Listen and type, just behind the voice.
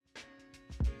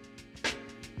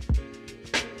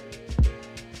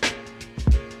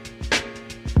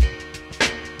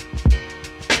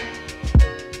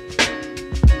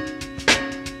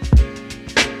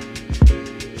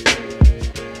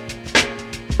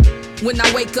When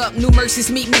I wake up, new mercies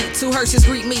meet me. 2 hearses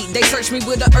greet me. They search me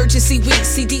with an urgency weak.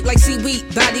 See deep like seaweed.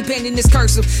 Body bending is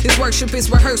cursive. It's worship, it's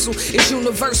rehearsal. It's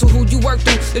universal. Who you work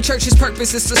through. The church's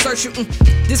purpose is to search you.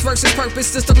 This verse's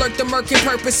purpose is to lurk the murk and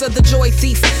purpose of the joy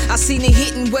thief. I seen it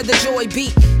hitting where the joy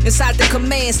be. Inside the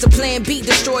commands, the plan B,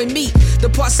 destroy me. The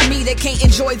parts of me that can't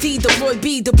enjoy thee. Deploy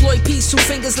B, deploy peace. 2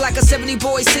 fingers like a 70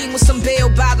 boy scene with some bell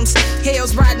bottoms.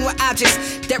 Hell's riding with objects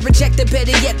that reject the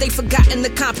better yet they forgotten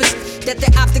the compass. That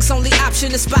their optics only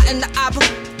option is spotting the album.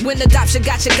 When adoption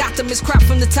got them is crop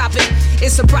from the topic.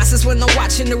 It's a process when I'm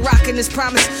watching the rock and its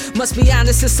promise. Must be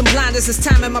honest, it's some blinders, it's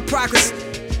time in my progress.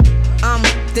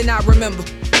 Then I remember.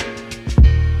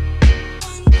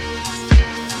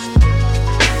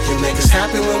 You make us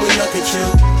happy when we look at you.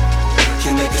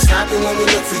 You make us happy when we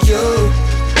look for you.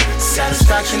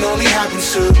 Satisfaction only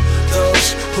happens to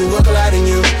those who are glad in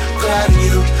you, glad in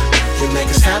you. You make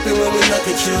us happy when we look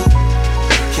at you.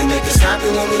 You make us happy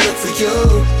when we look for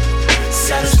you.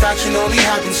 Satisfaction only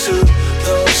happens to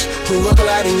those who are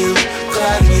glad in you,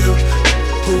 glad in you.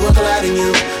 Who are glad in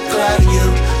you, glad in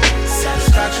you.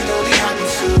 Satisfaction only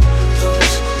happens to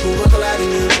those who are glad in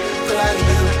you, glad in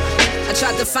you. I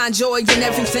tried to find joy in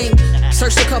everything.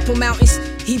 Searched a couple mountains.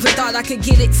 Even thought I could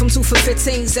get it from 2 for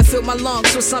 15s that filled my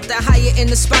lungs with something higher and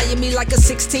inspired me like a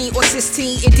 16 or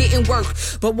 16. It didn't work,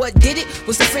 but what did it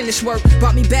was the finished work.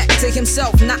 Brought me back to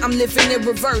himself. Now I'm living in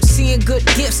reverse, seeing good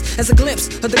gifts as a glimpse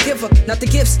of the giver, not the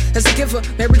gifts as a giver.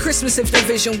 Merry Christmas if the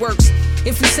vision works.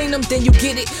 If you've seen them, then you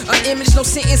get it. An image no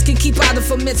sentence can keep out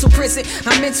of a mental prison.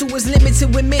 Our mental was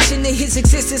limited when mentioning his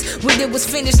existence. When it was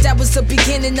finished, that was the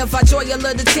beginning of our joy. I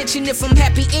love the tension. If I'm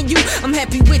happy in you, I'm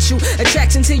happy with you.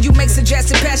 Attraction to you makes a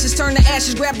drastic passions turn to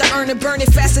ashes. Grab the urn and burn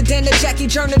it faster than the Jackie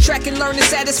Journal track and learning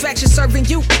satisfaction serving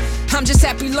you. I'm just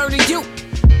happy learning you.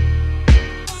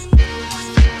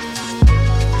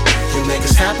 You make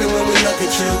us happy when we look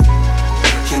at you.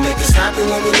 You make us happy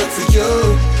when we look for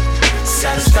you.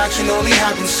 Satisfaction only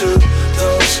happens to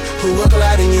those who are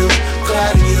glad in you,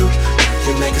 glad in you.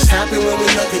 You make us happy when we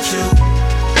look at you.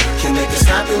 You make us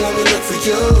happy when we look for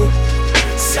you.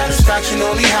 Satisfaction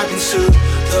only happens to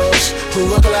those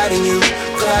who are glad in you,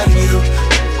 glad in you.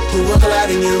 Who are glad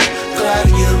in you, glad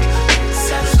in you.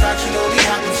 Satisfaction only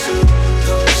happens to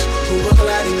those who are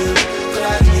glad in you,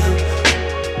 glad in you.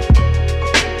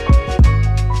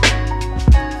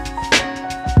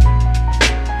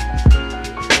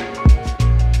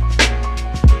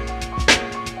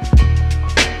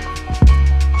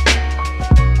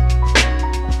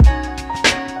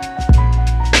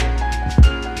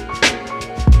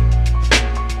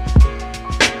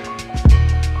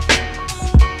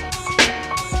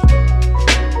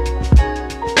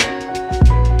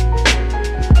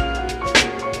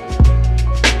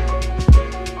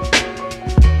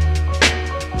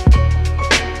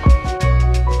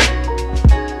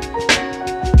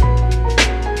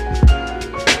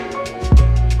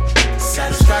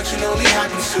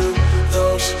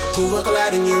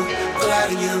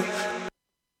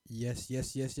 Yes.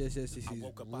 This is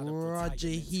Roger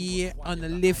here on the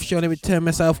Lift Show. Let me turn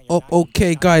myself up.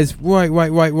 Okay, guys. Right.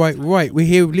 We're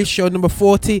here with Lift Show number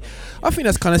 40. I think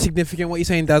that's kind of significant. What you're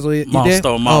saying, Dazzle?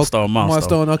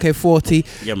 Milestone. Okay, 40.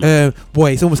 Yeah, man.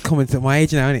 Boy, it's almost coming to my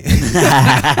age now, isn't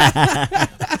it?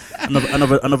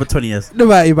 another 20 years.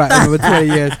 Another 20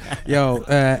 years. Yo,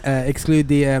 exclude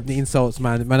the insults,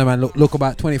 man. Man, look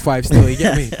about 25 still. You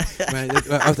get me? Man,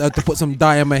 I have to put some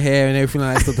dye on my hair and everything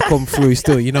like that stuff to come through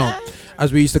still, you know.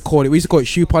 As we used to call it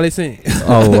shoe polish, innit?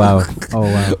 Oh wow.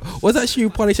 What's that shoe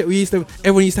polish that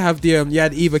everyone used to have you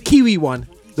had either Kiwi one,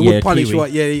 the wood polish Kiwi.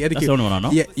 one, yeah, that's the only one I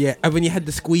know. Yeah, and when you had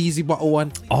the squeezy bottle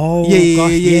one. Oh, yeah. I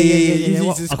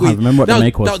can't remember what the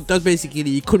make was. That's basically,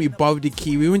 you couldn't be bothered with the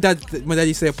Kiwi. When my dad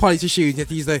used to say polish your shoes, you have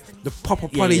to use the proper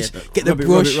polish, get the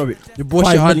brush, the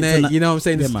brush it on there, you know what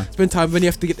I'm saying? Spend time when you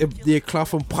have to get the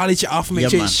cloth and polish it off and make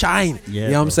sure it shine. You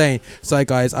know what I'm saying? So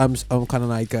guys, I'm kind of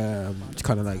like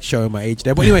showing my age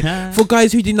there. But anyway, for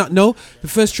guys who did not know, the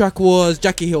first track was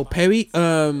Jackie Hill Perry.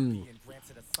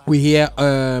 We here,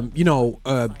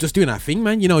 just doing our thing,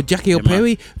 man. You know, Jackie Hill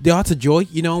Perry, The Art of Joy.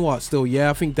 You know what? Still,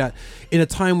 I think that in a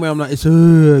time where I'm like,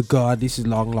 God, this is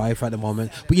long life at the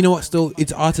moment. But you know what? Still,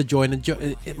 it's Art of Joy, and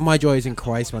my joy is in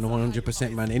Christ, man.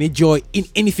 100%, man. Any joy in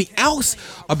anything else,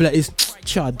 I'll be like,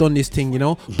 I've done this thing, you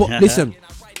know. But listen,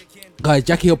 guys,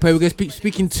 Jackie Hill Perry, we're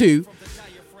speaking to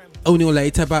O'Neal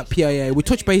later about PIA. We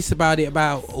touched base about it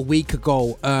about a week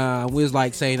ago. We was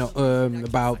like saying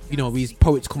about these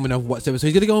poets coming up whatever. So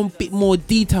he's gonna go in a bit more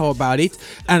detail about it,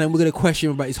 and then we're gonna question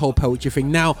him about his whole poetry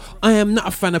thing. Now, I am not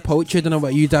a fan of poetry. I don't know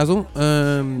about you, Dazzle.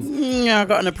 Yeah, I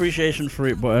got an appreciation for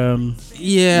it, but I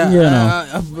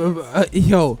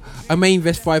may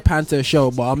invest £5 to a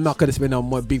show, but I'm not gonna spend on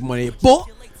my big money. But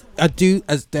I do,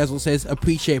 as Dazzle says,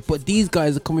 appreciate. But these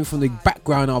guys are coming from the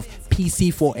background of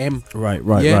PC4M.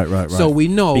 Right. So we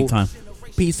know big time.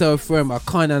 PC4M are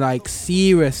kind of like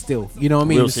serious still. You know what I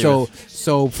mean? So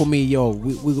for me,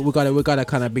 we gotta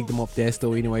kind of big them up there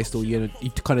still. Anyway, still you're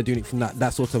kind of doing it from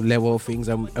that sort of level of things,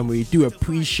 and we do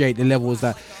appreciate the levels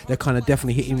that they're kind of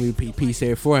definitely hitting with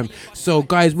PC4M. So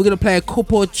guys, we're gonna play a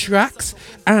couple of tracks,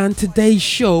 and today's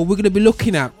show we're gonna be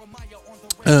looking at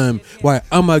why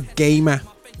I'm a gamer.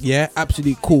 Yeah,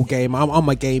 absolutely cool game. I'm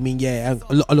a gaming, yeah.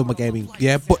 I love my gaming,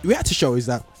 yeah. But the reality show is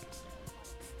that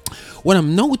what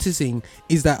I'm noticing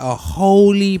is that a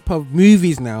whole heap of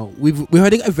movies now. We've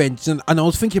heard of Avengers, and I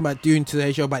was thinking about doing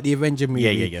today's show about the Avenger movie.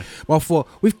 Yeah. But I thought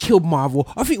we've killed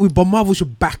Marvel. I think Marvel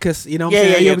should back us. You know what I'm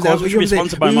saying? Yeah. Of course, we should be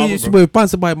sponsored by Marvel. We're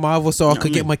sponsored by Marvel, so I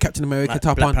could get my Captain America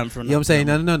top Black on. Panther, You know what I'm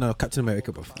saying? No, Captain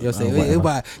America, bro. You know what I'm saying? Whatever.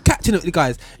 But Captain,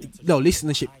 guys, no,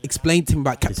 listenership. Explain to him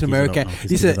about Captain America.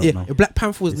 He said, Black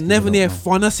Panther was never near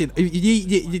fun us in.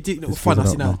 You didn't fun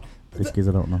us in. This kids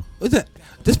I don't know. What's that?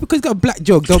 Just because it's got a black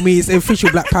joke don't mean it's official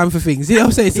Black Panther things. You know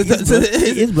what I'm saying?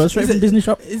 It is, bro. Straight from Disney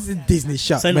shop. It's a Disney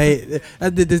shop, mate.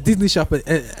 And there's Disney shop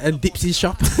and Dipsy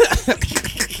shop.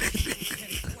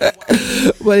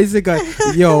 Well, it's a guy.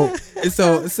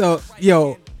 So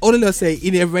all I'm say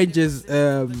in the Avengers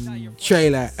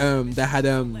trailer that had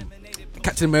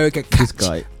Captain America catch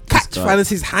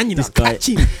Thanos' hand, catch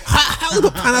him. Hold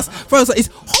up, Thanos. First, like,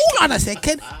 hold on a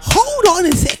second. You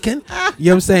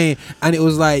know what I'm saying? And it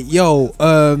was like,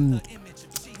 the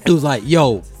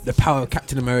power of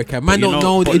Captain America. Man, don't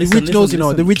know the originals.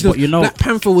 The original Black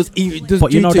Panther was.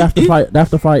 But they have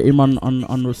to fight him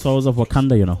on the soils of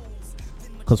Wakanda.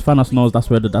 Because Thanos knows that's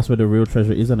where the real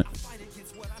treasure is, isn't it?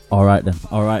 All right then.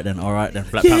 Black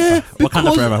Panther.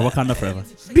 Wakanda forever.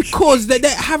 Because they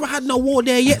haven't had no war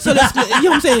there yet. So let's, you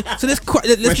know what I'm saying? So let's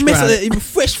mess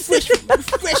fresh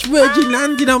virgin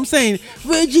land. You know what I'm saying?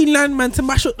 Virgin land, man, to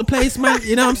mash up the place, man.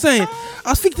 You know what I'm saying? I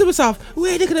was thinking to myself,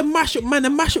 where are they gonna mash up, man?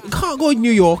 We can't go in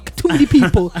New York. Too many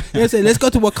people. You know what I'm saying? Let's go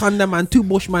to Wakanda, man. 2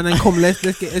 Bushmen and come. Let's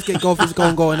get golf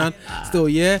going on. Still,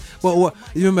 yeah. But what?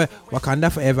 Remember, Wakanda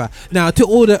forever. Now to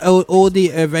all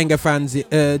the Wenger fans,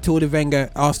 to all the Wenger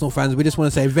Arsenal fans, we just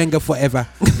want to say Wenger forever.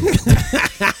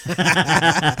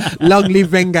 Long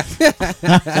live Wenger.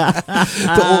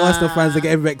 To all Arsenal fans are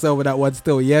getting vexed over that one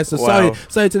still, yeah. So sorry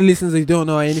to the listeners who don't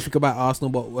know anything about Arsenal,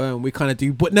 but we kind of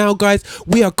do. But now, guys,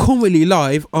 we are currently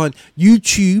live on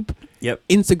YouTube. Yep.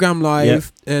 Instagram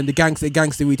live, and the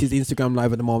Gangster Wheat is Instagram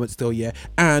live at the moment still, yeah.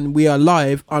 And we are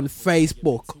live on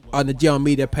Facebook on the GR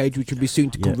Media page, which will be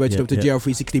soon to convert over to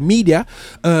GR360 Media.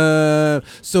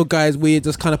 So guys, we're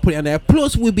just kind of putting it on there.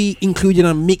 Plus we'll be included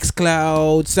on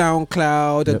Mixcloud,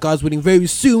 SoundCloud, and guys, winning very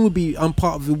soon will be on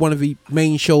part of one of the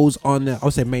main shows on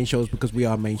I'll say main shows because we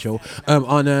are a main show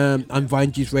on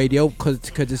Vine Juice Radio, because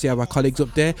courtesy of our colleagues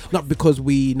up there, not because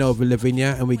we know of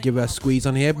Lavinia and we give her a squeeze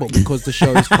on here, but because the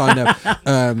show is kind of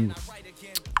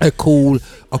a cool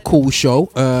show,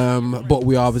 but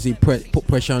we obviously put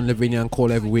pressure on Lavinia and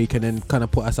call every week and then kind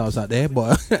of put ourselves out there,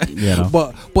 but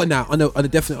but now on a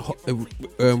definite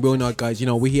real note, guys,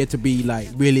 we're here to be like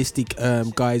realistic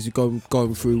guys who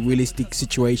going through realistic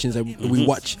situations, and we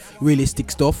watch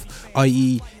realistic stuff,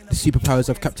 i.e. the superpowers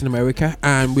of Captain America,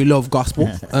 and we love gospel.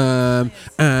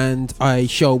 And I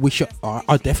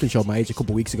definitely showed my age a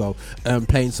couple of weeks ago,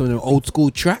 playing some of the old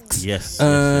school tracks.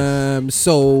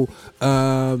 So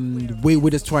we're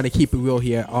just trying to keep it real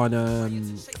here on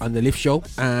the Lift Show,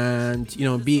 and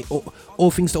be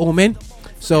all things to all men.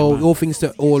 So all things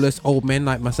to all us old men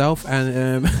like myself,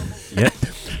 and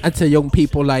and to young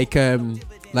people like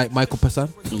Michael Passan,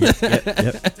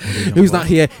 who's not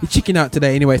here. He's checking out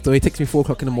today anyway, so he texts me 4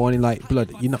 o'clock in the morning like,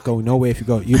 blood, you're not going nowhere if you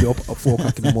go. You'll be up at 4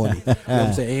 o'clock in the morning. You know what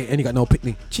I'm saying? And he got no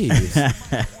picnic. Jeez.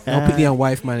 No picnic on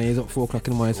wife, man. He's up 4 o'clock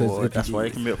in the morning. So that's why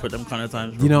he can be up at them kind of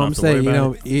times. You know what I'm saying?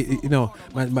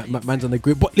 Man's on the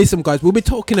group. But listen, guys, we'll be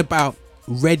talking about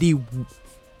Ready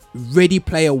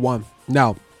Player One.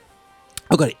 Now,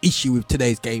 I've got an issue with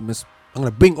today's gamers. I'm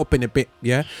going to bring up in a bit,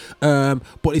 yeah?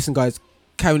 But listen, guys,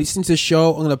 carry listening to the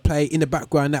show, I'm gonna play in the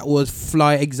background. That was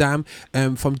Fly Exam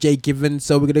from Jay Givens.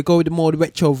 So we're gonna go with the more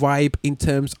retro vibe in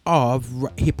terms of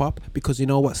hip hop, because you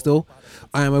know what, still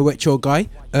I am a retro guy.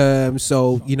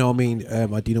 So you know what I mean,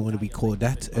 I didn't want to be called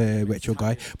that retro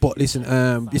guy. But listen,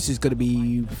 this is gonna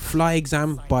be Fly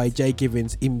Exam by Jay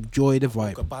Givens. Enjoy the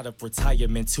vibe. About of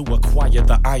retirement to acquire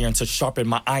the iron to sharpen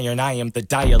my iron. I am the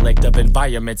dialect of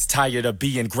environments, tired of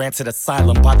being granted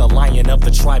asylum by the lion of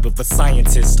the tribe of the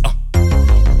scientist.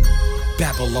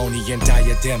 Babylonian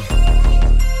diadem.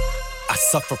 I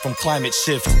suffer from climate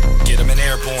shift. Get them in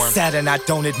airborne. Sad and I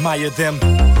don't admire them.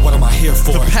 What am I here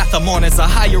for? The path I'm on is a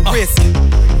higher risk.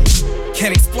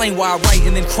 Can't explain why I write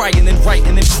and then cry and then write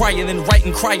and then cry and then write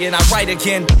and cry and I write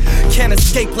again. Can't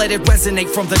escape, let it resonate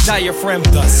from the diaphragm.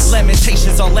 Thus,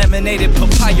 lamentations on laminated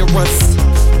papyrus.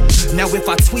 Now if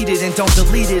I tweet it and don't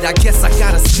delete it, I guess I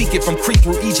gotta speak it from Crete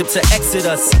through Egypt to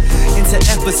Exodus. Into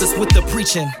Ephesus with the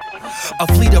preaching. A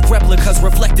fleet of replicas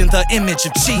reflecting the image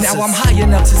of Jesus. Now I'm high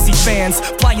enough to see fans,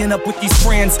 flying up with these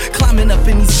friends, climbing up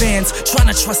in these vans, trying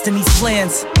to trust in these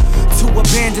plans. To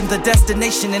abandon the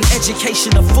destination and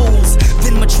education of fools,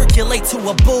 then matriculate to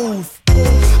a booth.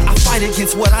 I fight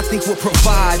against what I think will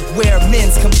provide, where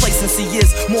men's complacency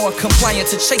is more compliant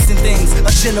to chasing things.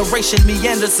 A generation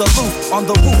meanders aloof on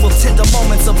the roof of tender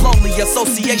moments of lonely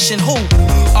association. Who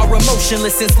are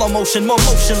emotionless in slow motion, more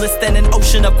motionless than an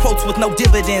ocean of quotes with no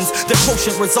dividends. The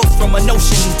quotient results from a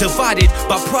notion divided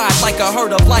by pride, like a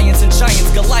herd of lions and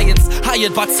giants, Goliaths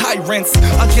hired by tyrants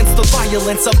against the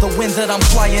violence of the wind that I'm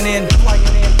flying in.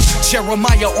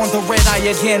 Jeremiah on the red eye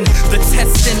again, the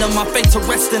testing of my faith to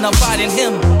rest and abide in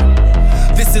him.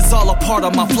 This is all a part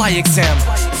of my fly exam.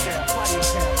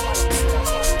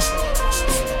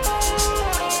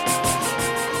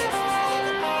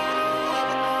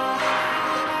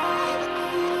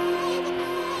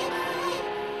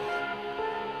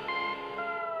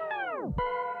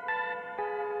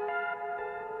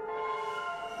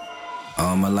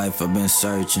 All my life I've been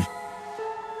searching.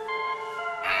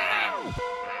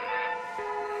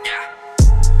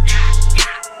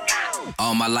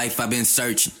 All my life I've been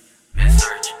searching.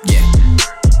 Yeah.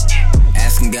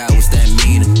 Asking God what's that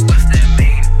meaning?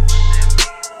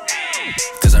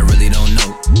 Cause I really don't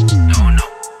know.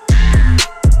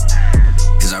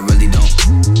 Cause I really don't.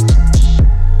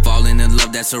 Falling in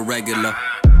love, that's irregular.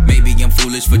 Maybe I'm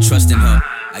foolish for trusting her.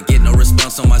 I get no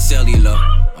response on my cellular.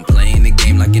 I'm playing the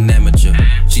game like an amateur.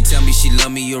 She tell me she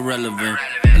love me irrelevant.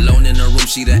 Alone in her room,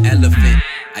 she the elephant.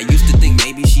 I used to think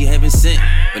maybe she heaven sent,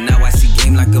 but now I see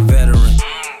game like a veteran.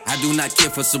 I do not care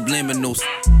for subliminals.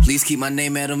 Please keep my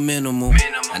name at a minimum.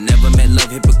 I never met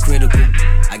love hypocritical.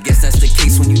 I guess that's the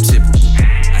case when you typical.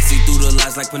 I see through the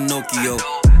lies like Pinocchio.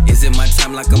 Is it my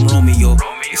time like I'm Romeo?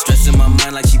 It's stressing my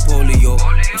mind like she polio.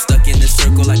 I'm stuck in this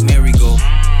circle like merry-go.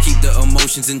 Keep the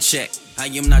emotions in check. I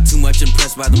am not too much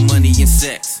impressed by the money and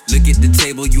sex. Look at the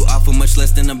table, you offer much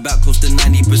less than about close to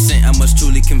 90%. I must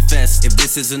truly confess, if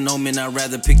this is an omen, I'd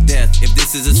rather pick death. If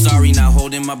this is a sorry, not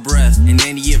holding my breath. In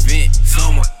any event,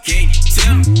 someone, can you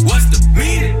tell me what's the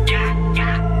meaning?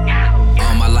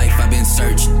 All my life I've been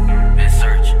searching.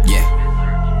 Yeah.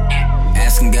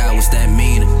 Asking God what's that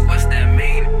meaning?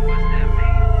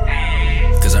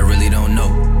 Cause I really don't know.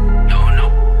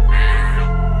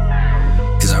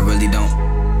 Cause I really don't.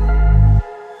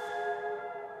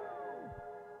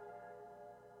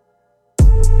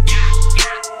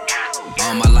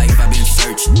 All my life I've been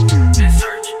searching.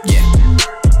 Yeah.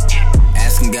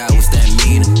 Asking God what's that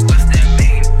meaning?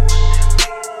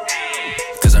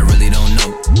 Cause I really don't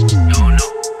know.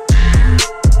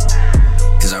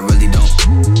 Cause I really don't.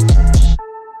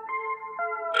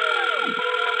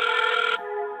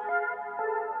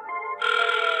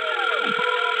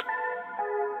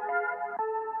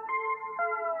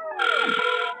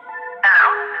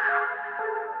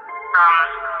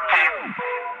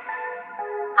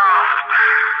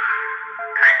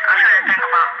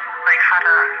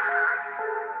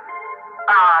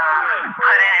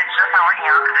 Put it, it's just not working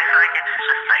out because I feel like it's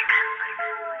just like,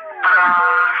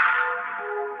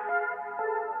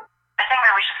 I think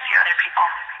that we should see other people.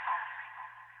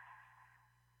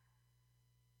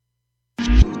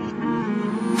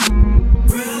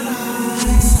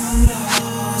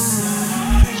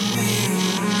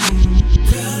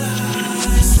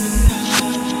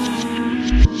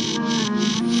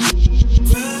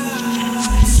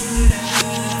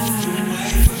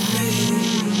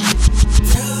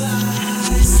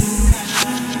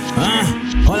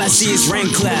 All I see is rain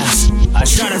clouds. I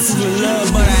try to feel the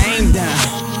love, but I ain't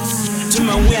down. To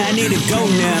my way, I need to go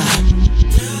now.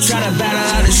 Try to battle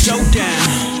out a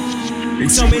showdown. They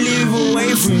told me live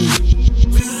away from you.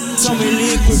 Told me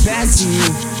live back to you.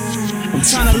 I'm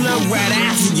trying to look right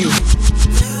after you.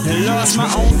 And lost my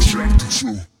own.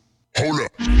 Hold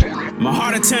up. My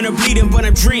heart will turn to bleeding, but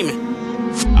I'm dreaming.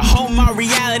 I hope my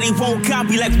reality won't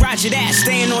copy like Roger that.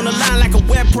 Staying on the line like a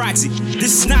web proxy.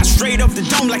 This is not straight off the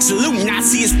dome like salute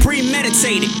Nazi. It's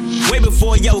premeditated. Way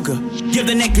before yoga. Give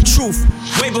the naked truth.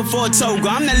 Way before toga.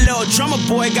 I'm that little drummer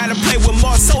boy. Gotta play with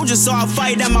more soldiers. So I'll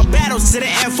fight out my battles to the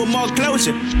end for more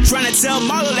closure. Trying to tell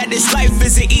Marlo that this life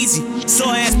isn't easy.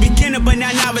 So as beginner, but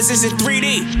now novice is in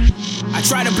 3D. I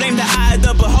try to blame the eye of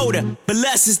the beholder, but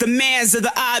less is the man's of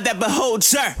the eye that beholds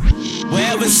her.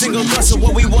 Wherever single thoughts of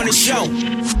what we want to show,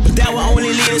 but that will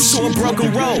only lead us to a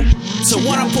broken road. So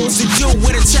what I'm supposed to do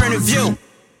with a turn of view?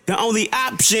 The only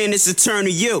option is to turn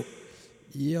to you.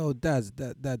 Yo, that's.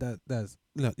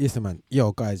 Look, listen, man.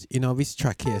 Yo, guys, you know this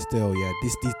track here still, yeah.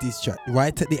 This track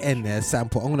right at the end there,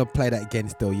 sample. I'm gonna play that again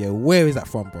still, yeah. Where is that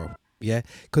from, bro? Yeah,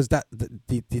 because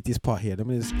this part here. Let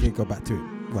me just go back to it.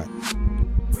 Right.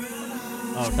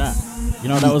 Oh, that. You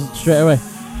know that was straight away.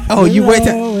 Oh, you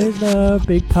waited. Always the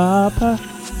Big Papa.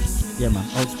 Yeah, man.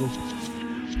 Old school.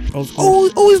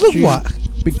 Oh, always look what?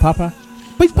 Big Papa.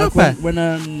 Big Papa. Like when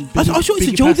I sure it's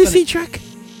a Jodeci track.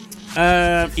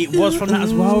 It was from that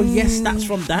as well. Yes, that's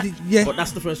from that. Yeah. But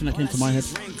that's the first thing that came to my head.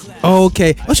 Oh,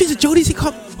 okay. Oh, she's a Jodeci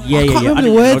cop. Yeah. I didn't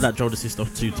know that Jodeci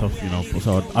stuff too tough, you know.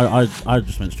 So I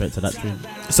just went straight to that tune.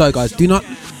 So, guys, do not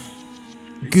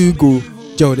Google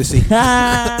Jodeci.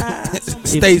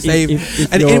 Stay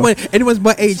safe. And anyone's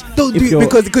my age, don't do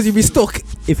it because you'll be stuck.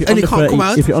 If you're and under you can't 30, come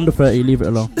out. If you're under 30, leave it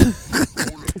alone.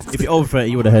 If you're over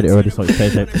 30, you would have heard it already, so it's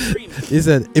tape.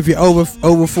 Listen, if you're over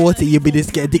 40, you'll be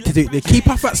just get addicted to it. Keep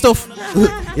off that stuff.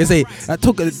 You say that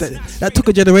took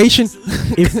a generation.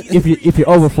 If you're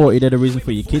over 40, they're the reason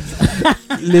for your kids.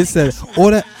 Listen,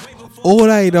 all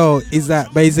I know is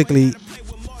that basically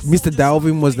Mr.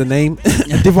 Dalvin was the name.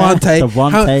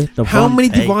 Devontae. How many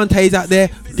Devontaes out there?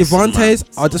 Devontaes,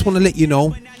 I just want to let you know,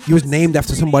 he was named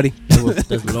after somebody.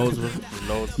 There's loads of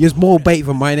them. He was more bait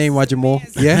than my name, Roger Moore.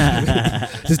 Yeah.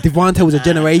 This Devontae was a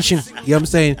generation, you know what I'm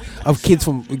saying, of kids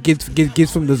from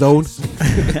the zone.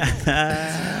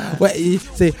 What you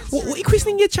say? What are you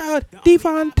christening your child?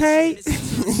 Devontae.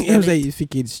 You know what I'm saying? You're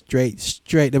thinking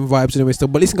straight them vibes and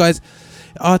stuff. But listen, guys,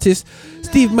 artist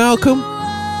Steve Malcolm.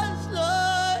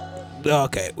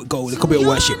 Okay, we go with a couple of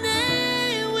worship.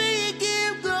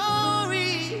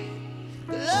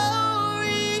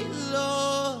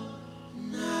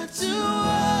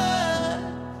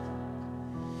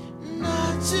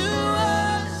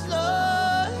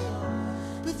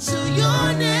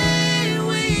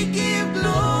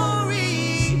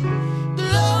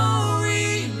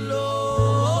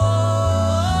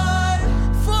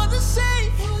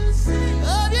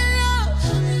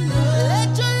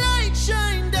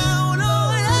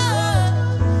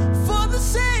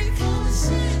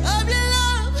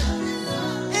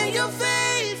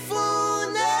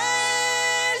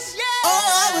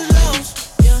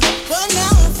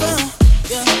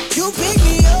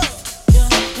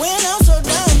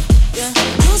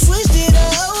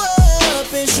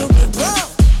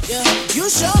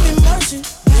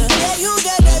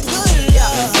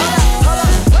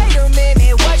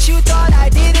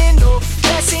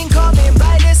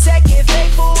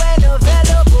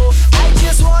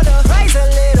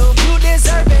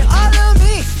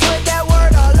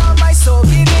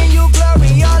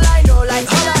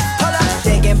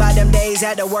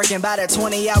 Working by the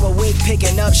 20-hour week,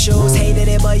 picking up shoes. Hated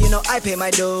it, but you know I pay my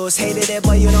dues. Hated it,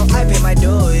 but you know I pay my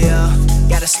dues, yeah.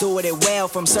 Gotta steward it well,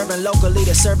 from serving locally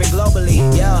to serving globally,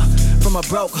 yeah. From a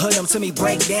broke hoodlum to me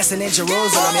break dancing in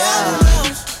Jerusalem, yeah.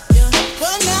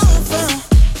 But now I'm found,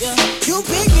 yeah. You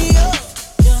pick me up,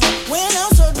 yeah. When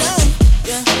I'm so down,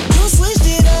 yeah. You switched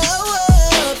it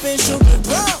up and shook it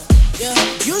brown, yeah.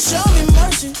 You showed me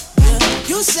mercy, yeah.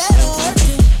 You said I'm worth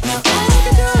it. Now all I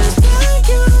can do is thank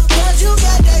you. You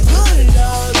got that good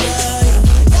love,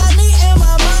 yeah. Got me and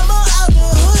my mama out the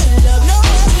hood, love. No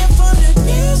nothing from the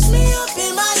kiss me up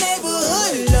in my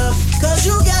neighborhood, love. Cause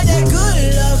you got that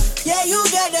good love, yeah, you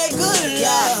got that good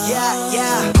love.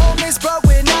 Yeah. Home is broke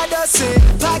with not a cent.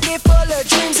 Pocket full of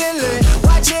dreams and lit.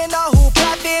 Watching all who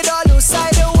profit, all who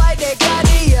side of white they got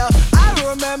it, yeah. I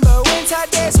remember winter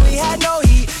days we had no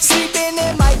heat. Sleeping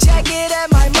in my jacket at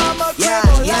my mama crib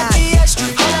on Lafayette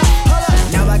Street.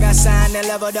 Signed and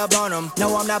leveled up on them.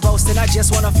 No, I'm not boasting, I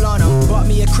just wanna flaunt them. Bought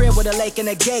me a crib with a lake and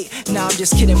a gate. Nah, I'm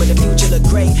just kidding, but the future look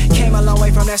great. Came a long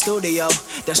way from that studio.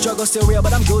 The struggle's still real,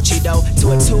 but I'm Gucci though.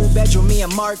 To a 2-bedroom, me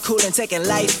and Mark coolin', taking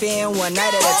life in one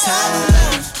night at a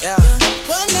time. Yeah.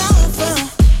 But now I'm found,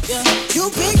 yeah.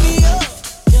 You pick me up,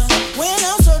 yeah. When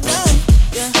I'm so down,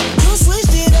 yeah. You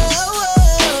switched it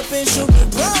up and shook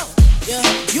it brown, yeah.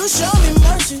 You showed me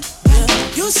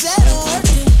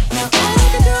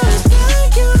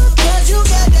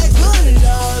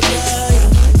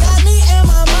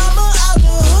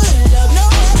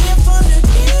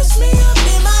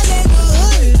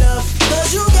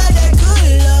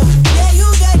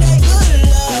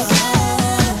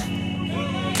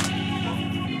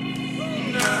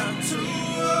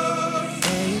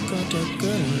the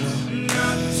good love.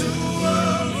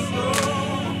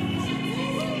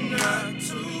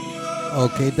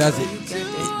 Okay, that's it.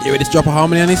 You ready to drop a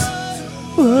harmony on this?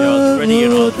 I was ready,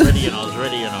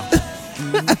 you know.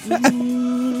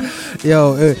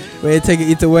 Yo, we're taking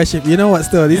it to worship. You know what?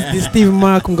 Still, this Stephen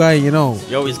Malcolm guy, you know.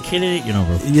 Yo, he's killing it, you know,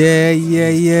 bro. Yeah.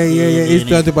 He's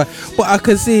done it, but I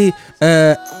can see,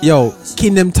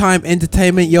 Kingdom Time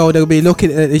Entertainment. Yo, they'll be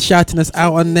looking at shouting us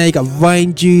out on there. You got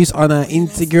Vine Juice on our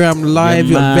Instagram Live.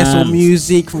 You got Vessel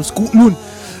Music from Scotland,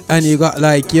 and you got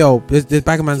there's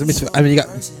Baggerman's Misfit. I mean, you got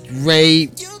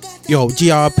Ray.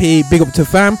 GRP, big up to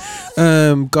fam,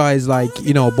 guys, but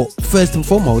first and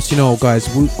foremost, guys,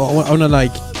 I wanna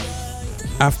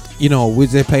after,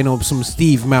 we're playing over some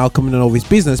Steve Malcolm and all his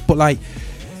business, but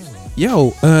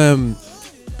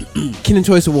Kingdom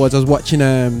Choice Awards, I was watching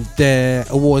their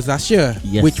awards last year,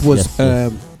 which was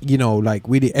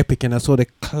really epic, and I saw the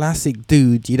classic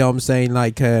dude, you know what I'm saying,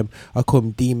 I call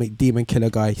him Demon Killer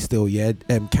guy still,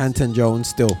 Canton Jones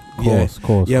still,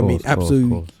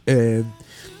 absolute.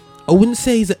 I wouldn't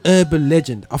say he's an urban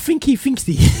legend. I think he thinks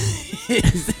he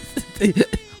is.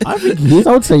 I think he is.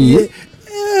 I would say he is.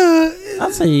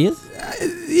 I'd say he is.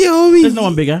 There's no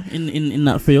one bigger in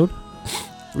that field,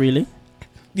 really.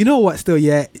 You know what? Still,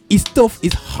 his stuff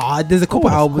is hard. There's a couple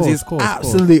albums. It's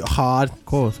absolute hard. Of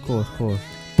course.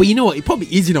 But you know what? It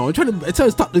probably is. I'm trying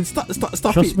to stop.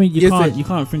 Trust me, you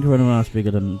can't think of anyone else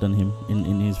bigger than him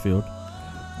in his field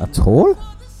at all.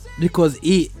 Because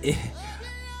he.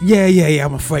 Yeah,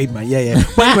 I'm afraid, man. Yeah.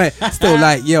 But anyway, still,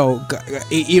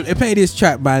 he played this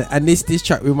track, man, and this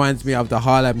track reminds me of the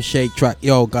Harlem Shake track.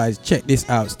 Yo, guys, check this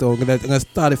out. Still, I'm gonna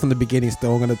start it from the beginning.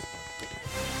 Still, I'm gonna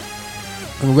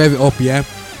rev it up, yeah.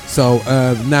 So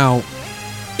now,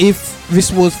 if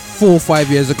this was 4 or 5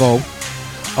 years ago,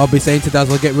 I'll be saying to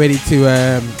Dazzle, get ready to do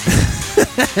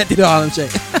the Harlem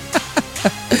Shake.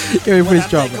 Get ready for this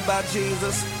track.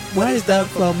 What is done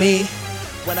for me?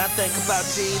 When I think about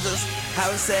Jesus,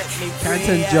 how he set me free.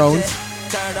 Canton Jones.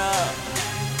 Turn up.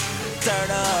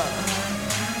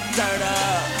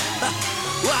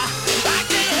 I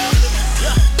can't help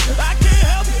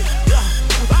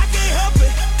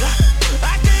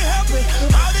it.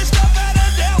 All this stuff I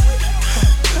done dealt with.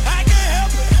 I can't help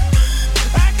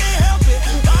it.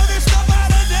 All this stuff I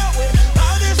done dealt with.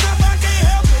 All this stuff I can't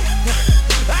help it.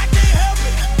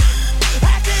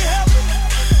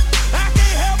 I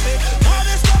can't help it. All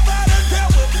this stuff I done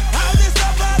dealt with.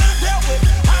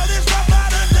 All this stuff I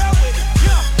done dealt with.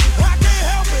 Yeah,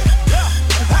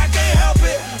 I can't help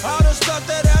it. All the stuff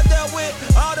that I dealt with.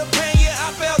 All the pain,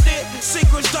 I felt it.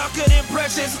 Secrets darker than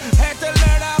precious. Had to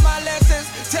learn all my lessons.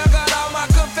 Tell God all my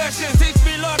confessions. Teach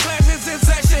me, Lord, classes in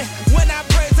session. When I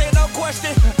praise, ain't no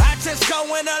question. I just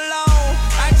going alone.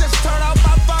 I just turn off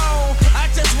my phone. I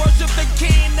just worship the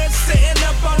King that's sitting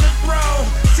up on the throne.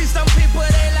 See, some people,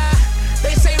 they lie.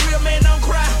 They say real men don't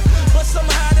cry. But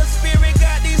somehow the spirit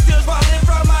got these tears falling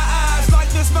from my eyes. Like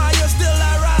this smile, still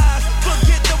I rise.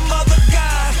 Forget the mother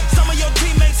guys. Some of your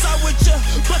teammates are with you,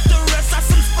 but the rest are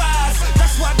some spies.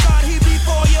 That's why God, he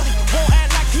before you. Won't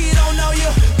act like he don't know you.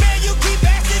 Man, you keep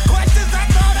asking questions. I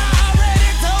thought I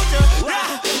already told you.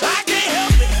 I can't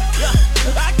help it.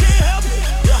 I can't help it.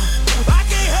 I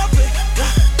can't help it.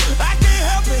 I can't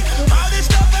help it. All this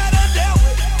stuff I done dealt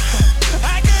with.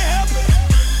 I can't help it.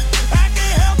 I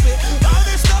can't help it. All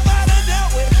this stuff I done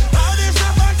dealt with. All this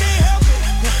stuff I can't help it.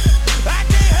 I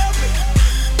can't help it.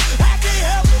 I can't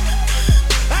help it.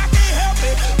 I can't help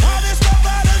it. All this stuff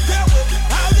I done dealt with.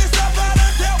 All this stuff I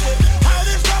done dealt with. All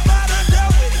this stuff I done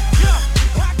dealt with.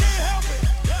 Yeah, I can't help it.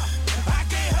 I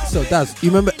can't help it. So Daz,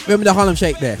 you remember the Harlem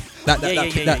Shake there? That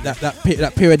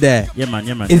period there. Yeah, man.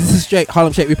 Is this a straight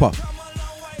Harlem Shake rip-off?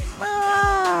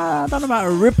 I don't know about a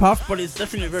rip-off, but it's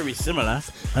definitely very similar.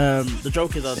 The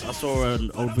joke is I saw an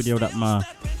old video that my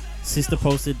sister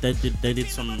posted. They did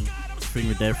some thing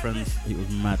with their friends. It was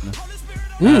madness.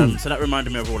 So that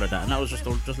reminded me of all of that, and that was just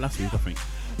last week, I think.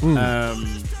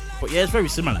 But yeah, it's very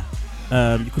similar.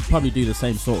 You could probably do the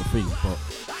same sort of thing, but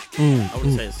I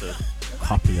would say it's a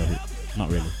copy of it. Not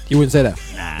really. You wouldn't say that?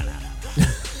 Nah.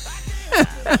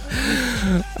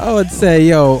 I would say,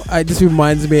 this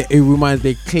reminds me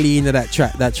clean of that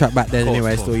track back then.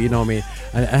 Anyway, still, you know what I mean,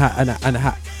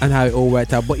 and how it all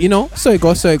worked out. But so it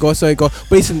goes. But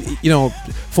listen,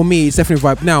 for me, it's definitely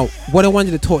vibe. Now, what I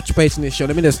wanted to touch base on this show,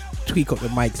 let me just tweak up the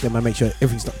mics then and make sure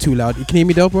everything's not too loud. You can hear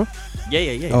me though, bro?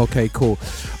 Yeah. Okay, cool.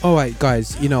 All right,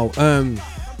 guys.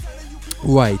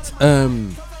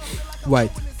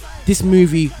 Right. This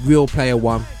movie, Real Player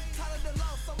One.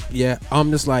 Yeah,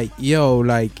 I'm just like, have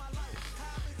you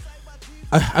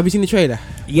seen the trailer?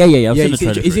 Yeah. I've seen the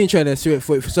trailer. It's in the trailer. So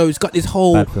it's got this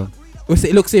whole.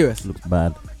 It looks serious. Looks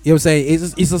bad. You know what I'm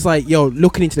saying? It's just like, yo,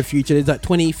 looking into the future. It's like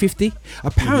 2050.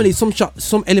 Apparently,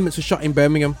 some elements were shot in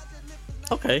Birmingham.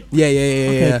 Okay. Yeah.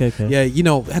 Okay. Yeah, you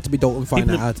know, it had to be Dalton find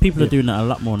that out. People are doing that a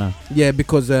lot more now. Yeah,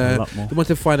 because they want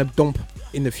to find a dump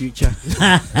in the future.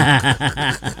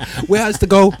 Where else to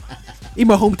go? In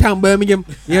my hometown, Birmingham.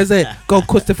 You know what I'm saying? Go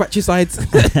Custer Factory sides.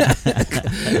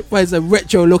 Finds a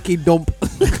retro looking dump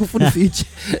for the future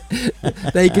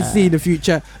that you can see in the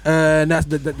future.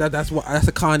 That's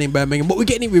a con in Birmingham. But we're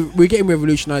getting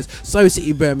revolutionized. So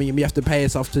City, Birmingham, you have to pay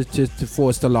yourself to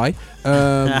force to lie.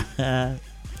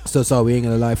 So we ain't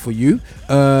gonna lie for you.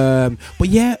 But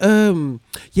yeah,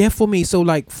 for me, it's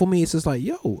just like,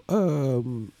 yo,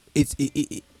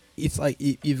 it's like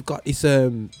you've got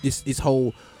this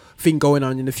whole thing going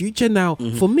on in the future now.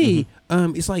 For me,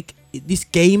 it's like this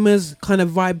gamers kind of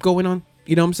vibe going on.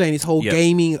 You know what I'm saying? This whole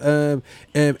gaming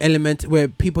element where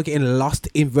people are getting lost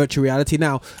in virtual reality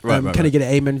now. Can I get an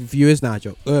amen viewers now,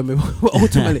 Joe?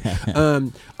 Ultimately,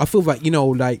 I feel like, you know,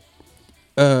 like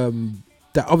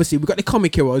that obviously we got the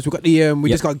comic heroes, we got the we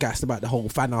just got gassed about the whole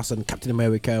Thanos and Captain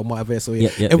America and whatever. So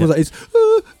everyone's like,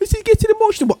 it's getting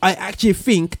emotional. But I actually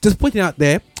think, just putting out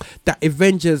there, that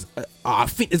Avengers, I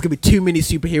think there's gonna be too many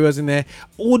superheroes in there.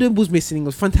 All that was missing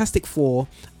was Fantastic Four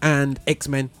and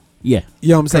X-Men. Yeah, you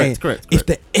know what I'm saying? Correct. If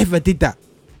they ever did that,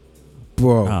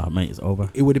 bro, mate, it's over.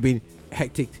 It would have been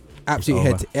hectic,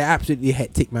 absolutely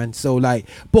hectic, man. So like,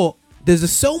 but there's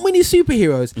just so many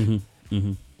superheroes.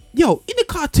 Yo, in the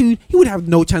cartoon, he would have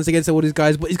no chance against all these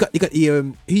guys. But you got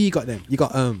who you got them? You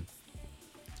got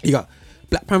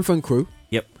Black Panther and crew.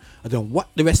 Yep. I don't know what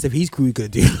the rest of his crew gonna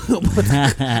do. You know what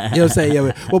I'm saying?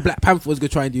 Yeah. Well, Black Panther was gonna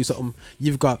try and do something.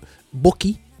 You've got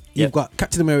Bucky. You've got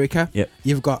Captain America. Yep.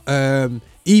 You've got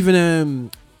even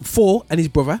Thor and his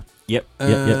brother. Yep.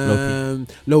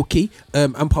 Loki.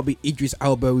 And probably Idris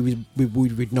Elba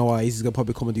with no eyes is gonna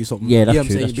probably come and do something. Yeah, that's you know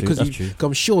true. What I'm saying? That's Because true.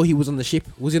 I'm sure he was on the ship.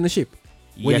 Was he on the ship?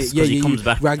 Yes, because he comes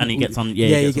back and he gets on.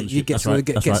 He gets on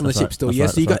the ship still. Yeah,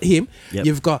 so you got him. Yep.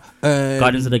 You've got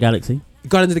Guardians of the Galaxy.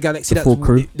 That's full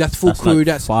crew. That's full crew. Like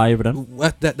that's 5 of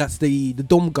them. That's the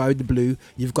dumb guy with the blue.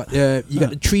 You've got you got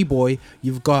the tree boy.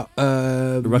 You've got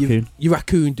the raccoon. Your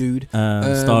raccoon dude.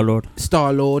 Star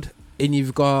Lord. And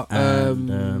you've got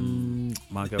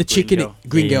the chicken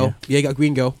Green Girl. Yeah, you got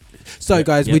Green Girl. So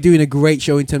guys, we're doing a great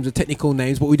show in terms of technical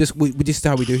names, but we just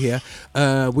how we do here.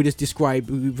 We just describe,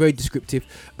 we're very descriptive.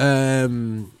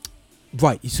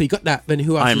 Right, so you got that. Then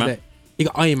who else is there? You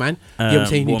got Iron Man. You know what I'm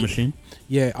saying? War Machine.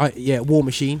 Yeah, War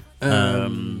Machine.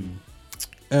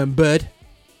 Bird.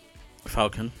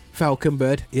 Falcon,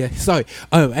 Bird. Yeah. So,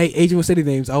 Adrian will say the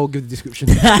names. I will give the description.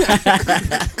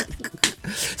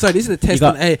 So this is the test.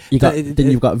 Then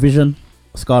you've got Vision,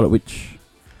 Scarlet Witch.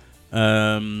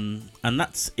 And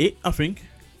that's it, I think.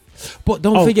 But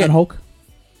don't forget, and Hulk.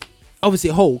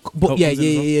 Obviously Hulk, but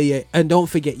yeah. And don't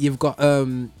forget, you've got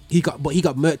he got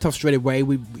murked off straight away.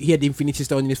 He had the Infinity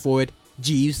Stone in his forehead.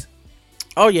 Jeeves.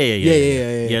 Oh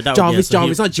yeah. Jarvis,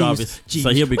 not Jeeves. So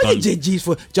he'll be gone. Jeeves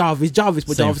for Jarvis,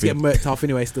 but Jarvis get murked off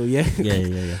anyway. Still, yeah.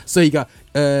 Yeah. So you got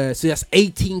so that's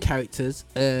 18 characters,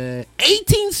 18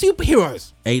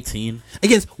 superheroes. 18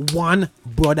 against one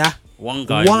brother. One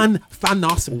guy. One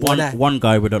Thanos. One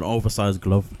guy with an oversized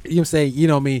glove. You know what I'm saying? You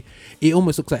know what I mean? It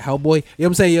almost looks like Hellboy. You know what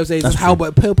I'm saying? It's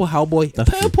Hellboy, purple Hellboy.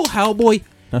 Hellboy.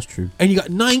 That's true. And you got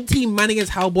 19 man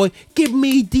against Hellboy. Give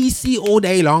me DC all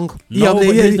day long. No, but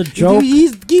here's the joke.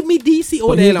 Give me DC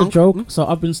all day long. The joke. So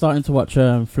I've been starting to watch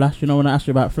Flash. You know when I asked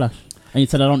you about Flash, and you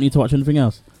said I don't need to watch anything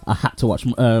else. I had to watch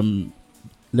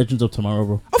Legends of Tomorrow,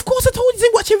 bro. Of course, I told you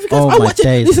to watch everything else. I watch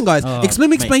it. Listen, guys. Let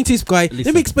me explain to this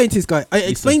guy. I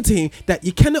explained to him that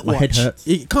you cannot watch. Head hurts.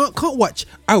 You can't watch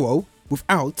Arrow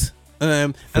without.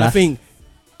 And I think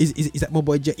is that my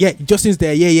boy? Yeah, Justin's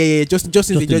there. Yeah.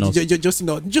 Justin's there. Justin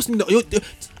knows. I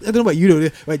don't know about you know.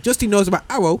 Right, Justin knows about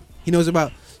Arrow. He knows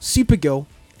about Supergirl.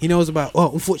 He knows about.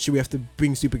 Oh, unfortunately, we have to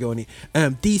bring Supergirl in it.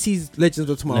 DC's Legends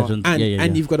of Tomorrow,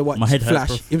 and you've got to watch my head Flash.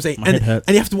 Hurts, you know what I'm saying? My head hurts.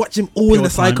 And you have to watch them all in the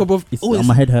cycle, bro.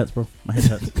 My head hurts, bro. My head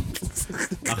hurts.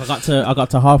 I got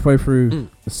to halfway through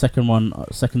the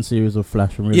second series of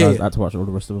Flash, and realized I had to watch all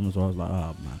the rest of them as well. I was like,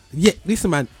 oh man. Yeah,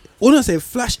 listen, man. All I say,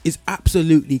 Flash is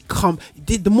absolutely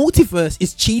the multiverse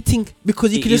is cheating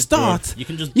because you can just start. Bro. You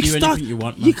can just do anything you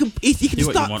want, man. You can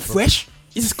start fresh.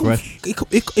 It's fresh. It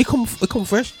come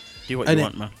fresh. Do what you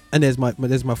want, man. And there's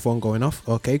my phone going off.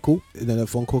 Okay, cool. And then the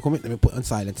phone call coming. Let me put it on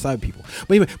silent. Silent people.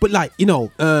 But anyway, like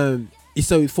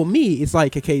so for me, it's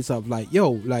like a case of like,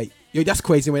 yo, that's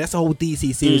crazy, man. That's a whole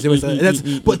DC series.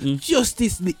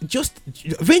 Just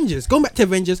Avengers. Going back to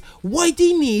Avengers, why do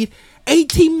you need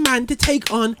 18 man to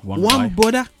take on one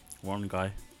brother? One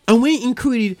guy. And we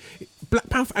included Black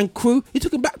Panther and crew. He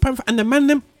took Black Panther and the man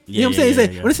them. You know what I'm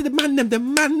saying? When I say the man them.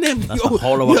 That's the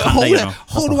whole of Wakanda, you know.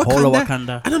 Whole of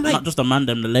Wakanda. And I'm like, not just the man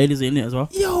them, the ladies in it as well.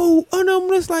 Yo, and I'm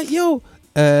just like, yo.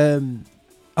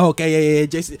 Okay, yeah,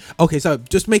 Jason. Okay, so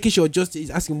just making sure, just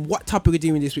is asking what topic we're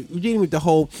dealing with this week. We're dealing with the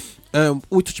whole.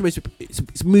 We touch base.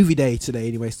 It's movie day today,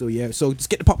 anyway. Still, yeah. So just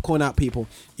get the popcorn out, people.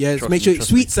 Yeah, just make sure it's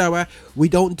sweet, sour. We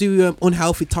don't do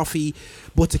unhealthy toffee,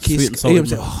 butter kiss. You know what I'm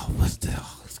saying? Oh, what's the?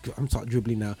 I'm start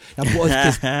dribbling now.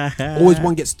 Always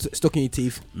one gets stuck in your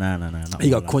teeth. No.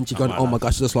 You got crunchy gone. Oh my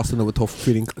gosh, I just lost another tough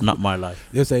feeling. Not my life.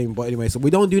 You're saying, but anyway, so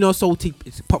we don't do no salty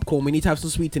popcorn. We need to have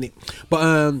some sweet in it.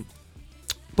 But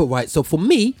right. So for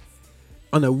me,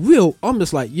 on a real, I'm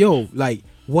just like, yo, like,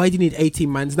 why do you need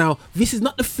 18 mans? Now, this is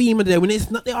not the theme of the day. When it's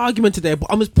not the argument today,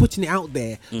 but I'm just putting it out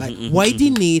there. Like, why do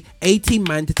you need 18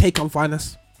 man to take on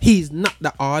Thanos? He's not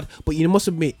that hard, but you must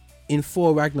admit, in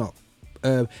Thor Ragnarok.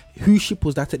 Whose ship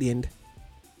was that at the end?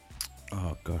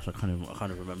 Oh gosh, I can't even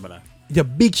remember that. The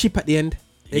big ship at the end.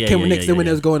 It came next to when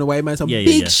it was going away, man. Some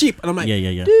big ship, and I'm like,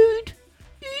 dude,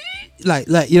 like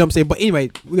you know what I'm saying. But anyway,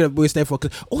 we're stay for.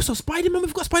 Also, Spider-Man.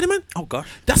 We've got Spider-Man. Oh gosh,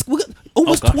 we got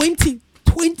almost 20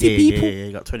 people. Yeah,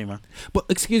 you got 20 man. But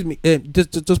excuse me,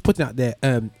 just putting out there,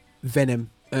 Venom.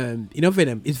 You know,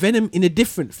 Venom is Venom in a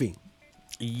different thing.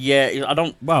 Yeah, I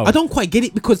don't quite get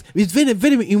it because it's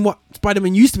Venom in what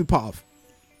Spider-Man used to be part of.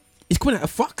 It's coming out of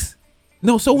Fox.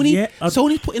 No,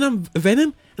 Sony's putting on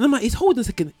Venom, and I'm like, hold on a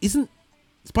second, isn't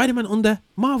Spider-Man under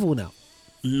Marvel now?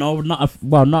 No, not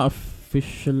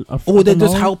official. Or they're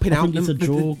just helping out. It's a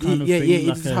draw kind of thing.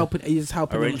 Yeah, it's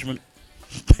helping. Arrangement,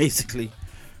 basically.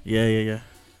 Yeah.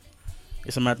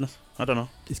 It's a madness. I don't know.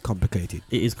 It's complicated.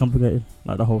 It is complicated,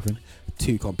 like the whole thing.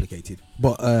 Too complicated.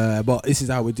 But this is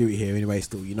how we do it here anyway.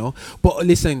 Still, you know. But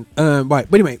listen, right.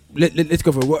 But anyway, let's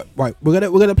go for it. Right. We're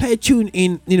gonna play a tune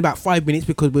in about 5 minutes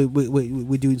because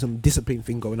we're doing some discipline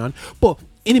thing going on. But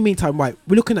in the meantime, right,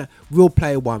 we're looking at Real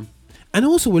Player One. And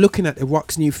also we're looking at The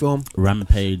Rock's new film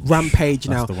Rampage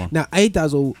now. Now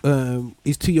A-Dazzle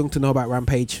is too young to know about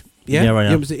Rampage. Yeah, right. You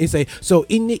know what I'm saying? So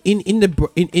in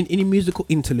the musical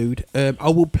interlude, I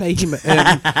will play him a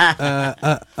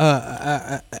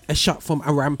shot from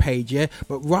a Rampage. Yeah,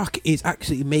 but Rock is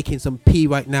actually making some pee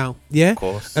right now. Yeah, of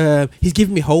course. He's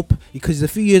giving me hope because he's a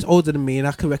few years older than me, and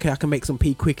I reckon I can make some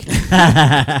pee quick. You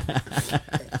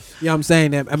know what I'm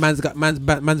saying? A man's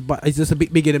butt is just a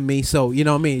bit bigger than me, so you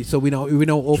know what I mean. So we know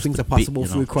all just things are possible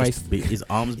through Christ. His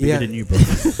arms bigger than you, bro.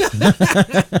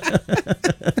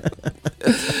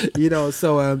 You know,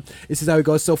 so this is how it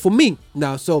goes. So for me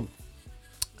now,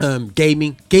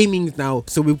 gaming now.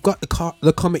 So we've got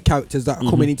the comic characters that are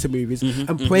coming into movies,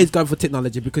 and praise God for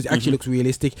technology because it actually looks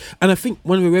realistic. And I think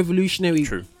one of the revolutionary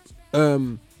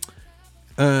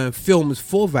films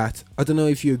for that, I don't know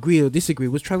if you agree or disagree,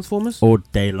 was Transformers. All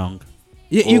day long.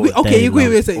 Yeah, you agree? Okay, you agree.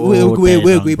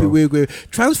 We agree.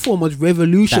 Transformers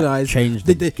revolutionized. That changed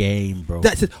the game, bro.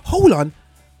 That's it. Hold on.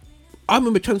 I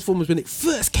remember Transformers when it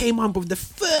first came on, bro. The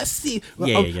first scene.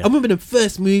 I remember the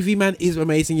first movie, man, is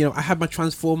amazing. You know, I had my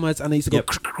Transformers and I used to go.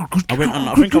 I went on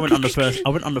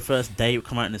the first day it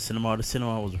came out in the cinema. The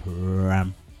cinema was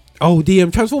ram. Oh, the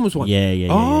Transformers one. Yeah.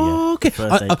 Oh, okay. So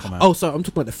I'm talking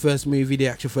about the first movie, the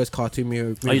actual first cartoon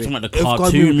movie. Oh, you're talking about the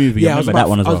cartoon movie? Yeah, I remember that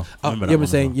one as well. You know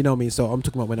saying, you know what I mean? So I'm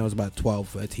talking about when I was about 12,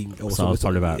 13. Or so I was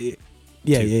probably about.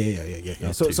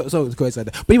 Yeah. So it's quite like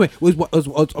that. But anyway, I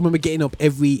remember getting up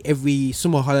every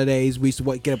summer holidays. We used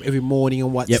to get up every morning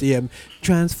and watch the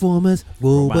Transformers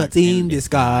Robots in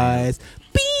Disguise.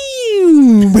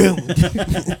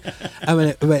 I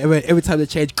mean, every time they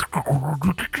change,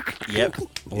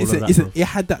 it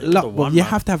had that lock. You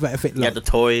have to have that effect. You had the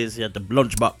toys, you had the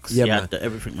lunchbox, you had the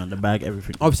everything, man, the bag,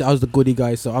 everything. Obviously, I was the goodie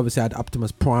guy, so obviously I had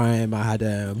Optimus Prime, I had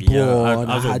Brawn,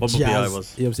 I had Jazz. You know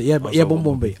what I'm saying? Yeah,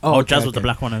 Bumblebee. Oh, Jazz was the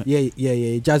black one. Yeah.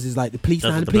 Jazz is like the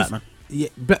policeman. The black man. Yeah,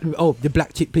 the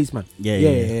black chick policeman.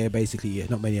 Yeah, basically,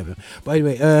 not many of them. But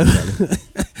anyway,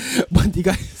 but you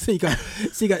got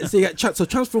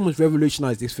Transformers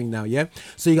revolutionized this thing now, yeah.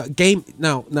 So you got game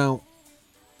now.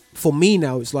 For me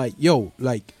now, it's like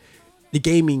the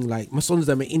gaming, like my sons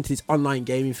are into this online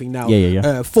gaming thing now. Yeah.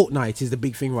 Fortnite is the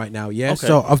big thing right now, yeah. Okay.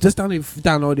 So I've just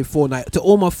downloaded Fortnite. To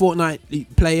all my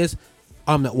Fortnite players,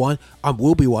 I'm not one. I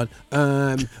will be one.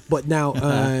 But now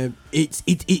it's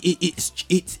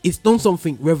done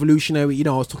something revolutionary. You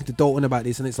know, I was talking to Dalton about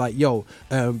this, and it's like, for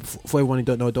everyone who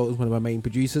don't know, Dalton's one of my main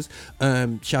producers.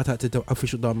 Shout out to the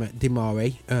official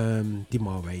Dimare.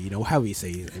 You know, how you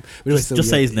say his name? Anyway,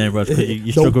 say his name, bro.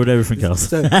 You struggle with everything else.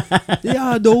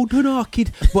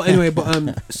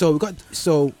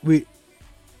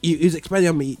 he was explaining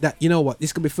on me that, you know what,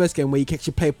 this could be the first game where you can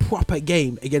actually play a proper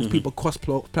game against people cross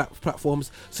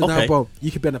platforms. So now, bro,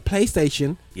 you could be on a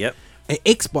PlayStation, an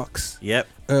Xbox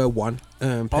One,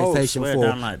 PlayStation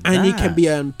 4, like and you can be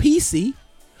on PC.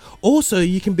 Also,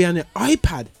 you can be on an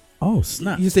iPad. Oh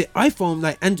snap! You say iPhone,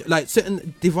 like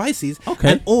certain devices,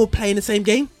 and all playing the same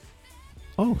game.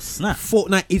 Oh snap!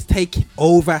 Fortnite is taking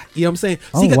over. You know what I'm saying?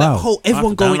 So you got that whole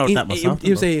everyone going in.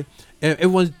 You say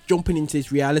everyone's jumping into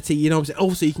this reality. You know what I'm saying?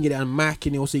 Also, you can get it on Mac,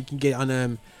 and also you can get it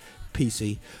on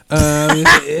PC. I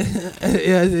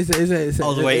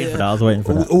was waiting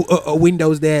for that.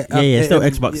 Windows there. Still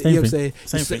Xbox.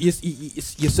 Same thing.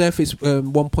 Your Surface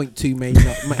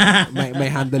 1.2 may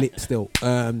handle it still.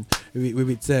 With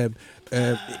its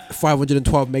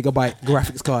 512 megabyte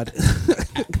graphics card.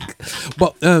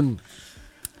 But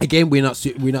again, we're not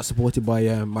supported by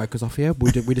Microsoft here.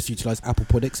 We just utilize Apple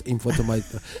products in front of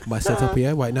my setup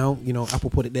here right now. You know, Apple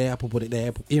put it there.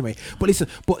 Anyway, but listen.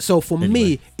 So for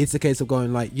me, it's a case of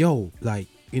going like, yo, like,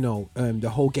 you know, the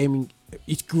whole gaming.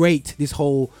 It's great. This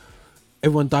whole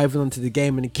everyone diving onto the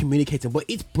game and communicating, but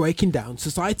it's breaking down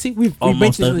society. We've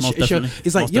mentioned this on the show.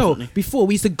 It's like, yo, before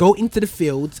we used to go into the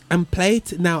fields and play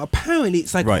it. Now apparently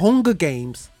it's like Hunger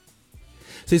Games.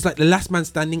 So it's like the last man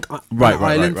standing on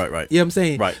island. Right. You know what I'm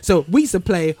saying? Right. So we used to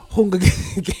play Hunger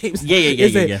Games.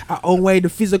 Yeah. Our own way, the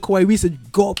physical way. We used to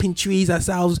go up in trees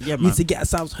ourselves. We used to get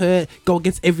ourselves hurt, go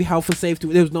against every health and safety.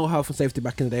 There was no health and safety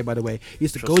back in the day, by the way. You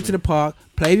used to go to the park,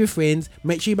 play with your friends,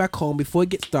 make sure you're back home before it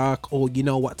gets dark, or you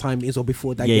know what time it is, or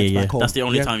before that gets back home. That's the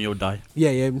only time you'll die. Yeah.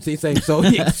 I'm saying so.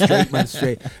 Straight. You know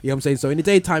what I'm saying? So in the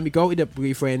daytime, you go with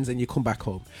your friends and you come back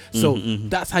home. So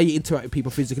that's how you interact with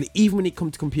people physically. Even when it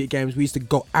comes to computer games, we used to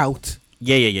go out.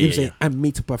 And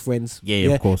meet up our friends.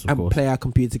 Of course. Play our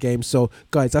computer games. So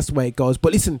guys, that's the way it goes.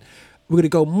 But listen, we're gonna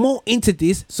go more into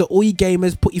this. So all you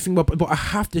gamers, put your finger up. But I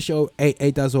have to show a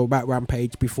Dazzle about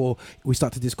Rampage before we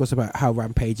start to discuss about how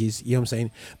Rampage is. You know what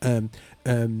I'm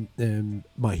saying?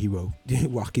 My hero,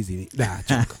 Rock is in it. Nah,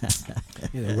 joke.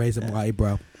 Raise my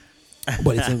eyebrow.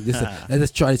 But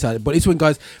let's try this out. But this one,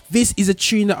 guys, this is a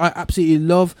tune that I absolutely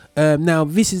love. Now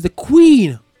this is the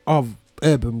queen of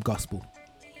urban gospel.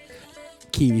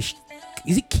 Kiwi. Is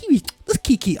it Kiwi? That's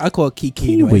Kiki. I call it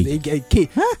Kiki. Anyway.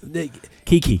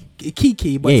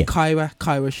 Kiki, but it's Kyra.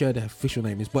 Kyra, sure, the official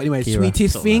name is. But anyway, Kira,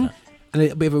 Sweetest Thing, like and a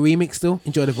little bit of a remix still.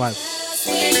 Enjoy the vibe.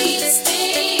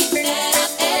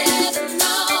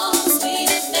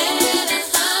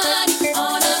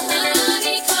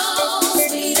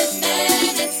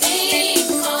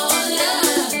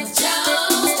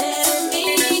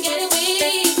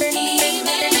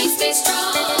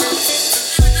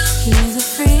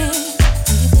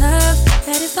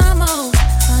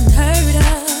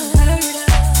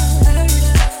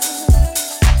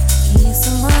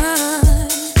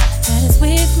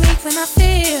 When I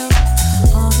feel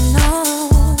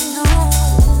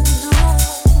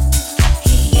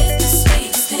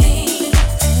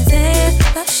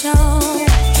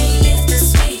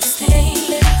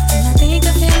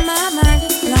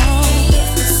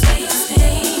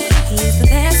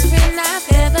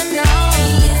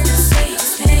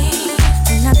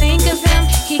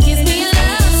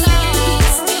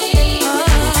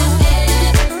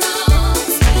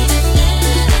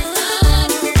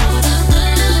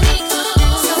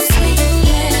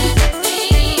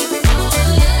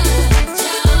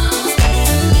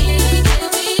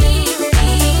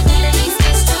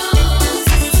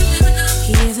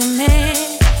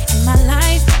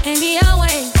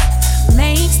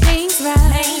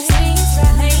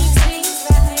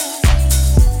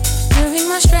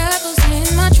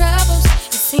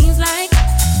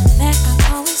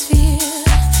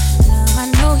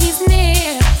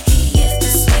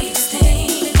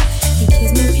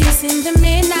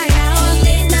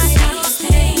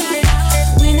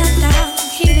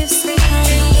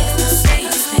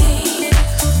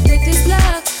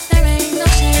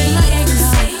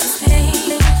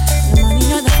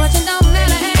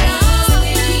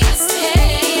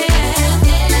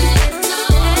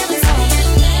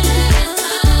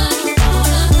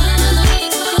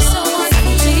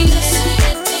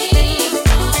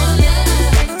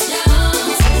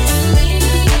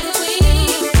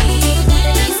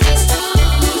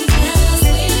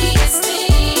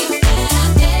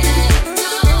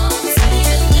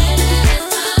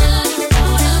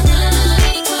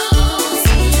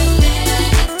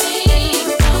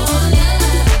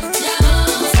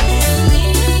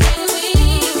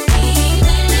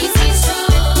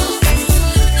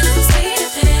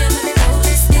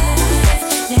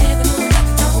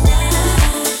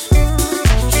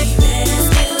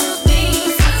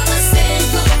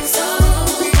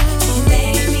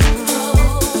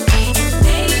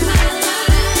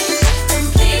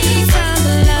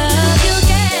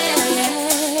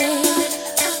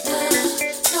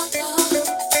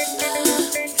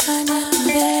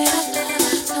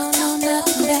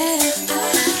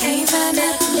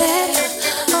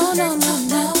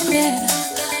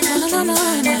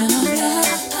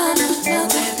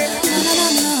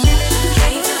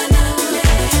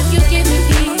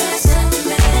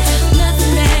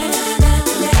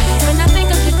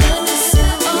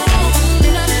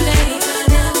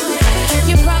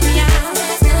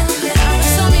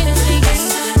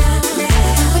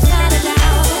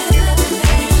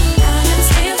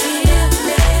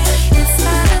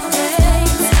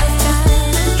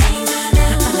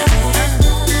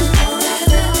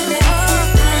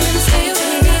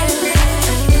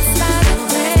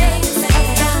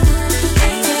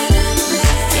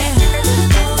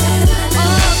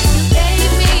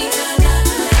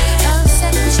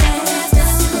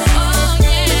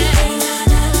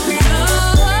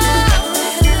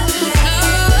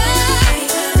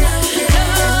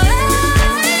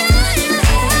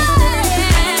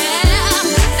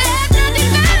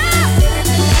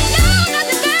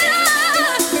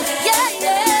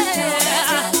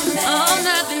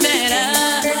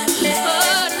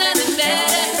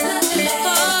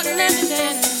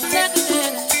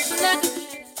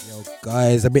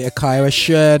guys, a bit of Kyra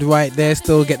Sherd right there.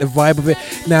 Still get the vibe of it.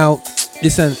 Now,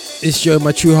 listen, it's showing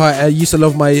my true heart. I used to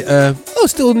love my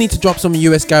still need to drop some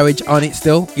US garage on it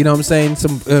still. You know what I'm saying?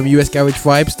 Some US garage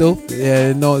vibe still.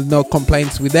 No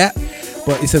complaints with that.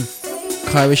 But it's a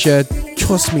Kyra Sherd,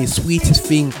 trust me, sweetest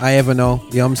thing I ever know.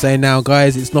 You know what I'm saying? Now,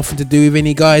 guys, it's nothing to do with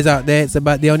any guys out there. It's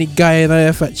about the only guy on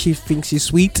earth that she thinks she's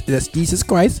sweet. That's Jesus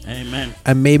Christ. Amen.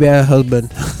 And maybe her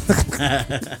husband.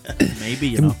 Maybe,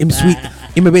 you know. Him sweet.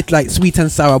 Him a bit like sweet and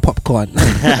sour popcorn.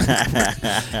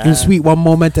 Him sweet one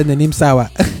moment and then him sour.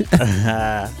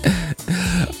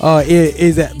 Oh,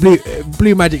 is that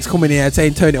Blue Magic's coming in and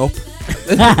saying turn it up.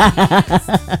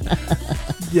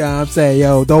 Yeah, I'm saying,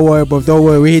 yo, don't worry, bro. Don't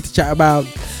worry. We're here to chat about.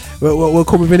 We'll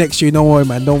come with the next year. Don't worry,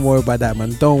 man. Don't worry about that,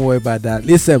 man. Don't worry about that.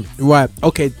 Listen, right?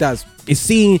 Okay, that's. It's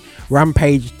seeing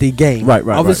Rampage the game. Right.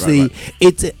 Obviously,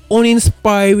 it's an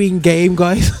uninspiring game,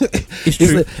 guys. It's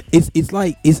true. It's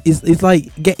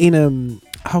like getting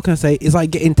how can I say? It's like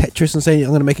getting Tetris and saying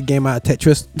I'm gonna make a game out of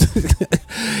Tetris.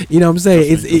 You know what I'm saying?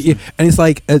 It's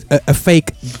like a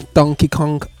fake Donkey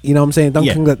Kong. You know what I'm saying?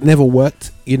 Donkey Kong that never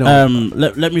worked. You know.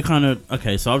 Let me kind of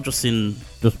so I've just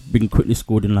been quickly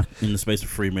scored in the space of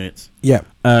 3 minutes. Yeah.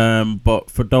 But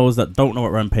for those that don't know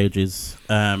what Rampage is,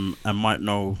 and might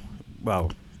know,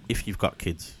 well, if you've got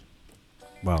kids,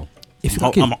 well,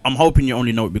 I'm hoping you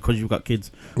only know it because you've got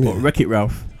kids. But Wreck-It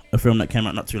Ralph, a film that came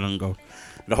out not too long ago.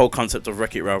 The whole concept of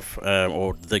Wreck-It Ralph,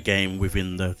 or the game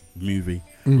within the movie,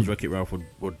 was Wreck-It Ralph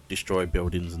would destroy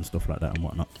buildings and stuff like that and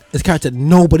whatnot. This character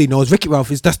nobody knows. Wreck-It Ralph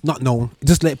is just not known.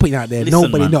 Just put it out there. Listen,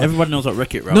 nobody knows. Everyone knows what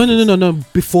Wreck-It Ralph is. No.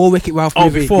 Before Wreck-It Ralph.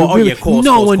 Oh, before. Oh, yeah, of course.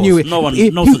 No one knew it. No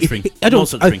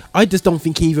such thing. I just don't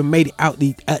think he even made it out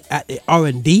at the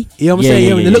R&D. You know what I'm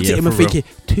saying? They looked at him and thinking,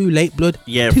 too late, blood.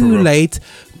 Yeah, too late.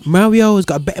 Mario has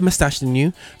got a better mustache than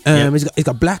you. He's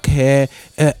got black hair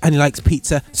and he likes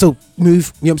pizza. So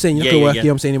move. You know what I'm saying? You're not gonna work. You know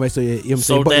what I'm saying? Anyway, so you know what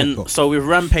I'm saying? So with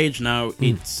Rampage now,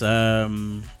 it's a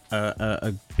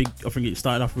big. I think it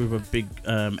started off with a big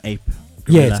ape.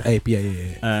 Gorilla. Yeah, it's ape.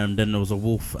 Yeah. Then there was a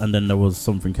wolf, and then there was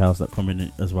something else that come in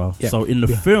it as well. Yeah. So in the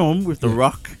film with The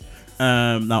Rock,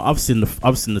 now I've seen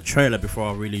the trailer before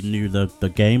I really knew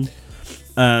the game.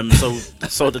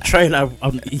 So the trailer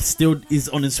he still is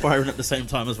uninspiring at the same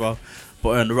time as well,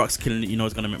 but The Rock's killing it. You know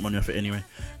he's gonna make money off it anyway.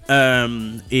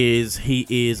 He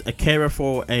is a carer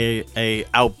for a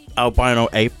albino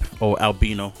ape or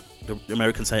albino. The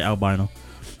Americans say albino.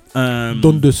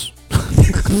 Dundus.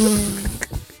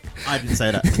 I didn't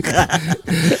say that.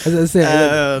 As I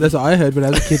said, that's what I heard when I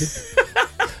was a kid.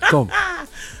 Come.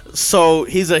 So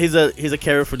he's a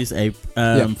carer for this ape.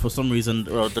 For some reason,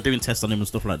 they're doing tests on him and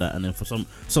stuff like that, and then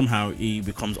somehow he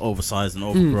becomes oversized and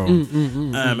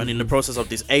overgrown. And in the process of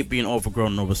this ape being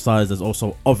overgrown and oversized, there's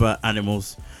also other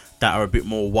animals that are a bit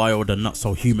more wild and not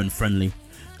so human friendly.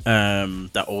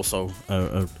 That also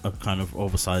are kind of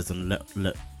oversized and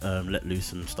let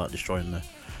loose and start destroying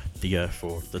the earth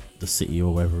or the city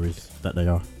or wherever it is that they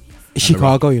are.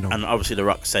 Chicago, you know. And obviously The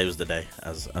Rock saves the day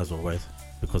as always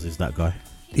because he's that guy.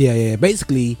 Yeah.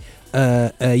 Basically,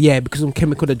 because some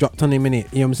chemical that dropped on him in it.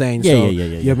 You know what I'm saying? Yeah. You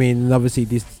know what I mean? And obviously,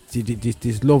 this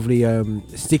lovely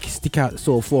stick out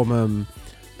sort of form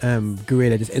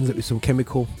gorilla just ends up with some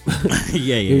chemical.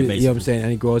 Yeah. You know what I'm saying?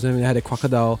 And he grows, and they had a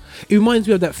crocodile. It reminds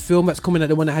me of that film that's coming out,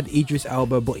 the one that had Idris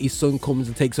Elba, but his son comes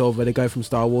and takes over the guy from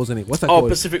Star Wars, and what's that called?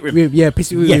 Pacific Rim. Yeah,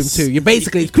 Pacific Rim 2. You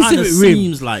basically it kind of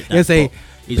seems like that.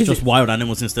 It's just wild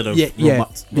animals instead of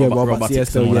robots.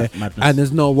 Robots. And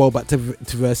there's no robot to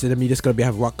verse them. You just gotta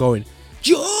have Rock going,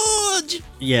 George.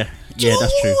 Yeah,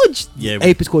 that's true. Yeah,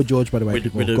 ape is called George, by the way.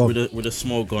 With a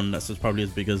small gun that's probably as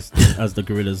big as the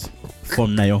gorilla's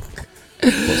thumbnail,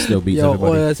 but still beats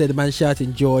everybody. I said the man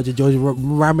shouting George, and George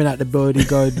ramming out the body,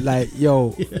 going like, "Yo,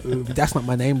 that's not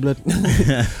my name, blood." You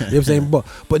know what I'm saying?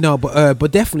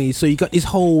 But definitely. So you got this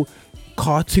whole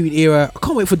cartoon era. I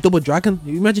can't wait for Double Dragon.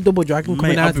 You imagine Double Dragon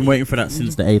coming out? I've been waiting for that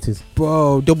since the 80s.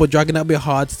 Bro, Double Dragon, that'd be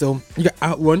hard still. You got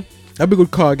Outrun. That'd be a good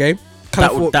car game.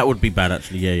 That would be bad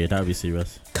actually. Yeah, that would be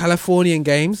serious. Californian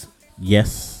games.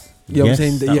 Yes. You know what I'm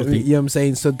saying? You know what I'm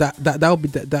saying? So that'll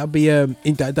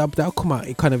come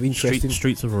out kind of interesting.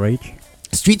 Streets of Rage.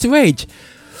 Streets of Rage.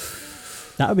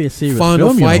 That would be a serious Final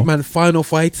film, fight, man. Final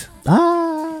fight.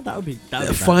 That would be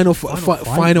final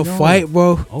fight,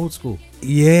 bro. Old school.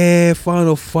 Yeah,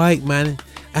 final fight, man.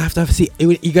 I have to see.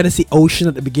 You gotta see Ocean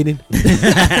at the beginning.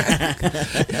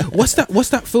 What's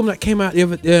that film that came out the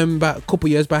other about a couple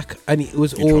years back, and it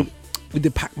was all with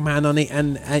the Pac-Man on it,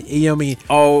 and you know what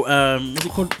I mean?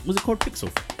 Was it called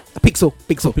Pixel?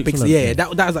 Pixel. Yeah, that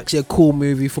was actually a cool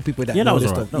movie for people that know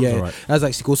this stuff. That was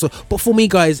actually cool. So, but for me,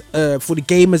 guys, for the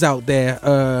gamers out there,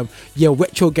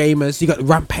 retro gamers, you got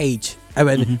Rampage. And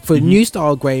then for new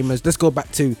style gamers, let's go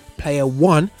back to player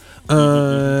one.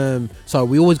 So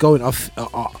we always going off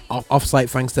site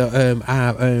thanks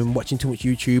to watching too much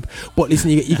YouTube. But listen,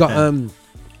 you got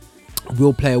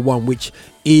real player one, which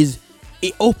is,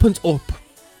 it opens up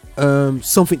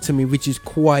something to me which is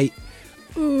quite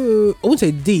I wouldn't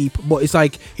say deep, but it's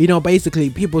like, you know, basically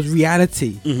people's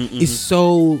reality is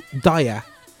so dire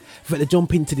that they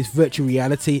jump into this virtual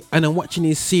reality. And I'm watching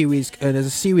this series, and there's a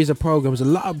series of programs, a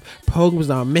lot of programs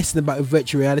that are messing about with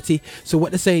virtual reality. So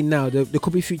what they're saying now, there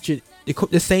could be future,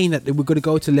 they're saying that we're going to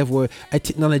go to a level where a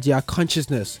technology, our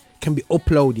consciousness can be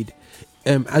uploaded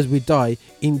as we die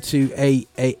into a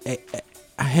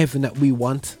heaven that we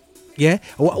want. Yeah,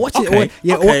 I watch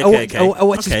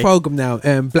this program now.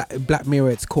 Black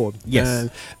Mirror, it's called. Yes,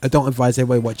 I don't advise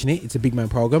everybody watching it. It's a big man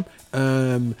program.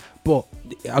 But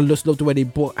I just love the way they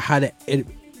had it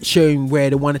showing where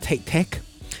they want to take tech.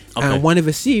 And one of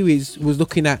the series was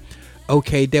looking at,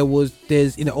 okay,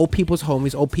 there's in the old people's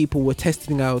homes, old people were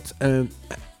testing out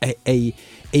a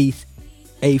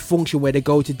function where they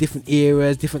go to different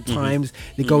eras, different times.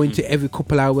 They go into every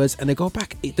couple hours, and they go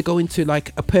back. They go into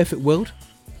like a perfect world.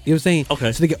 You know what I'm saying?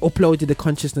 Okay. So they get uploaded the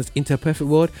consciousness into a perfect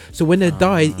world. So when they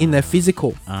die in their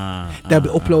physical, they'll be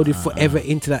uploaded forever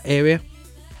into that area.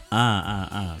 You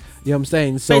know what I'm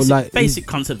saying? So basic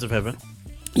concept of heaven.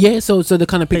 Yeah, so the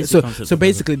kind of so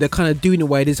basically they're kind of doing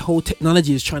away. This whole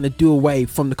technology is trying to do away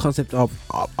from the concept of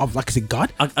like I said,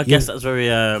 God. I guess that's very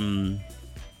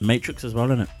Matrix as well,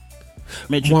 isn't it?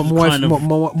 Matrix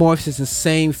more is the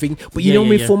same thing, but you know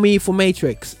me, for me, for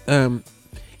Matrix,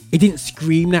 it didn't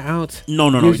scream that out. No,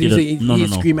 it didn't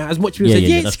scream it out as much as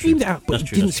it screamed it out, but it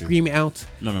didn't scream it out.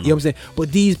 No. You know what I'm saying? But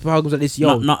these programs like this,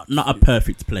 not a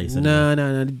perfect place. Anyway.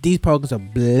 No. These programs are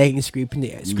blatantly screaming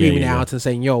it out and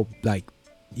saying, yo, like,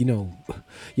 you know,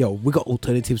 we got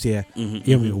alternatives here. You know what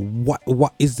I mean?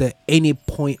 What is there any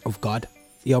point of God?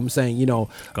 You know what I'm saying? You know,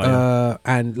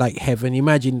 and like heaven.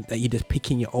 Imagine that you're just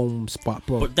picking your own spot,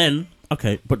 bro. But then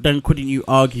couldn't you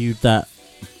argue that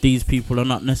these people are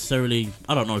not necessarily,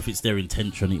 I don't know if it's their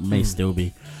intention, it may still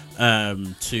be,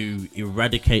 to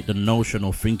eradicate the notion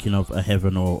or thinking of a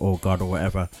heaven or God or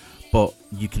whatever, but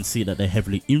you can see that they're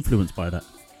heavily influenced by that,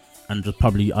 and just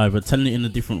probably either telling it in a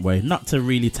different way, not to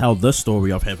really tell the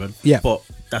story of heaven, but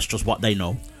that's just what they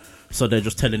know. So they're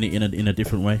just telling it in a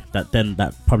different way.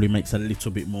 That probably makes a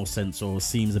little bit more sense, or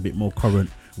seems a bit more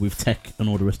current with tech and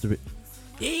all the rest of it.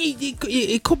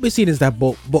 It could be seen as that,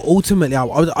 but ultimately,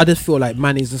 I just feel like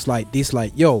man is just like this,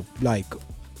 like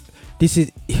this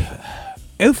is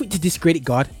everything to discredit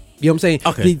God. You know what I'm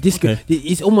saying?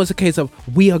 It's almost a case of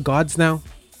we are gods now. You know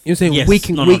what I'm saying? Yes. We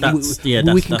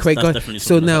can create God.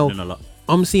 So now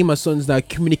I'm seeing my sons now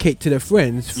communicate to their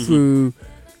friends through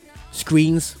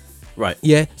screens. Right.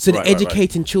 Yeah. So they're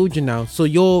educating children now. So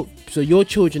your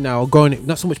children now are going.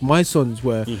 Not so much my sons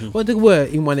were. Well, they were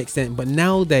in one extent, but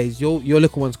nowadays your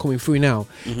little ones coming through now.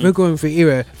 We're going through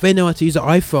era. They know how to use an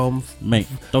iPhone. Mate,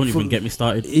 don't even get me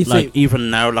started. Like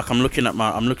even now, like I'm looking at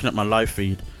my live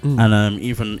feed, and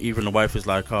even the wife is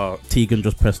like, "Oh, Tegan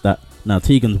just pressed that." Now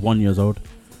Tegan's 1 year old.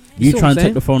 You try and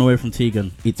take the phone away from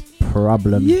Tegan, it's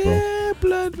problems, bro.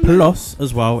 Blood. Plus,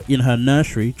 as well, in her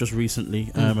nursery, just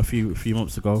recently, a few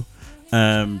months ago.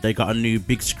 They got a new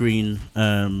big screen,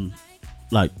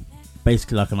 like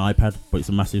basically like an iPad, but it's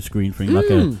a massive screen thing, like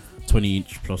a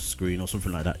 20-inch plus screen or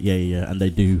something like that. Yeah. And they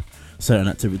do certain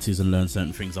activities and learn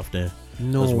certain things off there.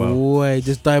 No as well. way,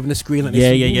 just dive in the screen like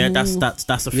this. Yeah. That's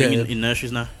the thing in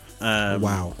nurseries now.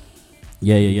 Wow.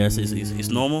 Yeah. It's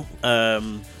normal.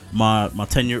 My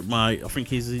 10-year, I think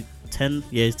he's 10.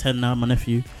 Yeah, he's 10 now. My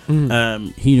nephew.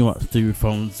 He knew what to do with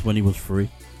phones when he was 3.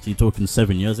 So you're talking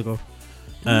 7 years ago.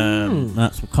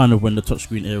 That's kind of when the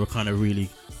touchscreen era kind of really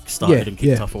started and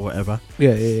kicked off or whatever.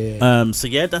 Yeah. So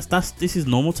yeah, this is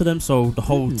normal to them. So the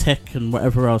whole tech and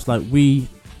whatever else, like I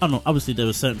don't know. Obviously, there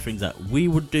were certain things that we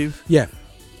would do. Yeah.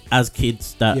 As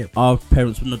kids that our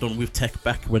parents wouldn't have done with tech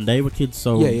back when they were kids.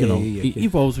 So it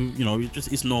evolves.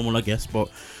 It's normal, I guess. But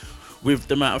with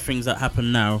the amount of things that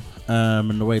happen now,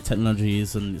 and the way technology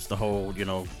is, and it's the whole,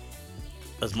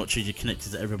 as much as you're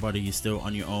connected to everybody, you're still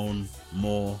on your own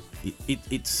more.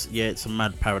 It's a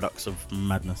mad paradox of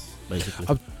madness, basically.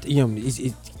 It's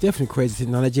definitely crazy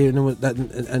technology,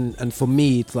 and for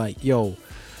me, it's like,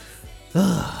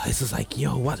 it's just like,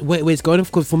 where it's going.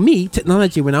 Because for me,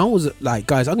 technology, when I was like,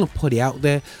 guys, I'm gonna put it out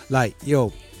there, like,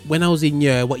 when I was in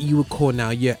what you would call now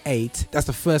year 8, that's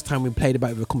the first time we played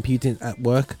about with computing at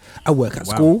work. I work at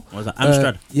school. What was that? Amstrad? You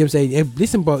know what I'm saying?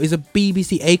 Listen, bro, it's a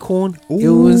BBC Acorn. You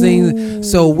know what I'm saying?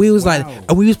 So we was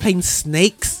and we was playing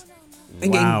snakes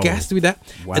and getting gassed with that.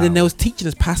 And then they was teaching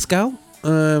us Pascal.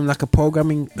 like a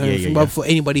programming thing, but for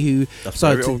anybody who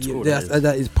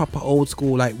that is proper old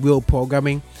school, like real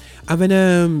programming. And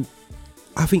then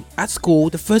I think at school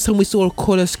the first time we saw a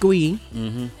colour screen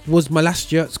was my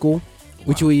last year at school,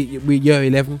 which we year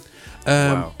 11.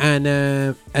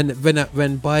 And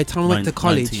when by the time I went to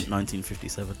college,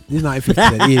 1957. This is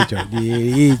 1957.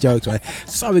 He jokes, right?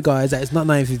 Sorry guys, that it's not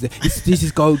 1957. This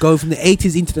is going from the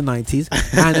 80s into the 90s,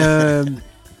 and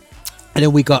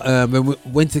then we got when we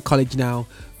went to college now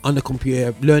on the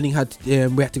computer, learning how to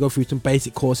we had to go through some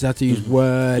basic courses, how to use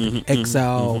Word,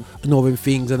 Excel, and all them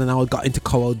things, and then I got into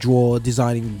Corel Draw,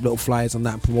 designing little flyers on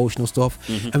that and promotional stuff,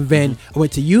 and then I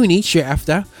went to uni straight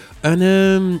after,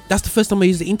 and that's the first time I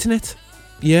used the internet.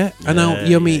 And now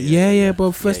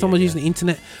but first time I was using the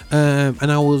internet,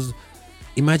 and I was,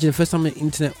 imagine the first time on the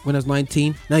internet when I was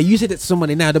 19. Now you said it to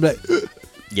somebody now, they'll be like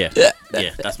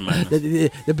that's mad.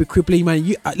 They'll be crippling, man.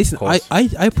 Listen,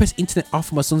 I press internet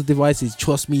off my son's devices.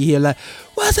 Trust me, here like,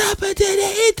 what's happened to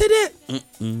the internet?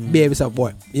 Behave yourself,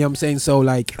 boy. You know what I'm saying? So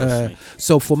like,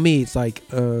 so for me, it's like,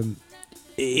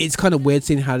 it's kind of weird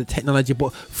seeing how the technology,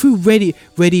 but through Ready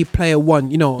Player One,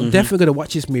 you know, I'm definitely gonna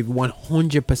watch this movie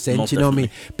 100%. You know what I mean?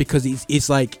 Because it's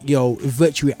like,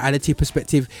 virtual reality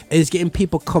perspective, and it's getting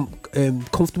people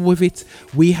comfortable with it.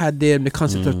 We had the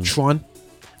concept of Tron.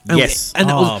 And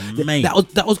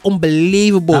that was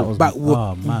unbelievable.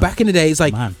 Back in the day, it's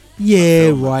like,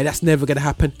 that's never gonna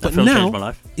happen. But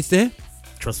now it's there.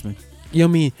 Trust me. You know what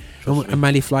I mean? And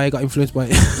Manly Flyer got influenced by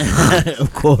it.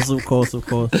 Of course.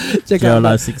 Check out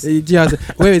Live 6.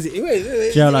 Where is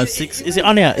it? Live 6. Is it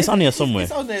on here? It's on here somewhere.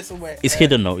 It's on there somewhere. It's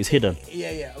hidden though. It's hidden.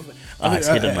 Yeah. It's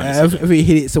hidden, man. I think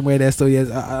hid it somewhere there. So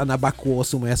on a back wall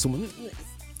somewhere,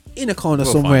 in a corner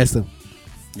somewhere. So.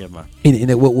 Yeah, man.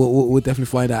 We'll definitely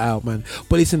find that out, man.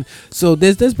 But listen, so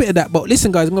there's a bit of that. But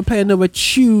listen, guys, I'm gonna play another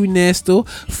tune there still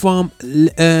from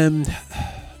LEXFE.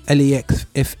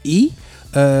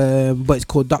 But it's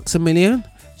called Doxamillion.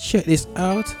 Check this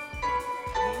out.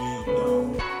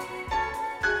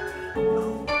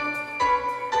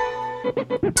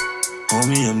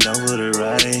 Homie, I'm down for the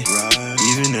ride.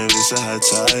 Even if it's a high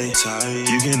tide,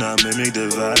 you cannot mimic the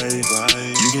vibe.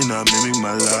 You cannot mimic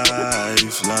my life. You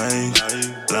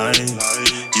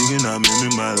cannot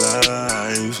mimic my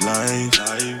life.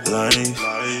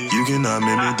 You cannot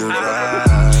mimic the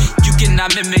vibe. You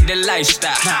cannot mimic the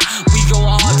lifestyle. We go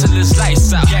hard till it's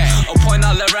lights out. A point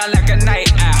all around like a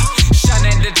night owl.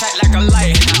 Shining the tight like a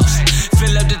lighthouse.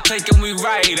 Fill up the tank and we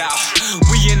ride out.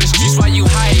 We in the streets while you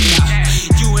hide out.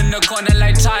 You in the corner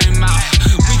like timeout.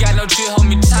 We got no chill,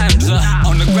 homie, time's up.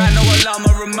 On the grind, no alarm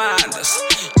or reminders.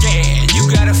 Yeah, you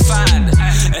gotta find us.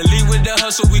 And lead with the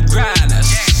hustle, we grind us.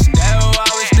 That's why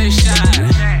we stay shining.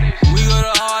 We go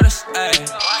the hardest, ayy.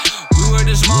 We were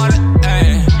the smartest,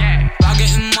 ayy. By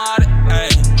getting smarter,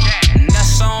 ayy. And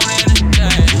that's on in the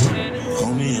day.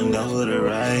 Homie, I'm down for the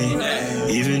ride.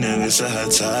 Even if it's a high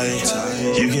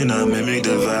tide, you cannot mimic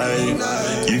the vibe.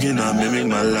 You cannot mimic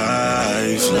my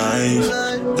life.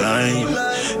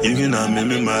 You cannot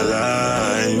mimic my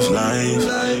life.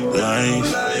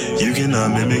 You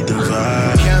cannot mimic the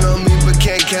vibe. Count on me, but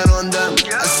can't count on them.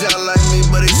 I sound like me,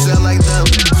 but they sound like them.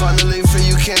 Finally, for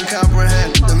you can't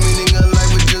comprehend the meaning of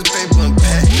life with just paper and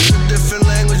pen. It's a different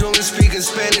language when we speak in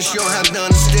Spanish. You don't have to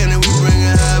understand it. We bring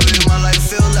a habit. My life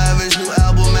feel lavish. New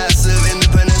album, massive,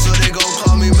 independent, so they gon'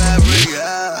 call me Maverick.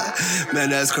 Man,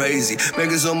 that's crazy.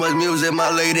 Making so much music, my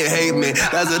lady hate me.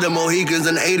 That's of the Mohicans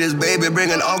and 80s, baby.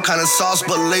 Bringing all kind of sauce,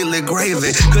 but lately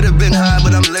gravy. Could've been high,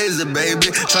 but I'm lazy,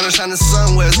 baby. Tryna shine the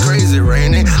sun where it's crazy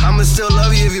raining. I'ma still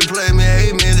love you if you play me,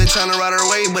 hate me. They're tryna ride our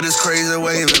way, but it's crazy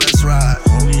waving. Let's ride.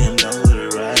 Homie, I'm down for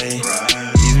the ride.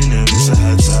 Even if it's a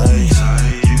high tide,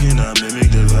 you cannot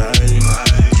mimic the vibe.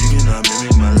 You cannot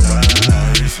mimic my life.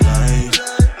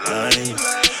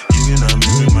 You cannot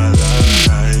mimic my life.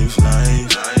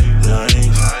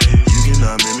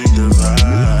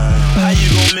 How you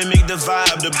gon' mimic the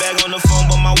vibe? The bag on the phone,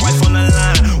 but my wife on the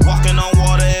line. Walking on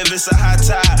water if it's a high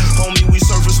tide. Homie, we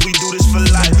surface, we do this for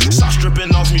life. Stop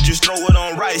stripping off me, just throw it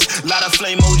on rice. Lot of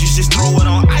flame emojis, just throw it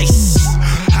on ice.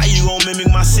 How you gon' mimic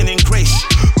my sin and grace?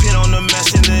 Pin on the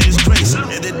mess into his grace.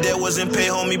 If the debt wasn't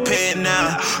paid, homie, pay it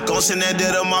now. Gon' send that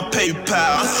debt on my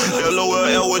PayPal.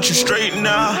 LOL, what you straight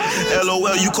now?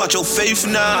 LOL, you caught your faith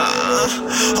now.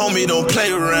 Homie, don't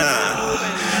play around.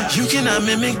 You cannot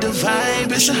mimic the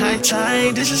vibe, it's a high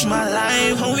tide, this is my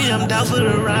life. Homie, I'm down for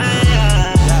the ride.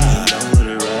 Down for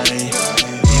the ride.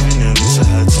 Even if it's a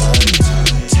high tide,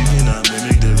 you cannot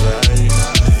mimic the vibe.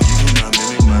 You cannot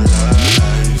mimic my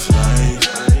life.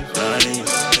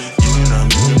 You cannot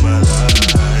mimic my life.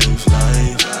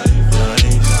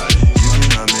 You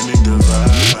cannot mimic the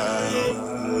vibe.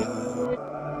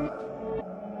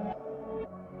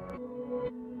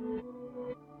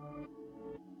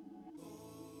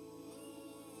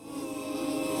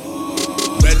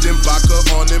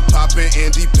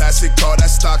 Andy Passett, call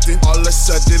that Stockton. All of a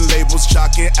sudden labels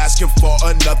jocking, asking for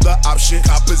another option.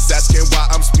 Coppers asking why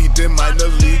I'm speeding minor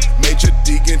league. Major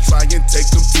Deegan, try and take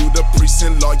them to the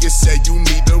precinct. Lawyers say you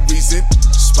need a reason.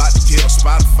 Spot the kid on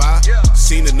Spotify.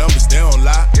 Seen the numbers, they don't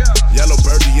lie. Yellow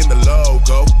birdie in the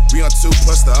logo. We on 2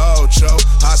 plus the Ocho.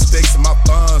 High stakes and my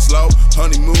funds low.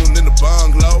 Honeymoon in the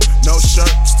bungalow. No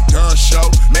shirt, it's the gun show.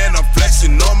 Man, I'm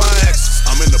flexing on my exes.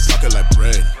 I'm in the pocket like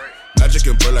bread. Magic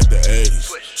and bird like the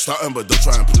 80s. Starting but don't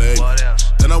try and play me.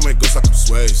 Then I went ghost like I'm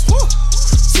Swayze.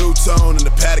 Two-tone in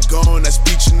the Patagon, that's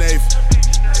Beach and Navy.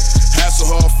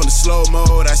 Hasselhoff from the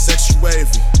slow-mo, that's extra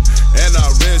wavy. And I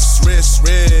rinse.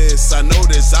 I know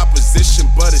there's opposition,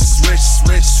 but it's swish.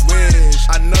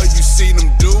 I know you seen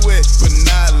them do it, but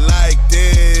not like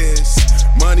this.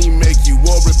 Money make you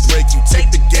or it break you. Take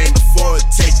the game before it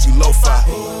take you. Lo-fi.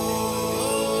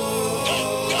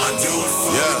 I do it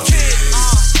for the kids.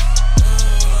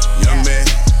 Young man,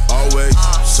 always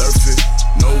surfing,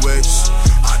 no waves.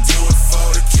 I do it for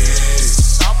the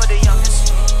kids. All for the youngest.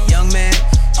 Young man,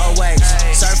 always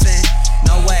surfing,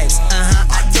 no waves.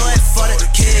 I do it for the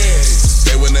kids.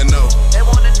 They wanna know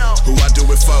who I do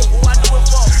it for. I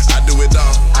do it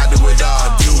all. I do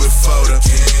it for the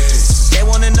kids. They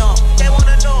wanna know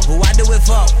who I do it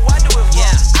for.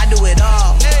 Yeah, I do it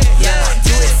all. Yeah, I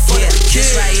do it for the kids.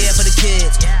 This right here for the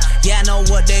kids. Yeah, I know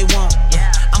what they want.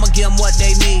 I'ma give them what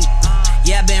they need.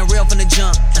 Yeah, I been real from the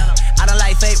jump. I don't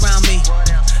like fake round me.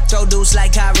 Throw dudes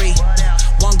like Kyrie.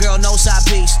 One girl, no side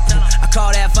piece. I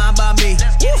call that fine by me.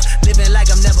 Living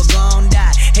like I'm never gon'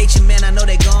 die. Hate you, man, I know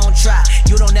they gon' try.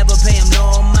 You don't ever pay them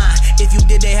no mind. If you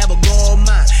did, they have a gold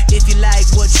mine. If you like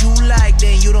what you like,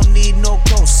 then you don't need no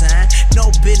cosign.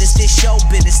 No business, this show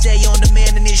business. Stay on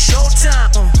demand and it's showtime.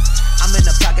 I'm in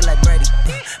the pocket like Brady.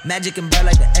 Magic and bird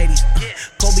like the 80s.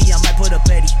 Kobe, I might put up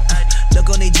 80. Look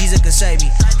on these Jesus can save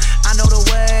me. I know the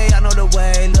way.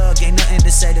 Look, ain't nothing to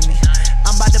say to me.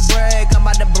 I'm about to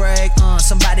break.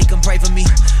 Somebody can pray for me.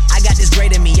 I got this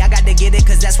great in me. I got to get it,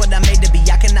 cause that's what I'm made to be.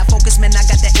 I cannot focus, man. I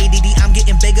got the ADD. I'm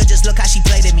getting bigger. Just look how she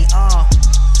played at me.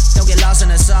 Don't get lost in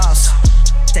the sauce.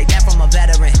 Take that from a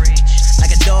veteran.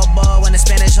 Like a doorbell when the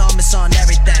Spanish home is on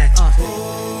everything.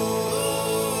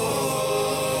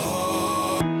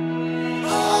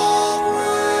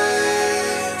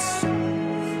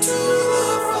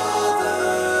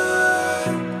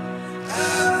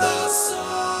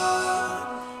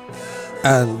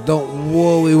 And don't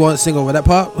worry, we won't sing over that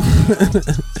part.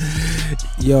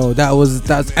 Yo,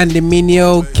 that's Andy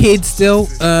Mineo, Kid still,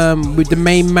 with the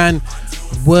main man,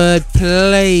 Words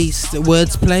Play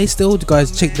still.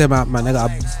 Guys, check them out, man. They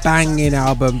got a banging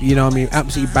album, you know what I mean?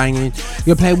 Absolutely banging.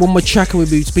 We're gonna play one more track and we'll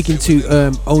be speaking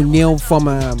to O'Neal from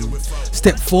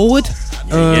Step Forward.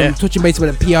 Touching base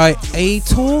with the PIA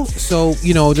tour, so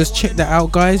you know, just check that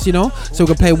out, guys. You know, so we're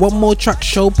gonna play one more track,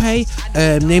 Showpay.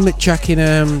 Name the track in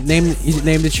name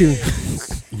the tune.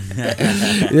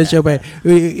 The Showpay.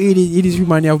 It is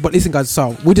remind you of, but listen, guys.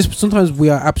 So sometimes we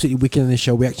are absolutely wicked on this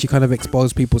show. We actually kind of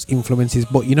expose people's influences,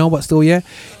 but you know what? Still,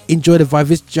 enjoy the vibe.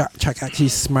 This track actually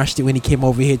smashed it when he came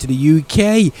over here to the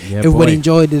UK. Everybody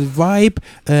enjoyed the vibe.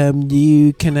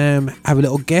 You can have a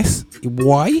little guess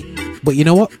why, but you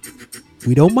know what?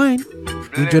 We don't mind.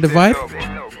 Enjoy the vibe.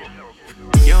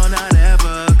 You're not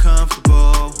ever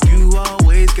comfortable. You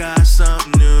always got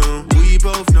something new. We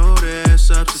both know there's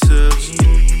substitutes.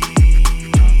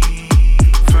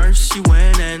 First you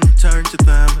went and turned to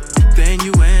them. Then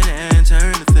you went and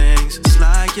turned to things. It's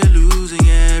like you're losing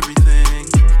everything.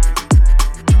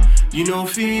 You know,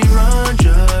 if you run,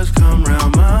 just come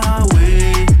round my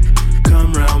way.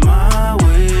 Come round my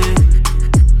way.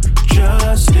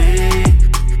 Just stay.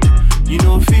 You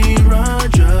know, if he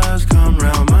run, just come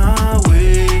round my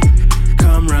way.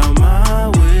 Come round my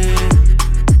way.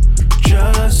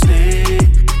 Just stay.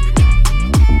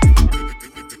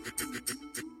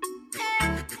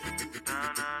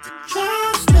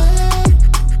 Just stay.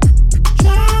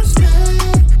 Just stay.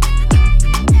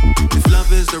 If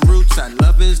love is the roots and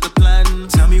love is the plan,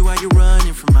 tell me why you're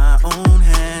running from my own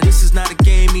hand. This is not a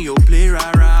game, you'll play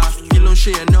rah-rah.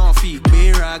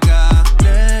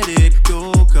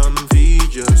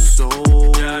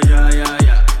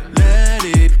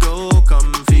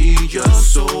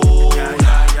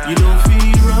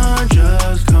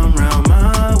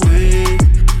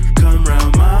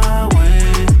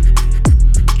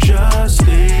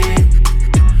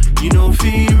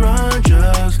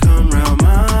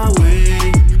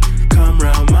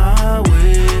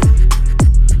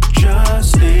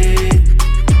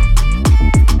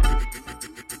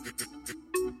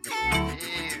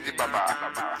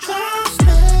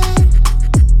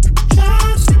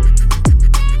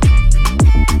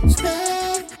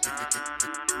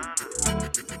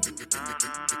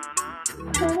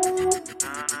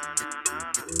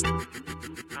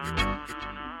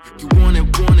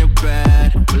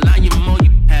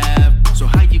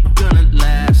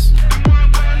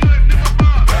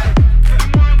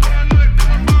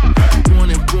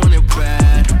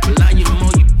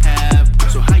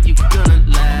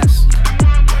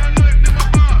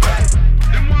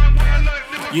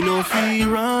 fee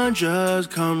run,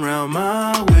 just come round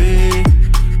my way.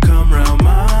 Come round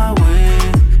my way.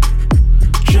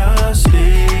 Just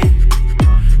stay.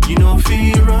 You know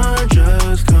fee run,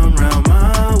 just come round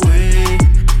my way.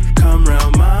 Come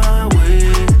round my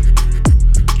way.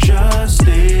 Just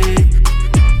stay.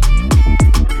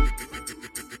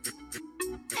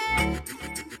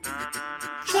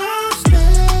 Just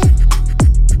stay.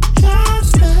 Just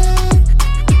stay.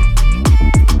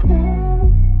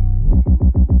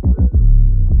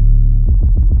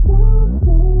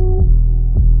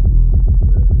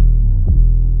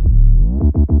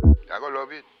 I gonna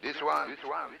love it. This one.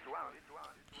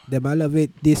 Them I love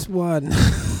it. This one.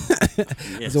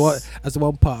 Yes. As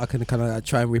one part I can kind of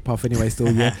try and rip off anyway.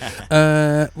 Still,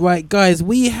 yeah. Right, guys.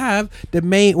 We have the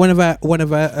main one of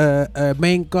our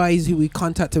main guys who we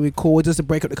contacted with call just to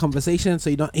break up the conversation, so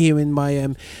you're not hearing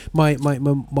my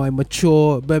my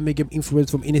mature Birmingham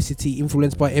influence from inner city,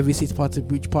 influenced by every city part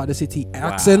of which part of the city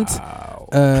accent.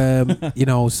 You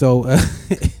know, so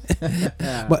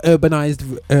my urbanized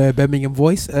Birmingham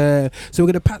voice. So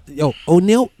we're gonna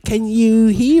O'Neil, can you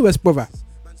hear us, brother?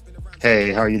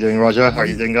 Hey, how are you doing, Roger? How are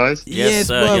you doing, guys? Yes,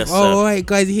 bro. Yes, all right,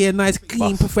 guys. You hear a nice,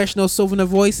 clean, professional southerner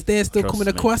voice there, still coming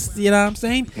across. You know what I'm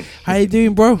saying? How you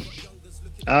doing, bro?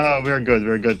 We're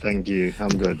good. Thank you. I'm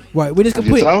good. Right, we're just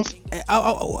gonna put.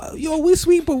 We're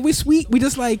sweet, but we're sweet. We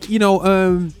just like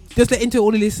just let into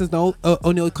all the listeners know.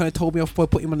 O'Neil kind of told me off by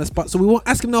putting him on the spot, so we won't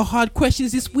ask him no hard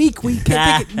questions this week. We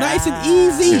can take it nice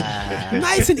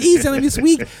and easy on him this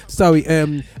week. Sorry,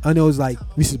 O'Neil's like,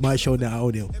 this is my show now,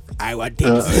 O'Neil. I want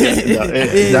things.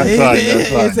 That's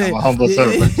right. I'm a humble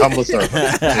servant.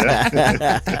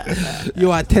 Yeah. You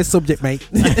are a test subject, mate.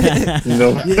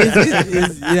 No.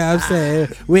 Yeah, I'm saying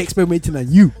we're experimenting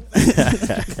on you.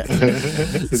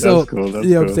 So, cool.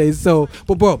 You know what I'm saying? So,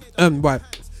 but bro, right.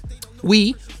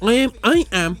 I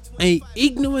am a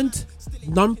ignorant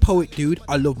non-poet dude.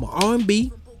 I love my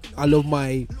R&B. I love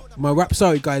my rap.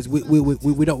 Sorry guys, we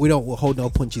don't hold no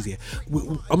punches here.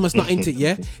 I'm just not into it.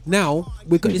 Yeah. Now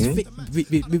we've got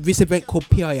this event called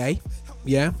PIA.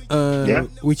 Yeah.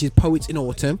 Which is Poets in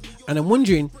Autumn, and I'm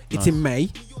wondering it's in May.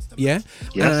 Yeah.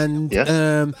 Yes.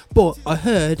 And but I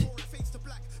heard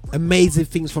amazing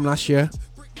things from last year.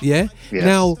 Yeah.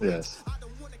 Yes.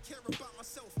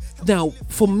 Now,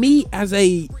 for me as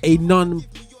a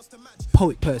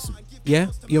non-poet person, yeah,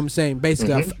 you know what I'm saying?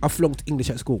 Basically, I flunked English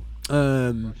at school.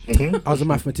 I was a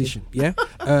mathematician, yeah.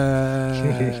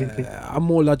 I'm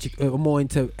more I'm more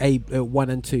into A 1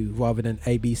 and 2 rather than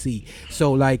A, B, C.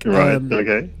 So like,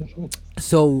 okay.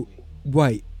 So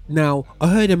right now, I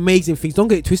heard amazing things. Don't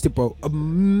get it twisted, bro.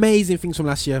 Amazing things from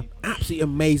last year, absolutely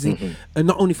amazing, and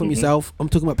not only from yourself. I'm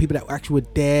talking about people that actually were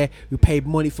there, who paid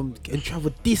money and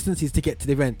traveled distances to get to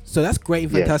the event. So that's great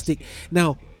and fantastic. Yes.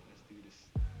 Now,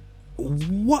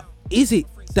 what is it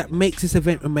that makes this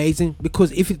event amazing?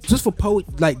 Because if it's just for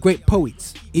great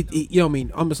poets, it you know what I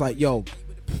mean? I'm just like, yo,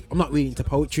 I'm not really into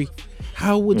poetry.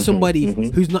 How would somebody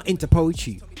who's not into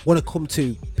poetry want to come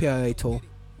to PIA tour?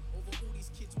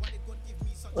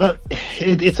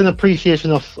 It's an appreciation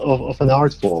of an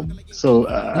art form. So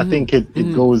I think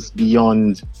it goes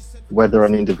beyond whether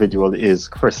an individual is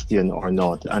Christian or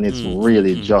not, and it's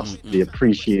really just the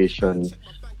appreciation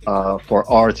for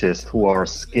artists who are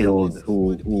skilled,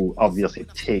 who obviously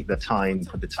take the time,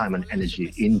 put the time and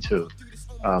energy into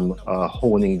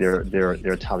honing their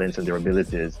talents and their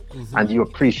abilities, and you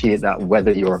appreciate that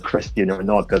whether you're a Christian or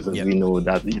not, because we know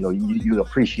that you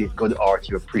appreciate good art,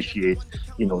 you appreciate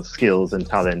skills and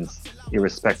talents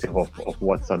irrespective of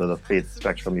what side of the faith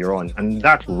spectrum you're on, and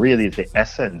that really is the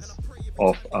essence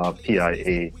of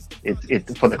PIA.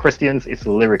 It for the Christians, it's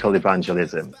lyrical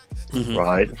evangelism,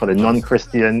 right? For the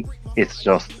non-Christian, it's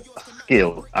just a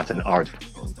skill at an art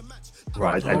form,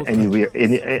 right? And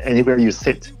anywhere you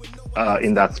sit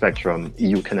in that spectrum,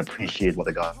 you can appreciate what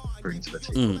the God brings to the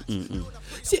table.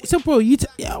 So, bro,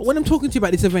 when I'm talking to you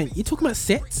about this event, you're talking about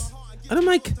sets, and I'm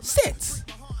like, sets?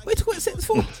 What are you talking about sets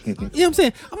for? You know what I'm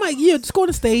saying? I'm like, just go on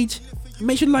the stage,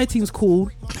 make sure the lighting's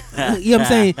cool. You know what I'm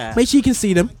saying? Make sure you can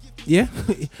see them. Yeah,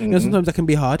 sometimes that can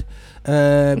be hard. You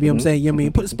know what I'm saying? You know what I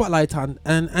mean? Put the spotlight on,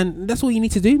 and that's all you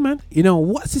need to do, man.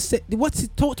 What's this set?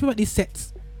 Talk to me about these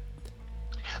sets.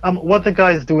 What the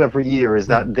guys do every year is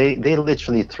that they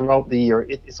literally throughout the year,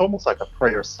 it's almost like a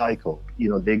prayer cycle.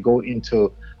 They go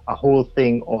into a whole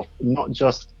thing of not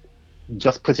just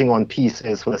putting on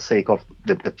pieces for the sake of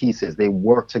the pieces. They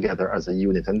work together as a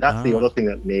unit, and that's the other thing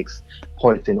that makes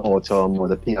Poets in Autumn or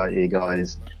the PIA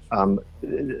guys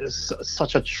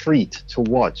such a treat to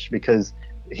watch, because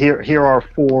here are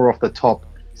 4 of the top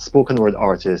spoken word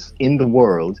artists in the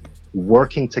world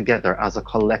working together as a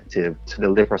collective to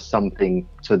deliver something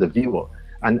to the viewer.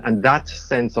 And that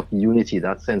sense of unity,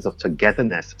 that sense of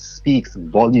togetherness speaks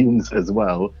volumes as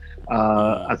well,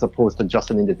 as opposed to just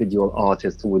an individual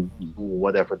artist who would do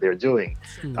whatever they're doing.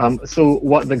 So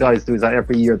what the guys do is that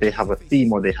every year they have a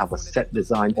theme, or they have a set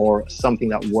design, or something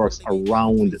that works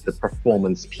around the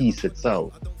performance piece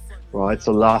itself. Right,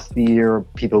 so last year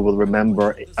people will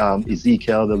remember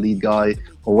Ezekiel, the lead guy,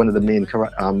 or one of the main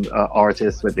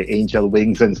artists with the angel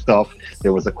wings and stuff.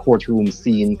 There was a courtroom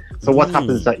scene. So what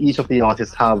happens is that each of the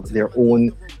artists have their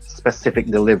own specific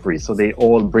delivery. So they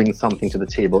all bring something to the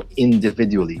table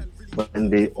individually, but then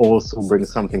they also bring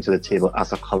something to the table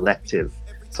as a collective.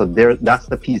 So that's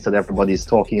the piece that everybody's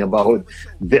talking about.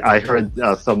 I heard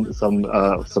some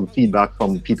feedback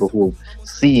from people who've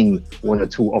seen one or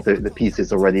two of the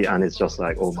pieces already, and it's just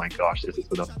like, oh my gosh, this is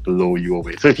gonna blow you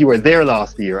away. So if you were there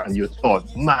last year and you thought,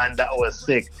 man, that was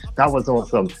sick, that was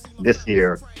awesome, this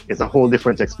year it's a whole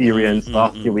different experience.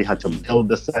 Last year we had to build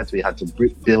the set, we had to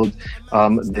build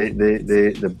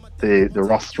the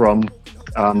rostrum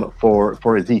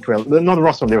for Ezekiel. Not the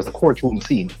rostrum, there was a courtroom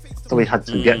scene. So we had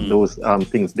to get those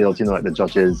things built, like the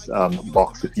judge's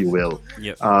box, if you will.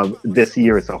 Yep. This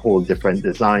year it's a whole different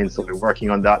design, so we're working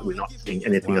on that. We're not seeing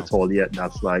anything at all yet.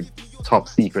 That's like top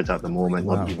secret at the moment.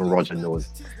 Not even Roger knows.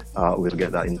 We'll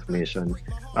get that information.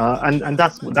 And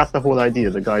that's the whole idea.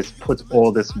 The guys put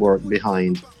all this work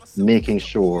behind making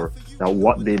sure that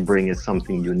what they bring is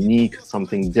something unique,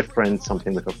 something different,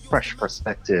 something with a fresh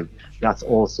perspective that's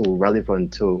also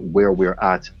relevant to where we're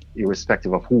at,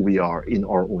 irrespective of who we are in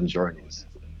our own journeys.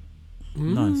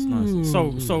 Nice.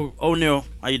 So O'Neil,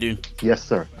 how you doing? Yes,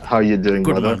 sir. How are you doing,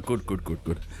 good, brother? Man.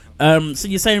 Good. So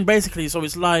you're saying basically, so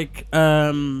it's like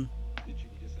to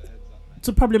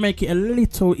probably make it a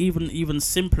little even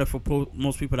simpler for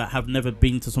most people that have never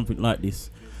been to something like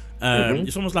this.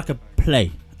 It's almost like a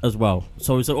play as well.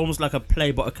 So it's almost like a play,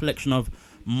 but a collection of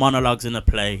monologues in a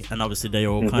play, and obviously they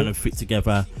all kind of fit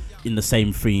together in the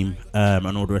same theme,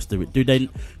 and all the rest of it. Do they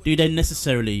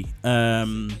necessarily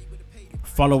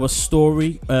follow a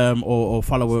story, or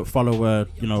follow a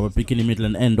a beginning, middle,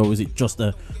 and end, or is it just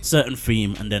a certain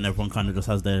theme and then everyone kind of just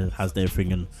has their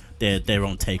thing and their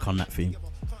own take on that theme?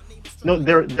 No,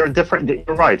 they're different.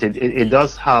 You're right. It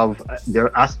does have, there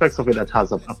are aspects of it that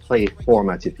has a play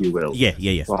format, if you will. Yeah.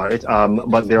 Right.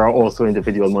 But there are also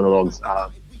individual monologues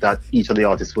that each of the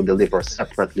artists will deliver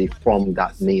separately from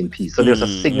that main piece. So there's a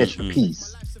signature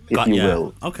piece, if you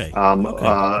will. Okay.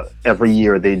 Every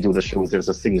year they do the shows, there's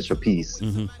a signature piece,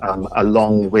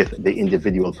 along with the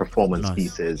individual performance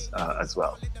pieces as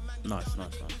well. Nice.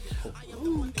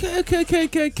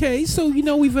 Okay. So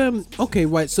we've okay,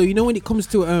 right. So when it comes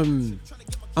to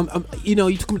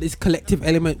you talk about this collective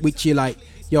element, which you're like,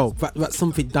 that's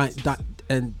something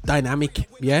dynamic,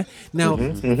 yeah. Now,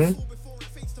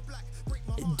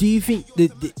 do you think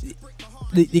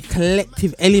the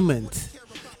collective element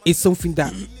is something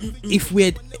that if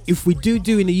we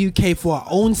do in the UK for our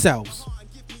own selves,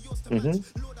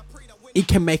 it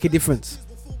can make a difference?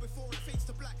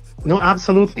 No,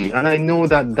 absolutely, and I know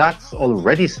that that's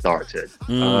already started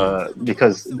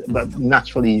because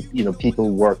naturally, people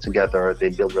work together, they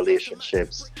build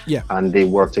relationships, and they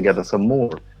work together some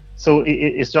more. So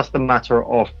it's just a matter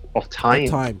of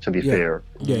time. To be fair,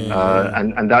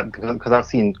 and that, because I've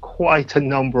seen quite a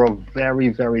number of very,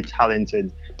 very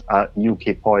talented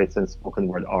UK poets and spoken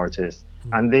word artists,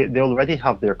 and they already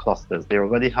have their clusters, they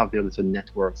already have their little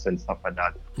networks and stuff like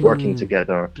that working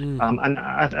together, and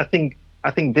I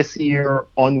think this year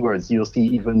onwards, you'll see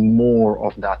even more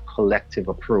of that collective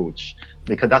approach,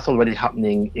 because that's already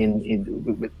happening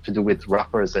to do with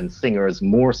rappers and singers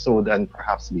more so than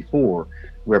perhaps before,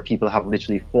 where people have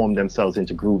literally formed themselves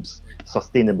into groups,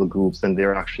 sustainable groups, and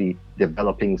they're actually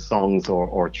developing songs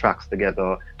or tracks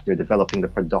together. They're developing the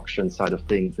production side of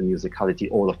things, the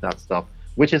musicality, all of that stuff,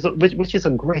 which is a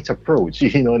great approach.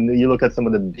 And you look at some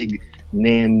of the big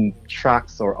name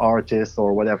tracks or artists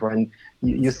or whatever, and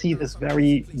you see this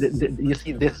you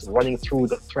see this running through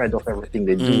the thread of everything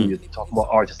they do. You talk about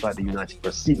artists like the United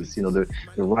Pursuits, the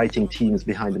writing teams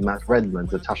behind the Matt Redmond,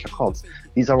 the Tasha Cobbs.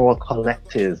 These are all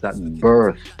collectives that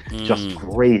birth just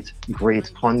great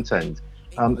content.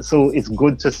 So it's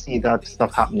good to see that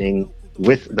stuff happening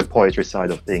with the poetry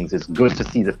side of things. It's good to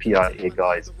see the PIA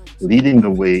guys leading the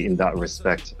way in that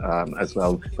respect as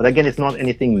well. But again, it's not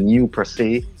anything new per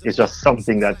se. It's just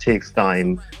something that takes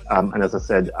time. And as I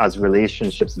said, as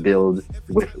relationships build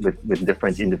with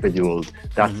different individuals,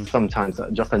 that's sometimes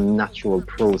just a natural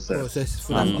process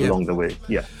along the way.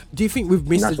 Yeah. Do you think we've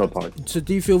missed so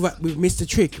do you feel that we've missed the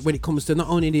trick when it comes to not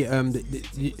only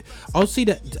the I see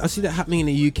that happening in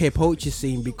the UK poetry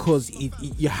scene, because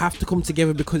you have to come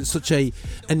together because it's such a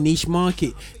niche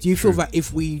market. Do you feel that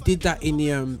if we did that in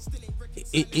the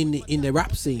in the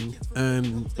rap scene,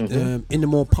 in the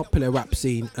more popular rap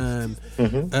scene,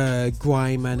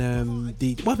 grime and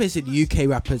the UK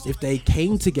rappers, if they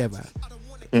came together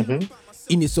in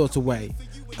this sort of way,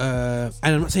 and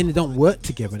I'm not saying they don't work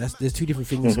together. There's two different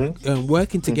things.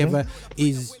 Working together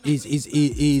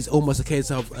is almost a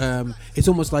case of it's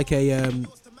almost like a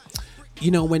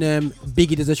when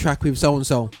Biggie does a track with so and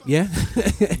so, yeah,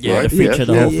 the feature,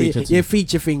 the whole feature,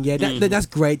 feature thing, that's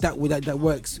great. That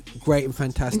works great and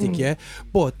fantastic, yeah.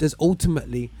 But there's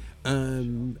ultimately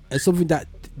something that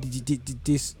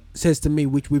this says to me,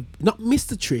 which we've not missed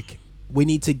the trick. We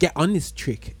need to get on this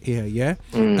trick here, yeah.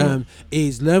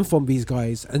 Is learn from these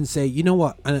guys and say, you know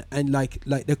what, and like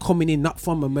they're coming in not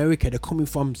from America, they're coming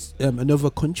from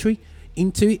another country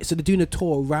into it, so they're doing a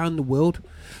tour around the world.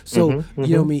 So you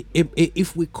know what I mean,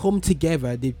 if we come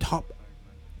together, the top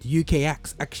UK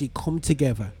acts actually come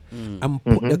together and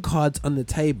put the cards on the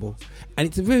table, and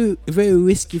it's a very, very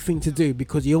risky thing to do,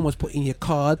 because you almost put in your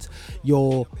cards,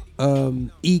 your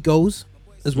egos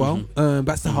as well.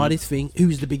 That's the hardest thing.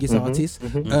 Who's the biggest artist?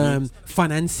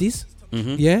 Finances.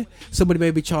 Yeah, somebody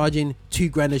may be charging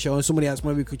 $2,000 a show, and somebody else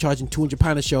might be charging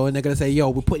 £200 a show, and they're gonna say, "Yo,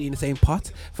 we're putting it in the same pot."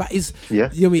 That is, you know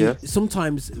what I mean.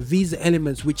 Sometimes these are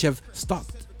elements which have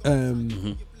stopped,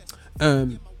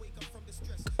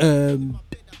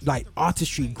 like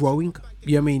artistry growing.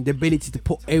 You know what I mean? The ability to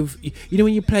put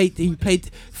when you played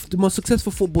the most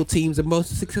successful football teams, the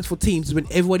most successful teams is when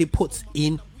everybody puts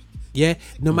in. Yeah,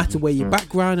 no matter where your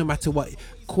background, no matter what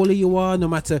colour you are, no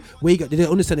matter where you got, they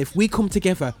understand if we come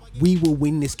together, we will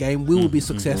win this game, we will be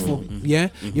successful. Yeah,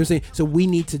 you know what I'm saying? So we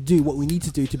need to do what we need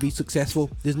to do to be successful.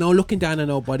 There's no looking down on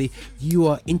nobody. You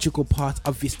are integral part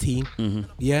of this team.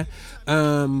 Yeah,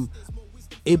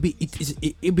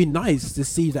 it'd be nice to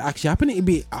see that actually happen. It'd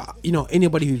be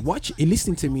anybody who's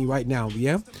listening to me right now,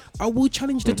 yeah, I will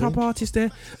challenge the top artist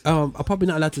there. I'm probably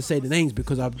not allowed to say the names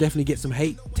because I'll definitely get some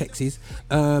hate texts,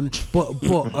 but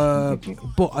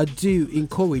I do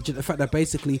encourage the fact that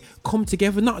basically come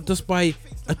together, not just by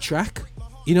a track,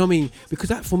 you know what I mean, because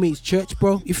that for me is church,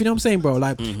 bro. If you know what I'm saying, bro,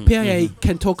 like PIA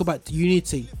can talk about the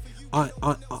unity on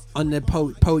the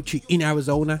poetry in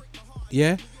Arizona,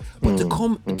 yeah. But to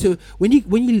come to when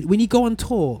you go on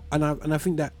tour, and I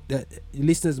think that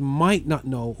listeners might not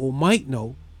know or might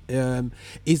know,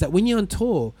 is that when you're on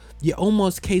tour, you're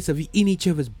almost case of in each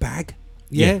other's bag.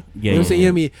 You know what I'm saying? You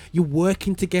know what I mean? You're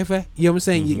working together. You know what I'm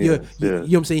saying? You know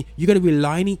what I'm saying? You got to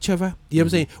rely on each other. You know what I'm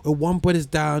saying? When one brother's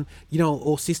down,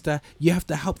 or sister, you have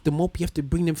to help them up. You have to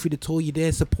bring them through the tour. You're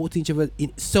there supporting each other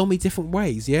in so many different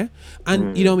ways. Yeah,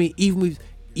 and you know what I mean?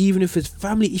 Even if there's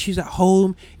family issues at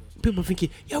home. People are thinking,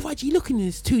 yo, Raj, you looking at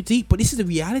this too deep, but this is the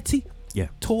reality. Yeah,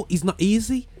 tour is not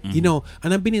easy, and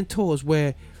I've been in tours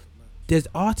where there's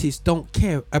artists don't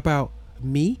care about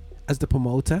me as the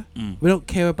promoter. We don't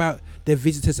care about their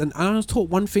visitors. And I was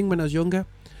taught one thing when I was younger: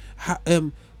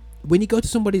 when you go to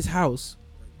somebody's house,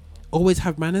 always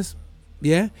have manners.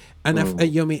 Yeah, and you know what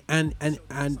I mean. And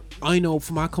I know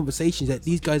from our conversations that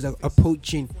these guys are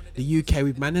approaching the UK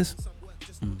with manners.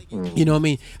 You know what I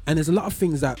mean? And there's a lot of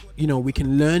things that we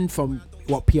can learn from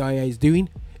what PIA is doing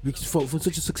for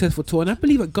such a successful tour. And I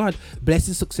believe that God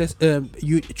blesses success,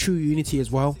 true unity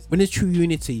as well. When there's true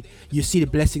unity, you see the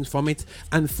blessings from it.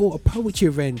 And for a poetry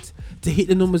event to hit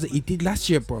the numbers that he did last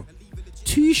year, bro,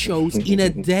 2 shows in a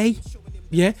day.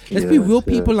 Yeah, let's be real,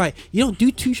 people. Like, you don't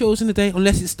do 2 shows in a day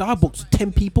unless it's Starbucks with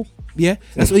 10 people. Yeah,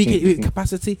 that's all you get with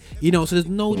capacity. So there's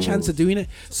no chance of doing it.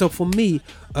 So for me,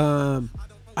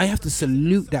 I have to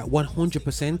salute that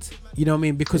 100%. You know what I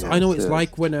mean? Because I know what it's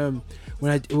like when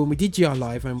we did GR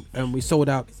Live and we sold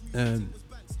out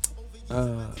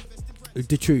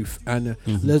The Truth, and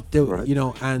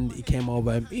and it came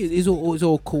over. And it was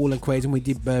all cool and crazy. And we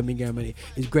did Birmingham, and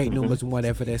it's great numbers and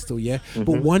whatever. They're still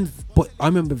But I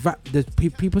remember that the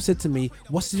people said to me,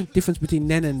 "What's the difference between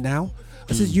then and now?"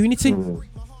 I said, "Unity."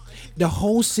 The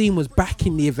whole scene was back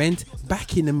in the event,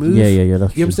 back in the move. Yeah. That's you know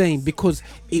what I'm saying? Because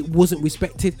it wasn't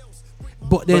respected.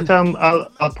 But then,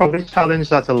 I'll probably challenge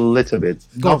that a little bit.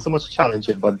 Not so much challenge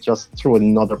it, but just throw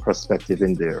another perspective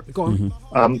in there. Go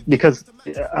on. Because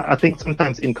I think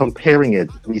sometimes in comparing it,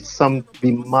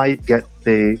 we might get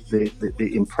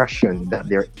the impression that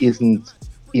there isn't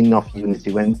enough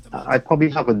unity. When I probably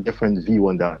have a different view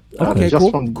on that.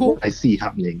 From what I see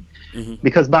happening.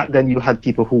 Because back then you had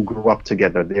people who grew up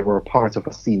together. They were a part of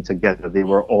a scene together. They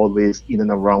were always in and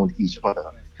around each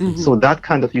other. So that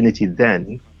kind of unity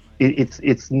then,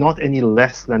 it's not any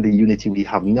less than the unity we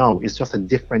have now. It's just a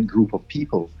different group of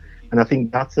people. And I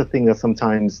think that's the thing that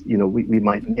sometimes, we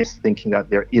might miss, thinking that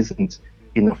there isn't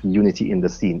enough unity in the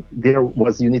scene. There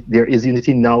is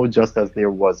unity now, just as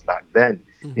there was back then.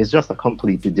 It's just a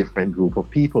completely different group of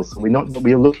people. So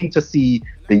we're looking to see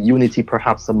the unity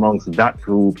perhaps amongst that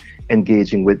group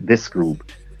engaging with this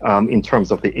group. In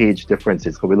terms of the age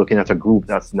differences, because we're looking at a group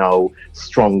that's now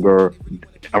stronger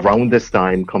around this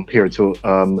time compared to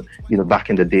back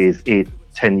in the days,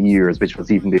 8-10 years, which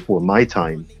was even before my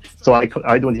time. So I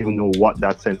don't even know what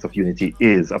that sense of unity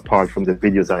is, apart from the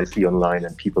videos I see online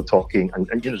and people talking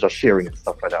and just sharing and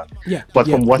stuff like that. But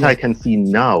from what I can see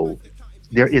now,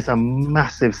 there is a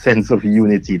massive sense of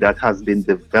unity that has been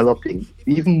developing,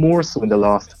 even more so in the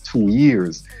last 2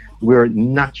 years, where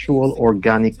natural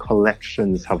organic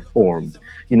collections have formed.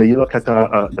 You look at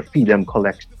the Feedem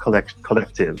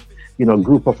collective, a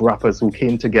group of rappers who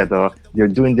came together. They're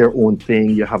doing their own thing.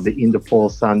 You have the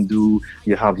Interpol Sandu,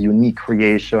 you have Unique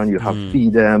Creation, you have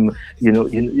Feedem,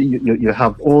 you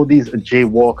have all these Jay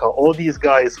Walker, all these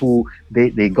guys who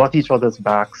they got each other's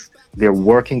backs. They're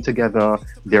working together.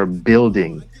 They're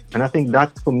building. And I think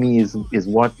that for me is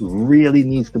what really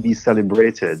needs to be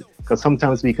celebrated. Because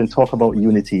sometimes we can talk about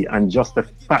unity, and just the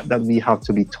fact that we have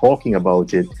to be talking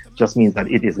about it just means that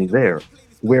it isn't there.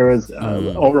 Whereas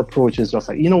our approach is just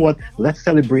like, you know what, let's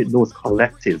celebrate those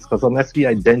collectives, because unless we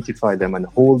identify them and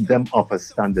hold them up as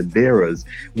standard bearers,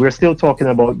 we're still talking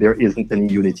about there isn't any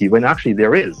unity, when actually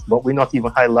there is, but we're not even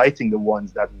highlighting the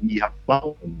ones that we have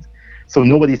found. So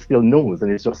nobody still knows,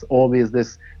 and it's just always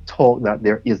this talk that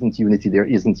there isn't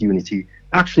unity.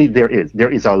 Actually, there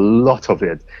is a lot of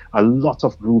it, a lot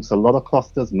of groups, a lot of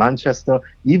clusters. Manchester,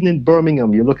 even in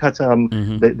Birmingham, you look at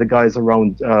the guys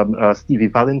around Stevie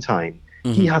Valentine.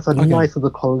 He has a nice little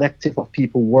collective of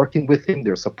people working with him.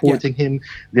 They're supporting him.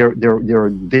 They're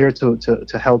there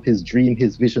to help his dream,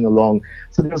 his vision along.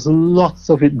 So there's lots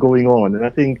of it going on, and I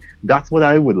think that's what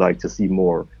I would like to see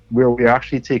more, where we're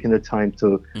actually taking the time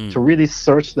to really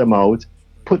search them out,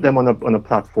 put them on a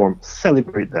platform,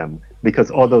 celebrate them,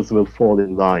 because others will fall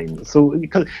in line. So,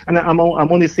 I'm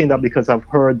only saying that because I've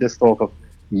heard this talk of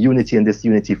unity and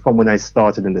disunity from when I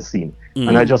started in the scene,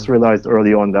 and I just realized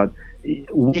early on that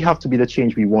we have to be the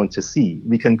change we want to see.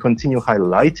 We can continue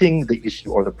highlighting the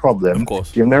issue or the problem. Of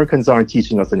course. The Americans aren't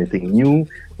teaching us anything new,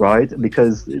 right?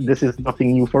 Because this is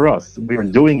nothing new for us. We're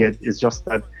doing it. It's just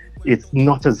that it's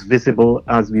not as visible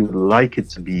as we would like it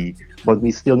to be, but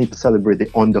we still need to celebrate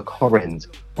the undercurrent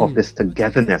of this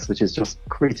togetherness, which is just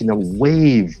creating a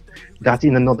wave that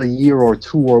in another year or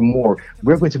two or more,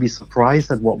 we're going to be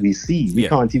surprised at what we see.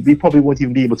 We probably won't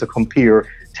even be able to compare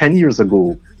 10 years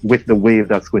ago with the wave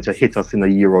that's going to hit us in a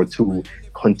year or two,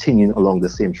 continuing along the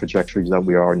same trajectory that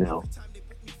we are now.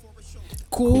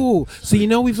 Cool. So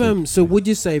with so would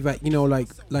you say that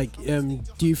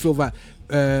do you feel that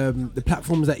the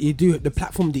platform that you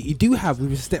do have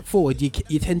with a step forward,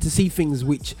 you tend to see things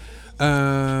which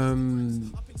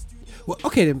well,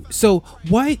 okay then. So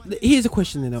why? Here's a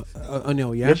question then,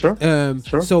 Anil. Yeah.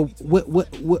 Sure. So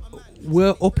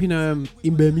we're up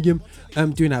in Birmingham,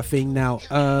 doing our thing now.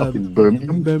 In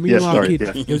Birmingham.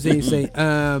 Arcade.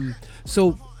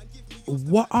 So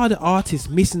what are the artists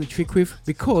missing the trick with?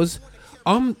 Because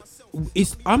I'm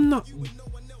not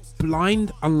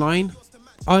blind online.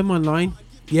 I'm online.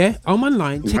 Yeah, I'm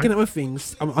online, checking out my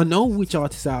things. I know which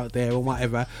artists are out there or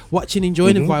whatever. Watching,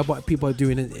 enjoying the vibe, what people are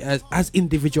doing as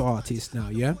individual artists now.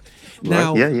 Yeah.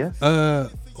 Now,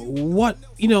 what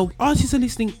artists are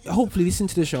listening. Hopefully, listen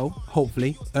to the show.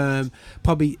 Hopefully,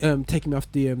 probably taking me off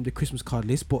the Christmas card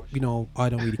list. But I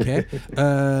don't really care.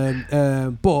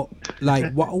 But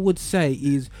like, what I would say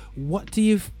is, what do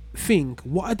you think?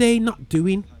 What are they not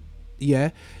doing?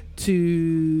 Yeah,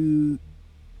 to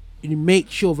make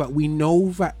sure that we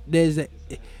know that there's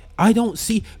I don't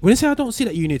see, when I say I don't see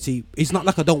that unity, it's not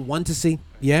like I don't want to see,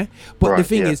 but the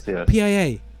thing is,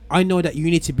 PIA, I know that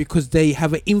unity because they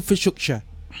have an infrastructure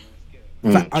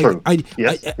and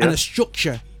a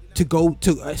structure to go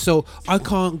to, so I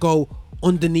can't go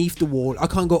underneath the wall, I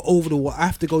can't go over the wall, I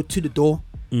have to go to the door.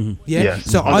 Yeah. Yes,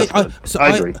 So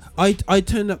I agree. I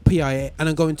turned up PIA and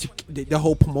I'm going to the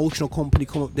whole promotional company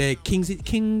come up there. Kings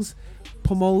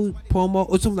promo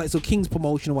or something like so. Kings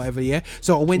promotion or whatever. Yeah.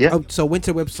 So I went. So I went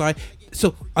to the website.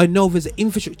 So I know there's an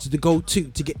infrastructure to go to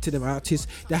get to them artists.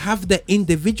 They have the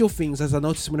individual things, as I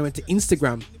noticed when I went to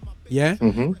Instagram. Yeah.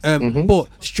 But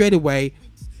straight away,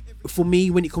 for me,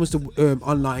 when it comes to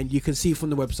online, you can see from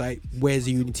the website where's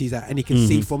the unities at, and you can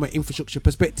see from an infrastructure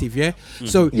perspective. Yeah.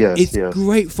 So it's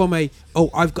great from a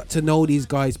I've got to know these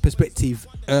guys perspective.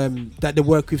 That they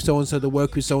work with so and so, they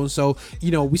work with so and so.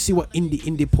 You know, we see what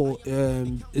indie port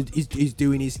is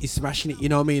doing is smashing it. You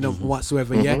know what I mean?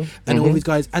 Whatsoever. Yeah. And all these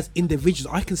guys as individuals,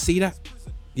 I can see that.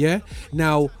 Yeah.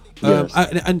 Now.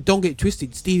 And don't get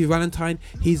twisted, Stevie Valentine,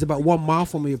 he's about 1 mile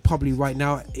from me probably right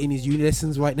now in his uni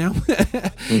lessons right now. You know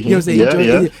what I'm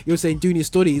saying? You're saying doing his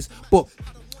studies, but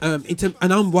and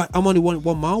I'm only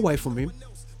 1 mile away from him.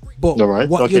 But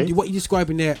what you're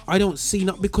describing there, I don't see,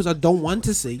 not because I don't want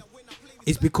to see,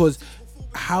 it's because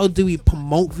how do we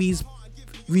promote these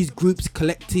groups,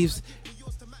 collectives?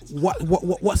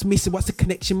 What's missing? What's the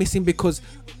connection missing? Because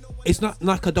it's not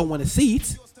like I don't want to see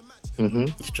it.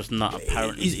 It's just not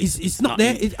apparent. It's not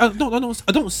there. I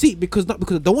don't see it because I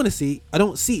don't want to see it. I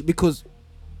don't see it because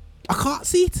I can't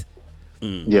see it.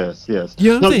 Yes.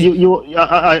 You know what I'm saying?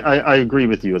 I agree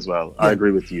with you as well. I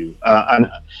agree with you. And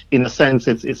in a sense,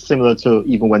 it's similar to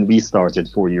even when we started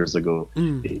 4 years ago.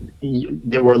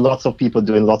 There were lots of people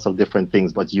doing lots of different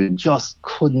things, but you just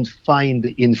couldn't find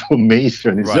the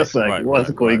information. It's just like,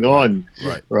 what's going on?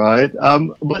 Right.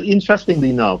 But interestingly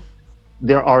enough,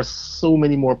 there are so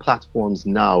many more platforms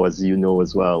now, as you know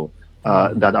as well,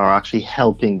 that are actually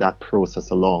helping that process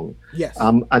along. Yes.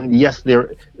 And yes,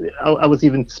 I was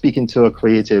even speaking to a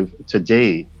creative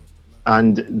today,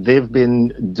 and they've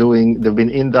been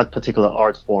in that particular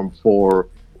art form for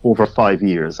over 5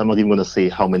 years. I'm not even going to say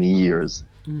how many years,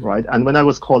 right? And when I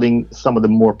was calling some of the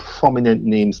more prominent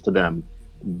names to them,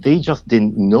 they just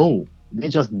didn't know. They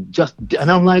just,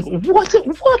 and I'm like, what?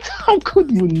 How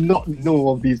could you not know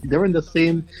of these? They're in the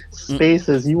same space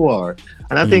as you are.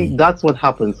 And I think that's what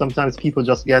happens. Sometimes people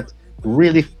just get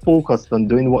really focused on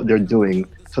doing what they're doing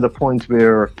to the point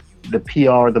where the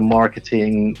PR, the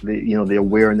marketing, the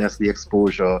awareness, the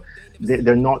exposure,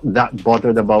 they're not that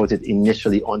bothered about it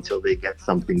initially until they get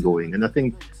something going. And I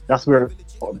think that's where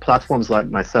platforms like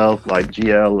myself, like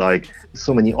GL, like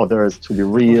so many others, To Be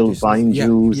Real, Vine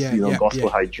Juice, Gospel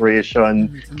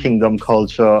Hydration, Kingdom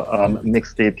Culture,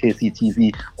 Mixtape,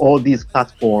 KCTV, all these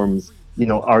platforms,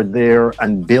 are there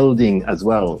and building as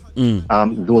well,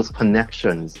 those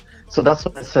connections. So that's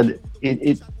what I said.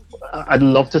 I'd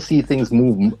love to see things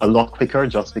move a lot quicker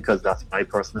just because that's my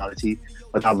personality.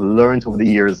 But I've learned over the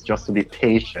years just to be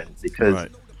patient, because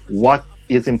what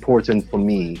is important for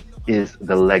me is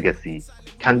the legacy.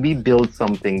 Can we build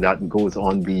something that goes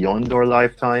on beyond our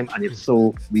lifetime? And if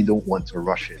so, we don't want to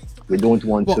rush it. We don't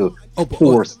want to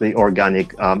force the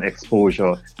organic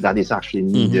exposure that is actually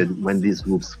needed when these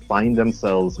groups find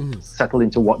themselves, settle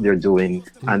into what they're doing,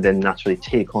 and then naturally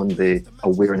take on the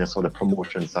awareness or the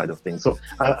promotion side of things. So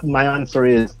my answer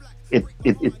is,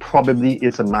 it probably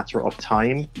is a matter of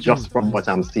time, just from what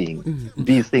I'm seeing.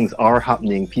 These things are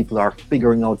happening. People are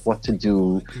figuring out what to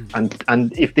do.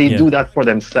 And if they do that for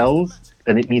themselves,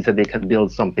 then it means that they can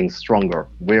build something stronger.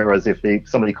 Whereas if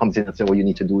somebody comes in and say, well, you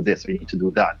need to do this or you need to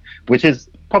do that, which is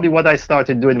probably what I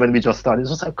started doing when we just started. It's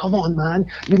just like, come on, man,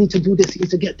 you need to do this, you need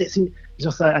to get this. And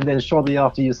then shortly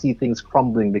after, you see things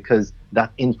crumbling because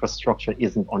that infrastructure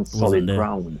isn't on solid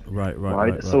ground.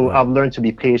 Right. So I've learned to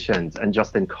be patient and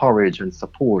just encourage and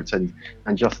support and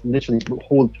just literally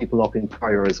hold people up in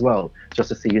prayer as well, just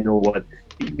to say, you know what,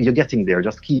 you're getting there.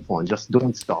 Just keep on. Just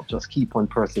don't stop. Just keep on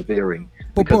persevering.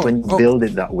 Because when you build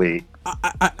it that way,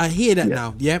 I hear that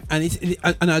now. Yeah, and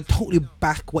I totally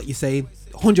back what you're saying.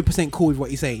 100% cool with what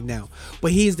you're saying now.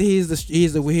 But here's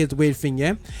the weird thing.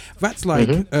 Yeah, that's like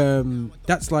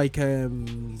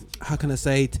how can I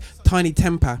say it? Tiny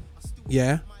Temper.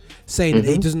 Yeah, saying that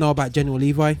he doesn't know about General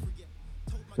Levi.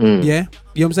 Yeah, you know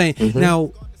what I'm saying.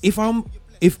 Now, if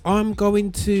I'm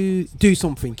going to do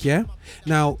something, yeah.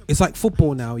 Now it's like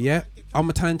football now, yeah. I'm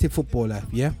a talented footballer,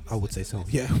 yeah. I would say so,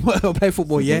 yeah. I play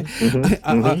football, yeah.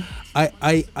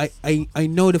 I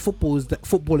know the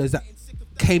footballers that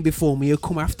came before me or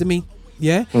come after me,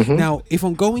 yeah. Now, if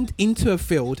I'm going into a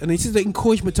field, and this is the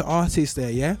encouragement to artists there,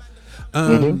 yeah.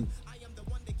 I don't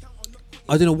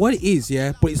know what it is,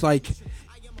 yeah, but it's like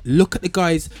look at the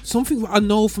guys. Something I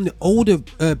know from the older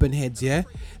urban heads, yeah,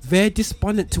 they're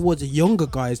despondent towards the younger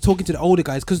guys, talking to the older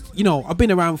guys, because you know I've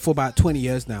been around for about 20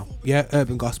 years now, yeah,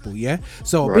 urban gospel, yeah.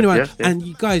 So I've been around, and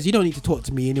you guys, you don't need to talk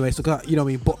to me anyway, so you know what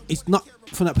I mean. But it's not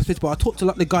from that perspective. But I talk to a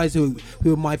lot of the guys who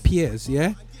are my peers,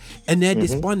 yeah, and their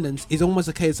despondence is almost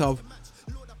a case of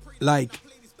like,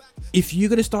 if you're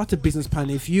going to start a business plan,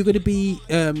 if you're going to be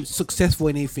successful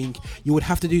in anything, you would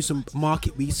have to do some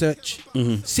market research.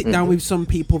 Sit down with some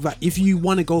people that, if you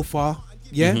want to go far,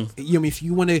 yeah, you know, if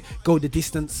you want to go the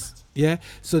distance, yeah.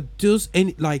 So does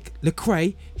any, like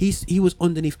Lecrae, he was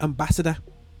underneath Ambassador.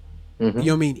 You know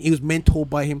what I mean? He was mentored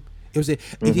by him. It was he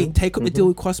take up the deal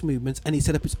with Cross Movements, and he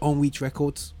set up his own Reach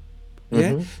Records.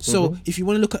 Yeah. So if you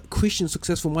want to look at Christian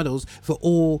successful models, they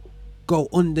all go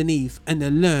underneath and they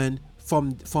learn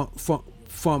from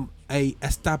a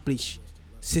established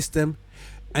system,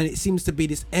 and it seems to be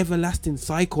this everlasting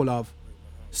cycle of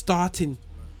starting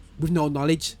with no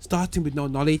knowledge.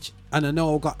 And I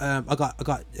know I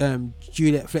got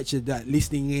Juliet Fletcher that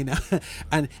listening in,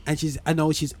 and I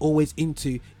know she's always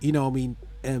into, you know what I mean,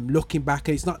 looking back,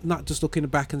 and it's not just looking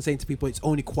back and saying to people it's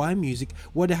only choir music.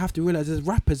 What they have to realize is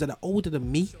rappers that are older than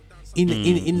me in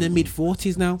the mid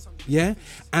 40s now, yeah,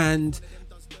 and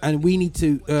we need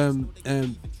to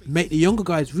make the younger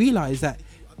guys realize that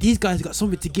these guys got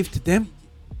something to give to them.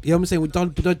 You know what I'm saying? We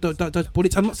don't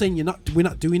bullets. I'm not saying we're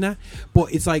not doing that,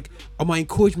 but it's like, my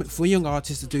encouragement for young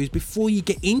artists to do is, before you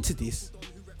get into this,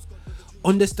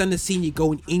 understand the scene you're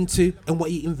going into and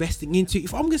what you're investing into.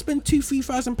 If I'm gonna spend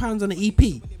 £2,000-3,000 on an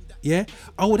EP, yeah,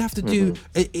 I would have to do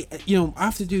you know, I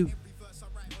have to do,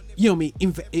 you know what I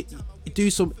mean, do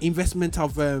some investment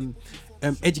of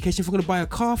education. If I'm gonna buy a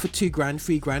car for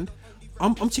 £2,000-3,000,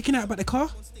 I'm checking out about the car.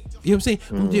 You know what I'm saying?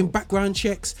 I'm doing background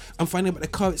checks. I'm finding out about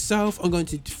the car itself. I'm going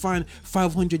to find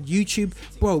 500 YouTube.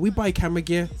 Bro, we buy camera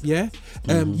gear, yeah?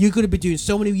 You're going to be doing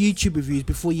so many YouTube reviews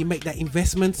before you make that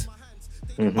investment.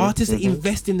 Artists that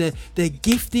invest in their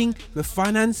gifting, their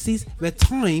finances, their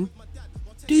time.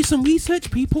 Do some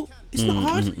research, people. It's not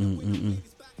hard. You know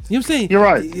what I'm saying? You're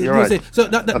right. You're right. So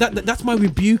that's my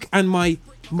rebuke, and my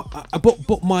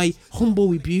humble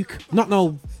rebuke. Not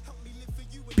no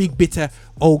big bitter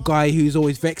old guy who's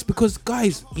always vexed, because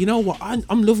guys, you know what,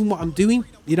 I'm loving what I'm doing,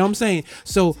 you know what I'm saying.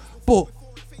 So, but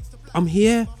I'm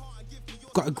here,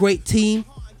 got a great team,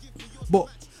 but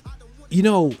you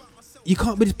know, you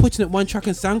can't be just putting up one track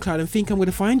on SoundCloud and think I'm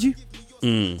gonna find you.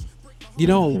 You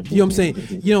know what I'm saying.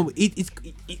 You know,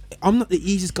 I'm not the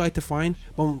easiest guy to find,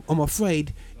 but I'm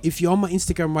afraid if you're on my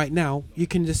Instagram right now, you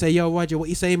can just say, yo Roger, what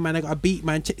you saying, man? I got a beat,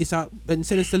 man, check this out, and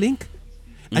send us the link.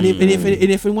 And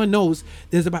if anyone knows,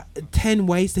 there's about 10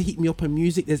 ways to hit me up on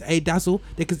music. There's Dazzle,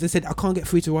 because they said I can't get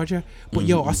through to Roger, but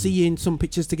yo, I'll see you in some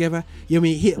pictures together. You know what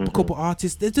I mean? Hit up a couple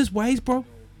artists. There's just ways, bro. You know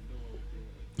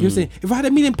what I'm saying? If I had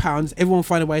 £1 million, everyone would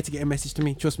find a way to get a message to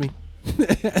me. Trust me.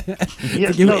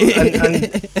 Yes, no,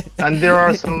 and there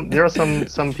are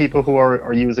some people who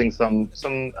are using some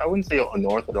I wouldn't say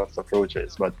unorthodox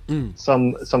approaches, but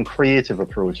some creative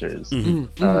approaches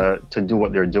to do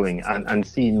what they're doing, and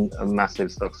seeing a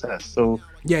massive success. So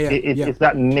it's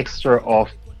that mixture of,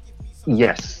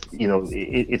 yes, you know,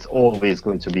 it's always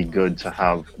going to be good to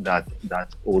have that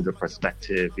older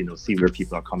perspective, you know, see where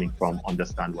people are coming from,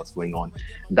 understand what's going on.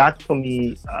 That for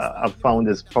me, I've found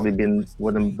has probably been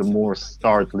one of the more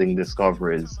startling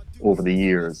discoveries over the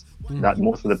years, that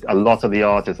a lot of the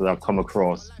artists that I've come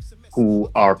across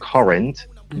who are current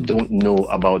don't know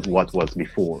about what was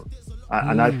before.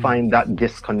 And I find that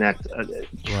disconnect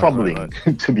troubling,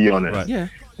 to be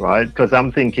honest. Right, because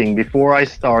I'm thinking, before I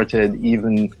started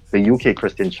even the UK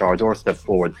Christian Chart or Step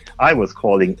Forward, I was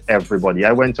calling everybody.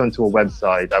 I went onto a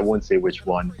website, I won't say which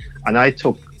one, and I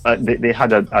took, they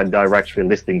had a directory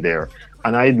listing there,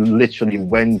 and I literally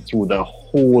went through the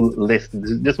whole list.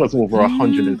 This was over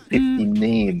 150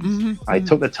 names. I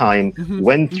took the time,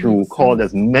 went through, called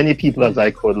as many people as I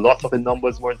could. Lots of the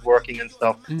numbers weren't working and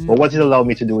stuff, but what it allowed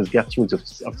me to do is get through to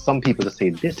some people to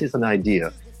say, this is an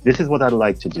idea. This is what I'd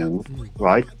like to do,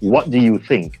 right? What do you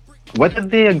think? Whether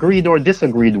they agreed or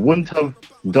disagreed wouldn't have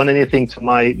done anything to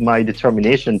my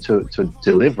determination to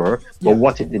deliver, but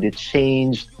what it did, it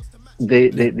changed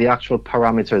the actual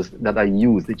parameters that I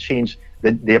used. It changed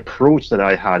the approach that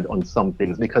I had on some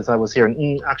things, because I was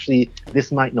hearing, actually,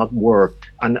 this might not work,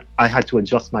 and I had to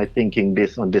adjust my thinking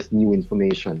based on this new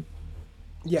information.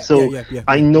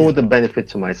 I know the benefit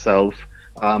to myself.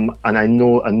 And I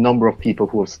know a number of people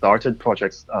who have started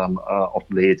projects of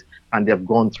late, and they've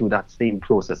gone through that same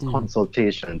process,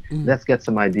 consultation. Let's get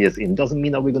some ideas in. Doesn't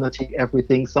mean that we're going to take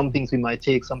everything. Some things we might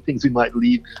take, some things we might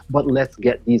leave, but let's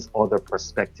get these other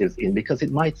perspectives in, because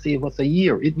it might save us a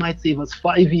year. It might save us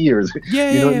 5 years.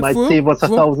 It might save us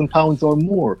 £1,000 or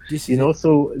more.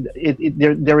 So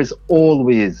there is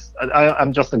always,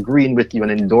 I'm just agreeing with you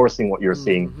and endorsing what you're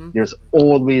saying. There's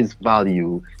always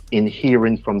value in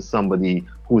hearing from somebody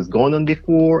who's gone on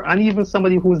before, and even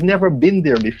somebody who's never been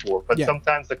there before. But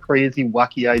sometimes the crazy,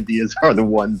 wacky ideas are the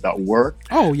ones that work.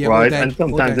 Right? And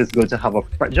sometimes it's good to have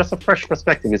just a fresh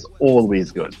perspective. Is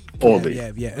always good. Always.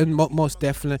 And most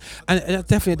definitely. And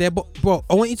definitely there. But bro,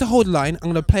 I want you to hold the line.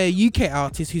 I'm going to play a UK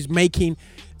artist who's making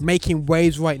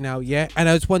waves right now, and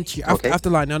I just want you after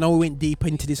line. I know we went deep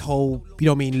into this whole,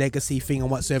 legacy thing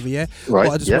and whatsoever, right. But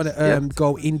I just want to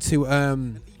go into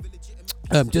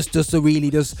just to really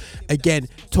just again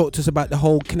talk to us about the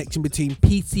whole connection between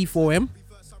PC4M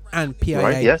and PIA.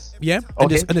 Right, yes. And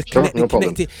Okay. just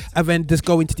connect it, and then just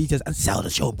go into details and sell the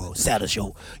show, bro. Sell the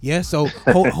show. So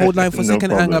hold line for a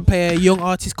second. I'm gonna play a young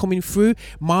artist coming through.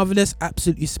 Marvelous,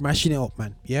 absolutely smashing it up,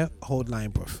 man. Hold line,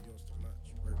 bro.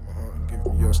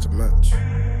 Give me yours to match.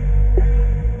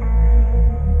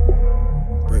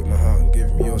 Break my heart and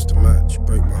give me yours to match.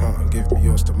 Break my heart and give me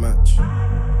yours to match.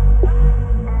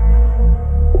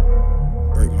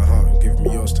 Break my heart and give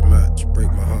me yours to match.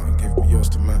 Break my heart and give me yours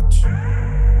to match.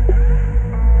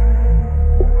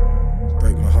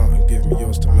 Break my heart and give me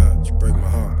yours to match. Break my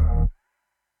heart.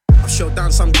 I've shut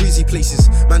down some greasy places.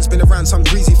 Man's been around some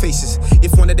greasy faces.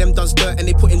 If one of them does dirt and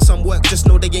they put in some work, just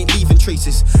know they ain't leaving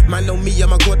traces. Man know me,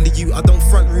 I'm a godly you. I don't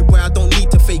front rude boy, I don't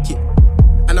need to fake it.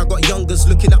 And I got youngers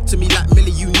looking up to me like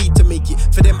Millie, you need to make it.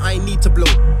 For them I ain't need to blow.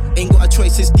 Ain't got a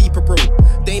choice, it's deeper, bro.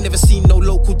 They ain't never seen no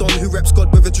local don who reps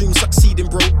God with a dream succeeding,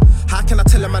 bro. How can I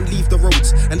tell a man leave the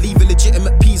roads and leave a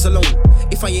legitimate peas alone?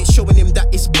 If I ain't showing him that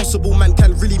it's possible, man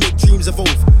can really make dreams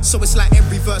evolve. So it's like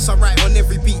every verse I write on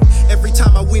every beat. Every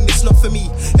time I win, it's not for me.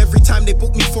 Every time they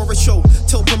book me for a show,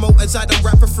 tell promoters I don't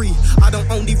rap for free. I don't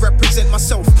only represent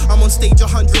myself, I'm on stage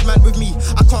 100 man with me.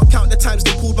 I can't count the times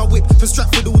they pulled my whip from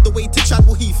Stratford all the way to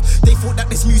Chadwell Heath. They thought that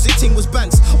this music thing was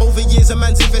bands. Over years a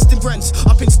man's investing grants.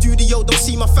 Up in studio, don't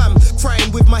see my fam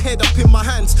crying with my head up in my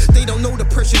hands. They don't know the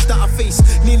pressures that I face.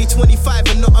 Nearly 25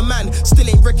 and not a man. Still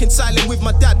ain't reconciling with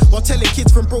my dad, while telling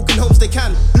kids from broken homes they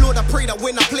can. Lord, I pray that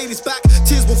when I play this back,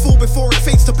 tears will fall before it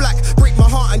fades to black. Break my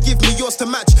heart and give me yours to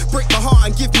match. Break my heart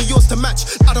and give me yours to match.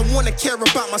 I don't wanna care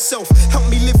about myself. Help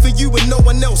me live for you and no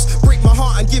one else. Break my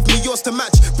heart and give me yours to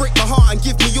match. Break my heart and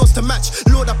give me yours to match.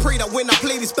 Lord, I pray that when I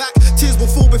play this back, tears will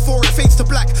fall before it fades to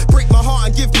black. Break my heart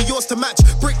and give me yours to match.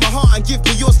 Break my heart and give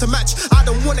me yours to match. I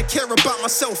don't wanna care about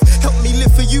myself. Help me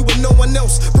live for you and no one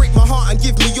else. Break my heart and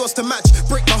give me yours to match.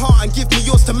 Break my heart and give me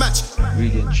yours to match.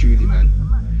 Really and truly, man.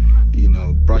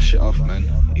 Brush it off, man.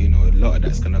 A lot of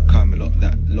that's gonna come. A lot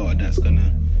of that's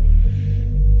gonna,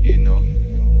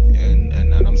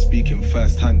 and I'm speaking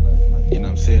firsthand.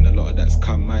 I'm saying a lot of that's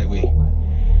come my way.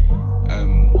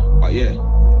 But yeah,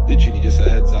 literally just a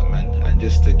heads up, man, and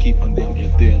just to keep on doing what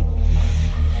you're doing.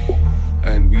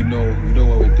 And we know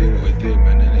what we're doing,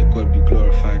 man, and let God be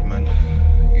glorified, man.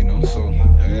 So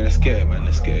let's get it, man.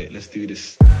 Let's get it. Let's do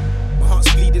this. My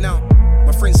heart's bleeding out.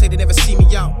 My friends say they never see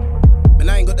me out, but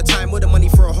I ain't got the time or the money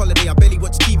for a holiday. I barely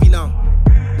watch TV now.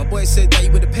 My boy said that he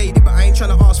would've paid it, but I ain't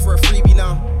trying to ask for a freebie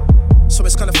now. So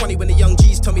it's kinda funny when the young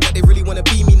G's tell me that they really wanna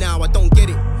be me now. I don't get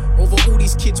it. Over all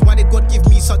these kids, why did God give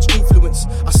me such influence?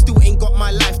 I still ain't got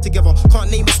my life together. Can't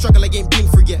name a struggle I ain't been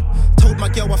through yet. Told my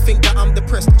girl I think that I'm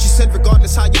depressed. She said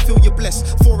regardless how you feel, you're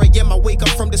blessed. 4 a.m. I wake up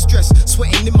from the stress.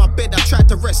 Sweating in my bed, I tried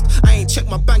to rest. I ain't checked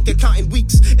my bank account in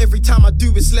weeks. Every time I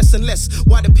do, it's less and less.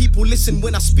 Why do people listen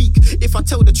when I speak? If I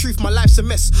tell the truth, my life's a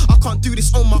mess. I can't do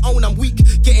this on my own, I'm weak.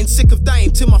 Getting sick of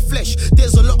dying to my flesh.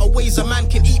 There's a lot of ways a man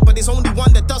can eat, but there's only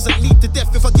one that doesn't lead to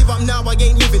death. If I give up now, I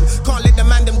ain't living. Can't let the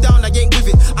man them down, I ain't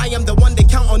with it. I am the one they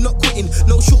count on not quitting.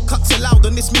 No shortcuts allowed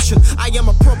on this mission. I am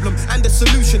a problem and a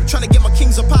solution. Trying to get my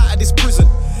kings up out of this prison.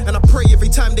 And I pray every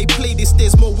time they play this,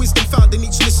 there's more wisdom found in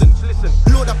each listen.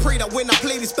 Lord, I pray that when I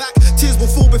play this back, tears will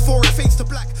fall before it fades to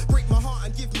black. Break my heart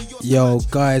and give me yours. Yo,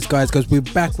 guys, we're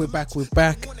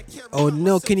back. Oh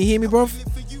no, can you hear me, bro?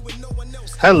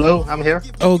 Hello, I'm here.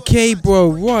 Okay,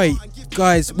 bro, right.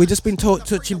 Guys, we've just been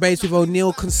touching base with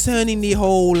O'Neil concerning the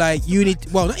whole unit.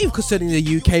 Well, not even concerning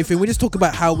the UK thing. We just talk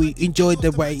about how we enjoyed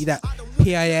the way that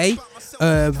PIA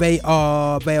they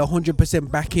are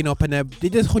 100% backing up, and they're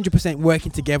just 100%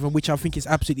 working together, which I think is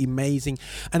absolutely amazing.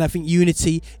 And I think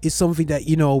unity is something that,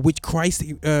 you know, which Christ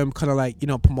kind of like, you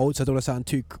know, promotes. I don't want to sound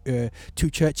too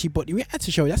churchy, but the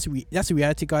reality show, that's the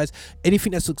reality, guys.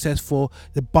 Anything that's successful,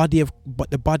 the body,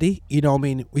 you know what I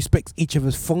mean, respects each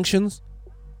other's functions,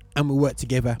 and we work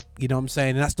together, you know what I'm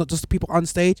saying? And that's not just the people on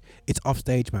stage, it's off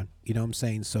stage, man, you know what I'm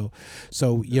saying? So you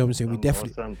know what I'm saying,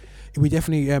 we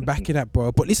definitely backing that,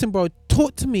 bro. But listen, bro,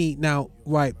 talk to me now,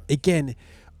 right? Again,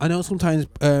 I know sometimes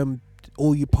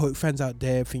all you poet fans out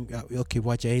there think, okay,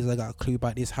 why James, I got a clue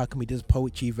about this, how can we do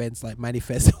poetry events like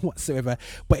manifest whatsoever?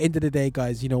 But end of the day,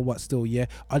 guys, you know what, still, yeah,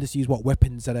 I just use what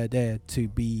weapons that are there to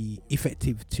be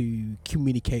effective to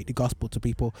communicate the gospel to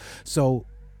people. So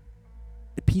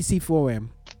the PC4M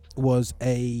was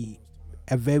a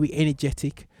very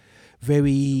energetic,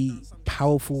 very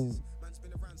powerful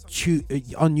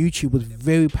on YouTube, was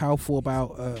very powerful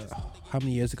about how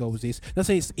many years ago was this? Not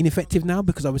saying it's ineffective now,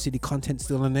 because obviously the content's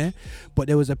still on there, but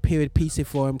there was a period PC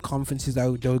Forum conferences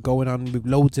that were going on with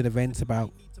loads of events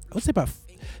about, I would say about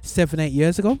 7-8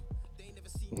 years ago.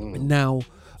 Now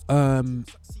from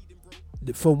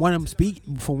what I'm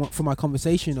speaking from my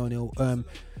conversation on it,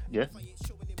 yeah,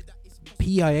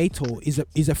 PIA tour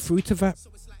is a fruit of that.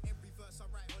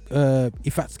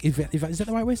 If is that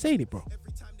the right way of saying it, bro?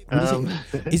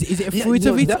 Is it a fruit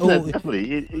of it?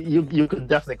 Definitely. You could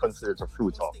definitely consider it a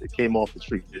fruit of it. It came off the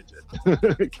tree,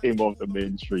 it came off the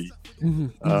main tree.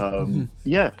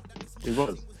 Yeah, it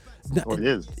was. Or it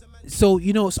is. So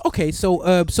you know, okay, so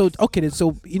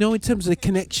you know, in terms of the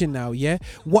connection now, yeah.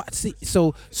 What's it?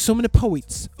 So some of the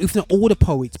poets, if not all the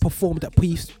poets, performed at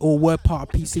or were part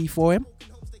of PC4M.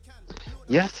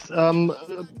 Yes,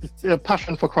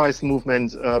 Passion for Christ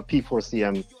movement,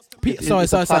 P4CM. Sorry,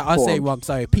 I say it wrong.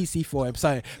 Sorry, PC4M.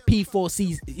 Sorry,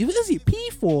 P4C. Is it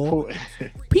P4?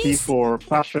 P4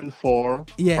 Passion for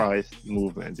Christ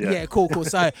movement. Yeah, cool.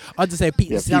 Sorry, I'll just say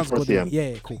P. Sounds good.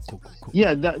 Yeah, cool.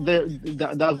 Yeah,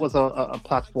 that was a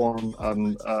platform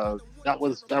that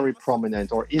was very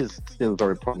prominent, or is still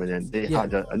very prominent. They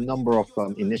had a number of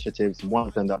initiatives. One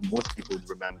of them that most people would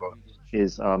remember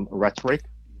is Rhetoric.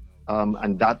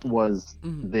 And that was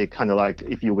the kind of like,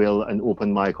 if you will, an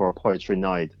open mic or a poetry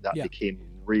night that became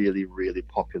really, really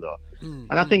popular.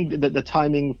 And I think that the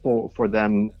timing for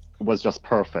them was just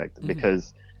perfect,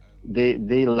 because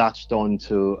they latched on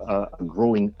to a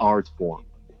growing art form,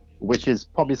 which is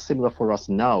probably similar for us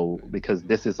now, because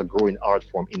this is a growing art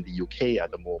form in the UK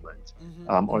at the moment,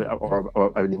 or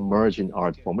an emerging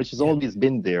art form, which has always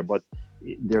been there, but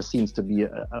there seems to be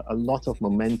a lot of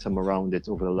momentum around it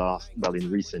over the in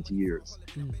recent years.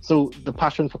 So the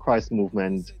Passion for Christ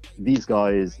movement, these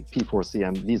guys,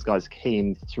 P4CM, these guys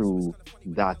came through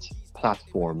that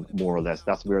platform, more or less.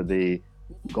 That's where they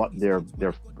got their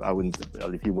I wouldn't,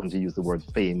 if you want to use the word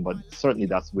fame, but certainly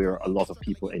that's where a lot of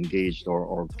people engaged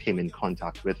or came in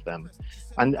contact with them.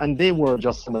 And they were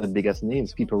just some of the biggest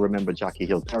names. People remember Jackie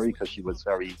Hill Perry because she was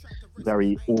very,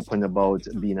 very open about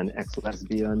being an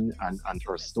ex-lesbian and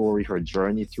her story, her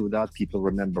journey through that. People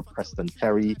remember Preston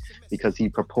Perry because he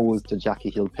proposed to Jackie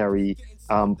Hill Perry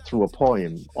through a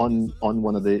poem on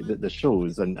one of the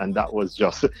shows, and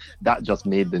that just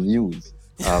made the news.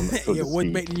 So what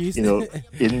made the news? You know,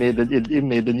 it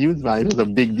made the news, man. It was a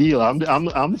big deal.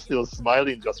 I'm still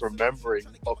smiling just remembering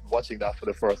of watching that for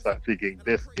the first time, thinking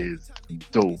this is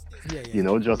dope. You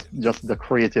know, just the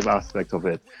creative aspect of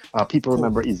it. People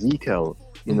remember Ezekiel.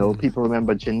 You know, people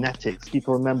remember Genetics.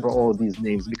 People remember all these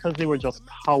names because they were just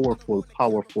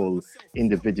powerful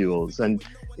individuals. And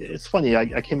it's funny,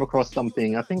 I came across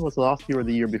something, I think it was last year or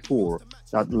the year before,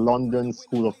 that London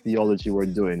School of Theology were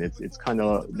doing. It's kind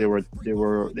of, they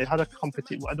had a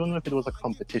competition. I don't know if it was a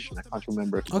competition. I can't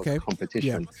remember if it was a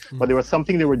competition. But there was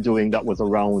something they were doing that was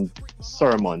around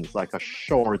sermons, like a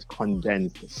short,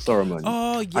 condensed sermon.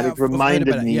 Oh, yeah. And it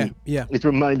reminded me, Yeah. it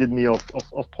reminded me of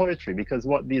poetry, because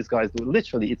what these guys do,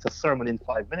 literally, it's a sermon in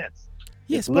 5 minutes.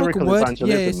 Yeah, it's spoken word.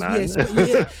 Evangelism,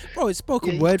 man. Bro, it's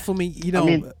spoken word for me. You know, I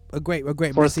mean, a great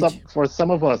for message. For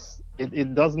some of us,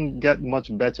 it doesn't get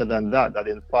much better than that. That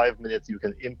in 5 minutes you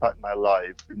can impact my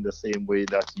life in the same way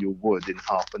that you would in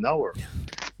half an hour.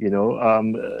 You know,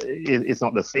 it's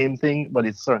not the same thing, but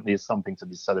it certainly is something to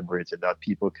be celebrated. That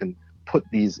people can put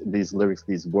these lyrics,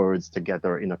 these words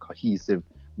together in a cohesive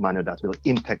manner that will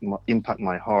impact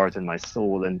my heart and my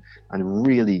soul, and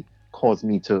really cause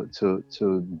me to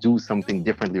do something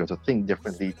differently, or to think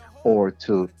differently, or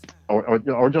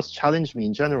just challenge me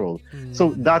in general.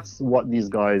 So that's what these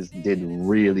guys did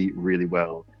really, really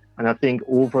well. And I think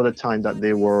over the time that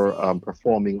they were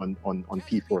performing on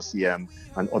P4CM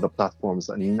and other platforms,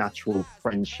 a natural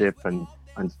friendship and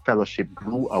and fellowship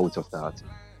grew out of that,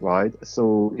 right?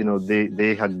 So,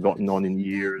 they had gotten on in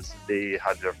years, they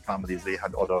had their families, they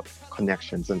had other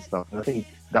connections and stuff. And I think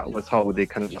that was how they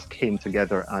kind of just came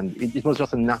together, and it was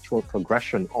just a natural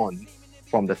progression on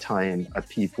from the time at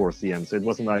P4CM. So it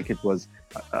wasn't like it was,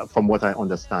 from what I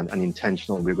understand, an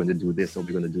intentional, we're going to do this or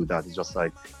we're going to do that. It's just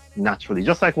like naturally,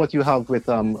 just like what you have with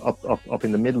up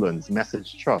in the Midlands,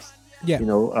 Message Trust. Yeah.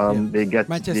 They get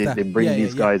they bring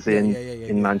these guys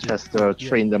in Manchester,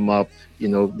 train them up,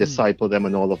 disciple them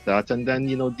and all of that. And then,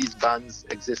 these bands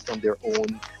exist on their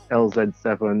own,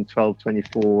 LZ7,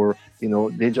 1224,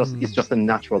 it's just a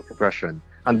natural progression.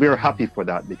 And we're happy for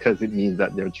that, because it means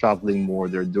that they're traveling more,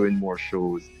 they're doing more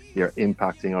shows, they're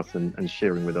impacting us and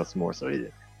sharing with us more. So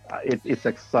it's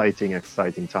exciting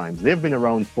times. They've been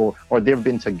around they've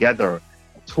been together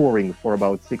touring for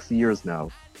about 6 years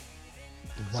now.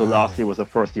 Wow. So last year was the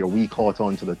first year we caught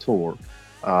on to the tour,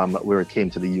 where it came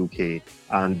to the UK,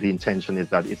 and the intention is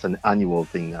that it's an annual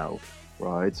thing now,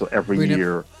 right? So every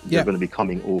year they're going to be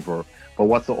coming over. But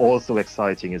what's also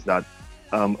exciting is that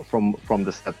from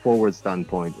the Step Forward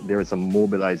standpoint, there is a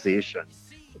mobilization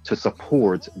to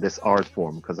support this art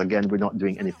form, because again, we're not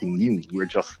doing anything new. We're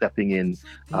just stepping in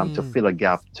to fill a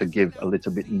gap, to give a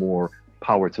little bit more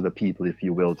power to the people, if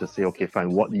you will, to say, okay, fine,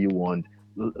 what do you want?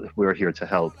 We're here to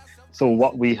help. So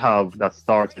what we have that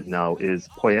started now is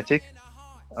Poetic.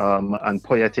 And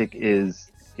Poetic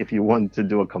is, if you want to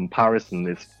do a comparison,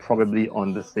 it's probably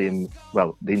on the same,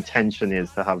 well, the intention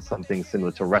is to have something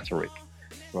similar to Rhetoric,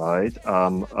 right?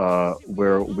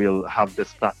 Where we'll have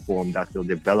this platform that will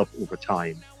develop over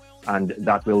time, and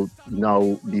that will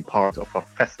now be part of a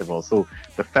festival. So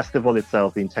the festival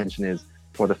itself, the intention is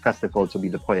for the festival to be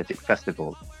the Poetic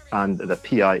Festival, and the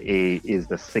PIA is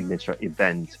the signature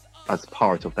event as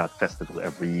part of that festival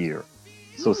every year.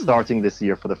 So starting this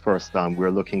year, for the first time, we're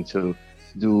looking to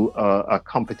do a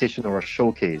competition or a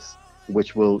showcase,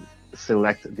 which will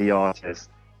select the artist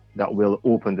that will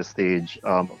open the stage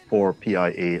for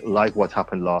PIA, like what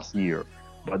happened last year.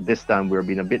 But this time we're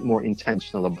being a bit more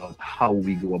intentional about how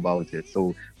we go about it.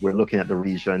 So we're looking at the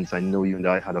regions. I know you and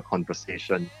I had a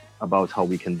conversation about how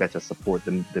we can better support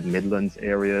the Midlands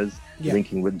areas,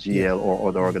 linking with GL or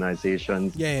other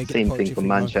organizations. Same thing for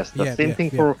Manchester. Same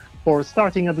thing for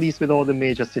starting at least with all the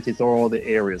major cities or all the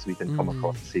areas we can come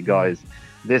across to see, guys,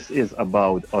 this is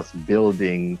about us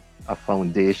building a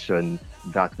foundation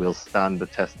that will stand the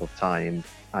test of time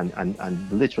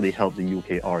and literally help the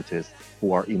UK artists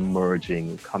who are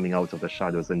emerging, coming out of the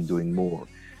shadows and doing more.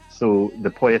 So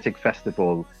the Poetic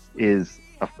Festival is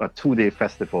a 2-day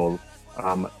festival,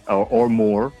 or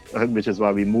more, which is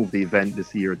why we moved the event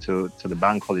this year to the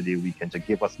bank holiday weekend to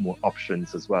give us more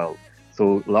options as well.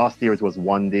 So last year it was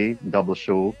 1 day, double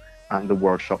show, and the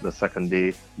workshop the second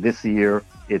day. This year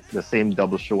it's the same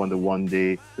double show on the 1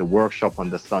 day, the workshop on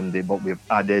the Sunday, but we've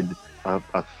added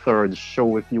a third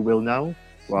show, if you will, now.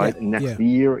 Right, next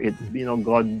year,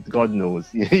 God knows,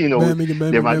 Birmingham,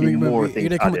 there might be more things You're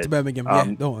gonna come added. up to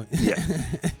Birmingham, don't worry.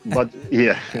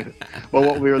 But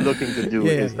what we're looking to do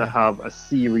is to have a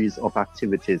series of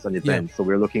activities and events. So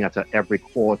we're looking at every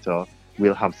quarter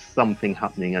we'll have something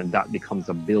happening, and that becomes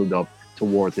a build-up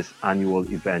towards this annual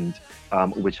event,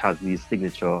 which has these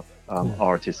signature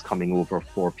artists coming over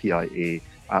for PIA.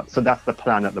 So that's the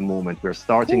plan at the moment. We're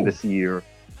starting this year,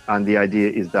 and the idea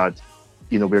is that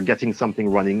we're getting something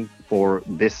running for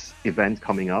this event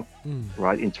coming up,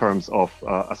 right? In terms of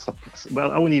I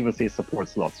wouldn't even say support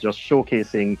slots, just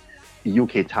showcasing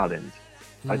UK talent.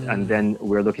 Right? And then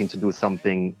we're looking to do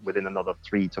something within another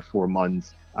 3 to 4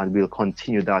 months, and we'll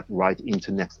continue that right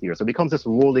into next year. So it becomes this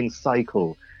rolling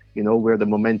cycle, where the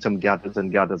momentum gathers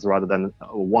and gathers, rather than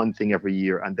one thing every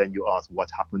year, and then you ask what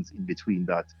happens in between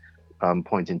that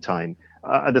point in time.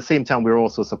 At the same time, we're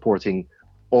also supporting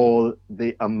all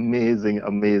the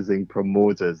amazing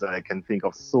promoters. I can think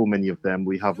of so many of them.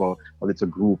 We have a little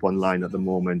group online at the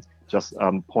moment, just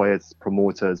poets,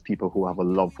 promoters, people who have a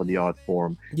love for the art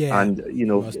form. And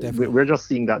we're just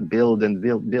seeing that build and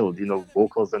build.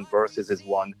 Vocals and Verses is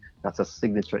one that's a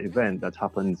signature event that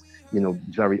happens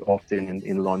very often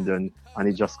in London, and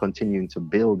it's just continuing to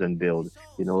build and build.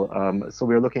 So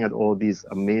we're looking at all these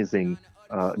amazing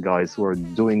guys who are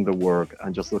doing the work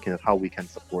and just looking at how we can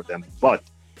support them. But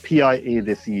PIA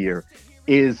this year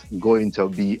is going to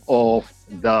be off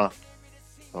the...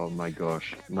 Oh my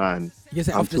gosh, man.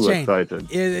 I'm too excited.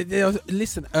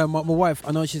 Listen, my wife,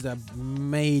 I know she's a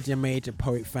major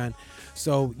Poet fan.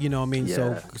 So, you know what I mean?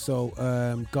 Yeah.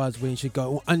 So God's willing, should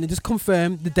go. And just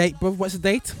confirm the date, bro. What's the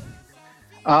date?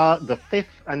 The 5th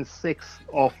and 6th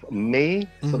of May.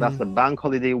 So that's the bank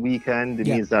holiday weekend. It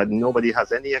means that nobody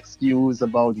has any excuse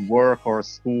about work or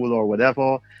school or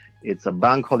whatever. It's a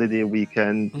bank holiday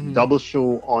weekend. Double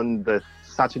show on the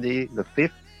Saturday, the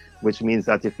 5th, which means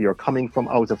that if you're coming from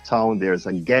out of town, there's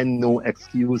again no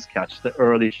excuse. Catch the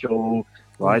early show,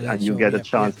 right? And you get a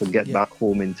chance to get back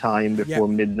home in time before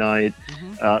midnight.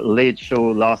 Late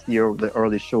show, last year, the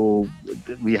early show,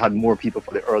 we had more people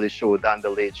for the early show than the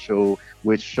late show,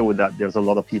 which showed that there's a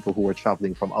lot of people who were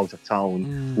traveling from out of town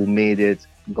who made it,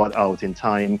 got out in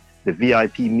time. The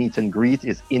VIP meet and greet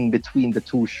is in between the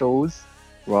two shows,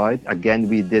 right? Again,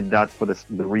 we did that for the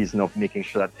reason of making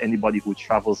sure that anybody who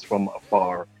travels from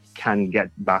afar can get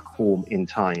back home in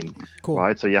time,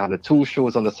 right? So you have the two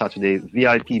shows on the Saturday,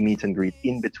 VIP meet and greet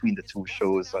in between the two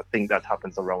shows. So I think that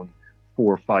happens around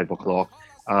 4 or 5 o'clock.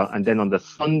 And then on the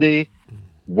Sunday,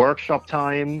 workshop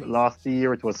time. Last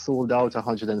year it was sold out,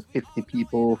 150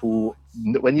 people who,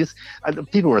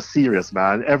 people were serious,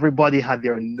 man. Everybody had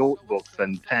their notebooks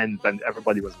and pens and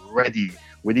everybody was ready.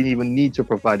 We didn't even need to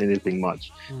provide anything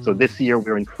much. So this year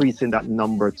we're increasing that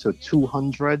number to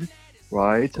 200.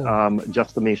 Right,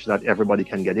 just to make sure that everybody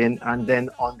can get in. And then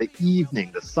on the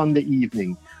evening, the Sunday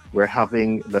evening, we're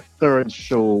having the third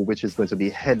show, which is going to be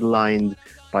headlined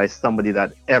by somebody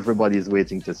that everybody is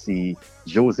waiting to see,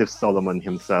 Joseph Solomon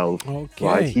himself.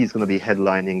 Right, he's going to be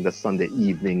headlining the Sunday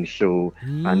evening show,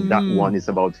 and that one is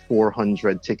about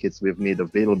 400 tickets we've made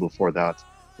available for that.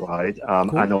 Right,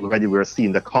 and already we're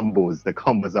seeing the combos. The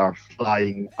combos are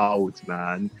flying out,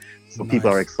 man. So people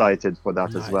are excited for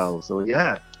that as well. So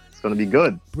yeah. Gonna be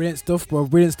good. Brilliant stuff, bro.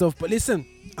 Brilliant stuff. But listen,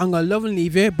 I'm gonna love and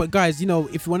leave it. But guys, you know,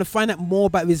 if you want to find out more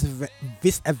about this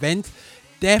event,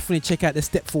 definitely check out the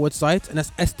Step Forward site, and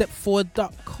that's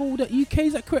stepforward.co.uk.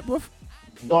 Is that correct, bro?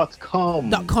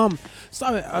 .com.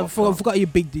 Sorry, I forgot your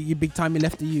big time. You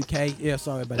left the UK. Yeah,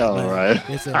 sorry about that. All right.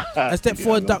 Listen,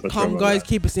 stepforward.com, guys.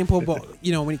 Keep it simple, but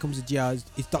you know, when it comes to GRs,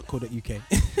 it's .co.uk.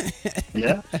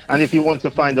 Yeah, and if you want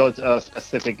to find out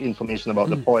specific information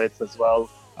about the poets as well.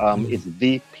 It's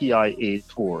the PIA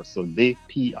Tour, so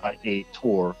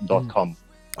thepiatour.com.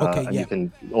 And you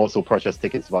can also purchase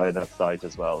tickets via that site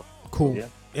as well. Cool. So,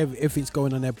 everything's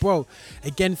going on there, bro.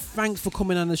 Again, thanks for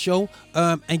coming on the show.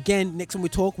 Again, next time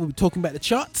we'll be talking about the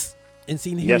charts and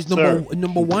seeing who's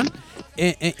number one.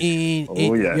 You know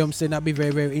what I'm saying? That'd be very,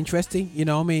 very interesting. You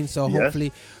know what I mean? So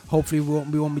hopefully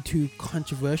we won't be too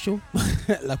controversial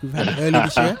like we've had earlier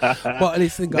this year. But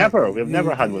listen, guys, we've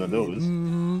never had one of those. You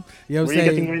know where are you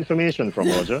getting your information from,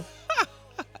 Roger?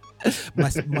 my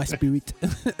spirit.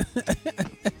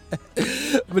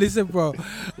 But listen, bro.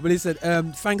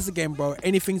 Thanks again, bro.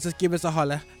 Anything, just give us a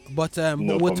holler. But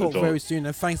we'll talk very soon.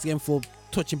 And thanks again for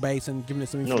touching base and giving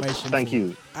us some information. Thank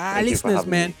you. Listeners,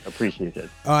 man. Appreciate it.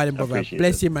 All right, then, brother.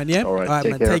 Bless you, man. Yeah. All right,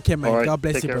 man. Take care, man. Right, God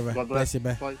bless you, brother. God bless you,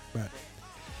 man. Bye. Bye.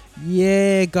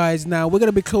 Yeah, guys. Now we're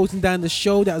gonna be closing down the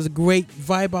show. That was a great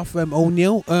vibe off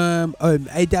O'Neal.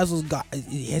 A Dazzle's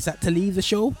he has had to leave the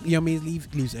show. You know what I mean?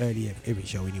 Leaves early every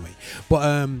show anyway.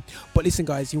 But listen,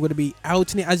 guys, you're gonna be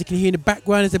out in it. As you can hear in the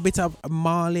background, there's a bit of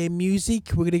Marley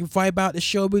music. We're gonna vibe out the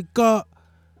show. We got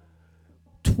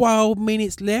 12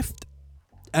 minutes left.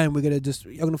 And I'm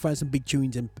gonna find some big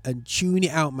tunes and tune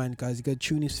it out, man, guys. You gotta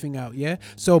tune this thing out, yeah?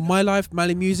 So My Life,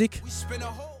 Marley music.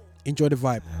 Enjoy the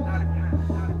vibe.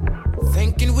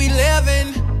 Thinking we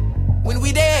living when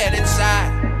we dead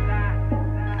inside.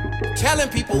 Telling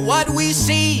people what we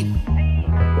see,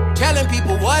 telling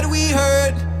people what we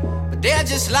heard, but they're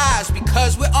just lies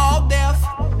because we're all deaf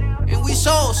and we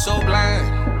so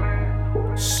blind.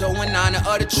 So in honor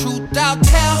of the truth, I'll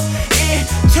tell it.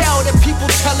 Tell the people,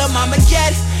 tell them I'ma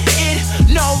get it.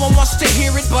 No one wants to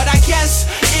hear it, but I guess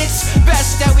it's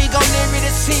best that we gon' near it.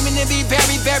 It's seeming to be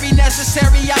very, very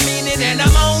necessary. I mean it, and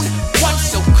I'm on one,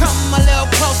 so come a little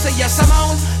closer. Yes, I'm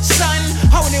on, son.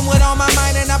 Holding with all my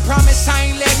mind, and I promise I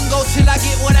ain't letting go till I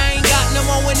get what I ain't got. No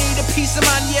more, we need a peace of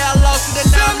mind. Yeah, I lost it,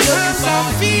 and now I'm looking for.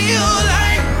 I feel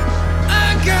like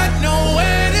I got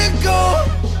nowhere to go.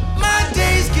 My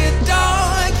days get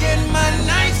dark and my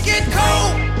nights get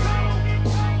cold.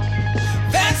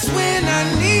 That's when I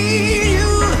need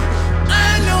you.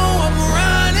 I know I'm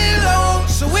running low.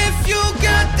 So if you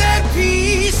got that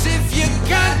peace, if you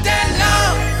got that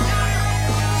love,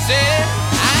 say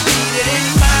I need it in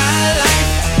my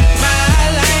life,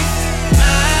 my life,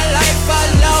 my life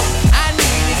alone. I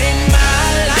need it in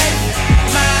my life,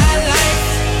 my life,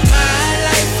 my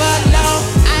life alone.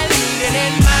 I need it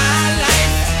in my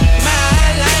life.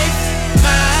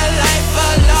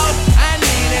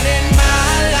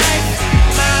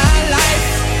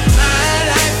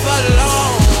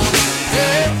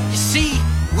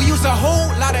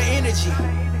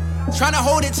 trying to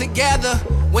hold it together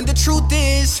when the truth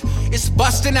is, it's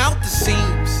busting out the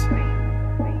seams.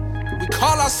 We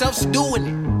call ourselves doing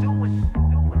it.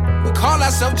 We call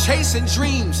ourselves chasing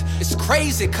dreams. It's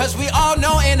crazy, cause we all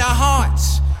know in our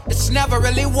hearts, it's never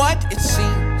really what it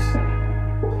seems.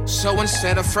 So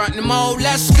instead of fronting more,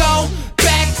 let's go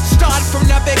back, start from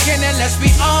the beginning, let's be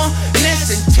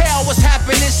honest and tell what's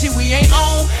happening. See, we ain't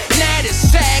on that. It's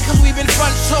sad, cause we've been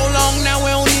front so long, now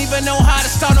we don't even know how to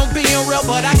start on being real.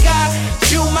 But I got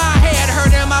you, my head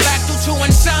hurting, my back through two, and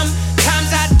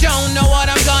sometimes I don't know what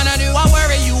I'm gonna do. I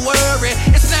worry, you worry,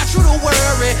 it's natural to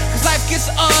worry, cause life gets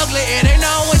ugly, it ain't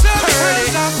always pretty.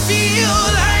 Sometimes I feel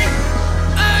like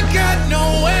I got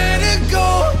nowhere to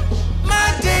go.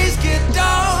 My days get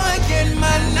dark and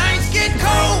my nights get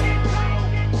cold.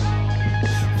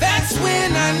 That's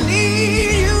when I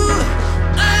need you.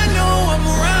 I know I'm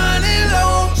running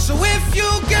low. So if you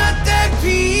got that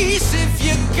peace, if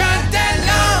you got that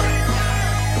love,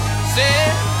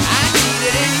 say I need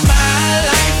it in my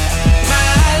life,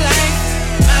 my life,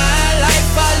 my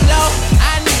life alone.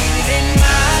 I need it in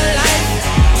my life,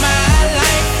 my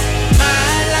life,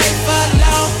 my life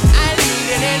alone. I need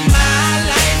it in my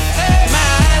life,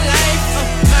 my life,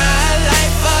 my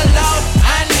life alone.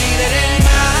 I need it in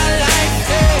my life,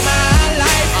 my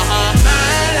life,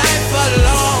 my life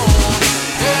alone.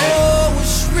 Oh,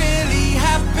 what's really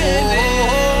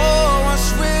happening? Oh,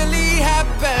 what's really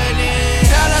happening?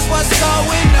 Tell us what's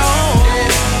going on.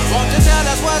 Won't you tell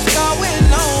us what's going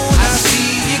on? I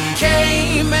see you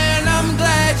came and I'm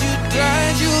glad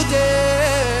you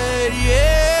did,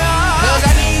 yeah. Cause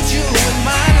I need you in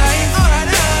my life.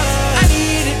 I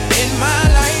need it in my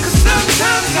life. Cause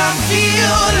sometimes I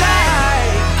feel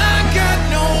like I got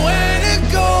nowhere to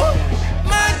go.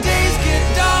 My days get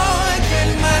dark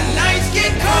and my nights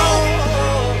get cold.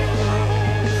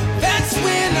 That's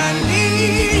when I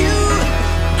need you.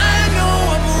 I know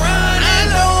I'm running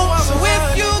low. So if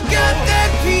you got that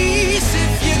peace,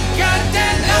 if you got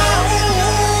that love,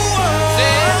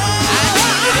 say I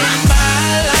need it in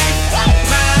my life,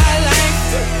 my life,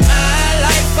 my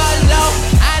life alone.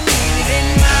 I need it in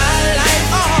my life,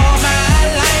 my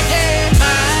life,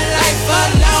 my life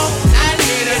alone. I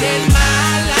need it in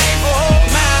my life,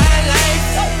 my life,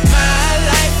 my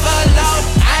life alone.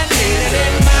 I need it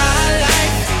in my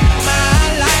life,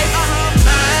 my life,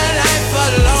 my life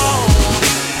alone.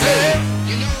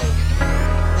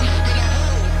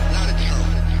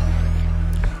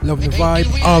 Love the vibe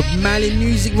of Mali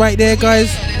music right there,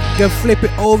 guys. Go flip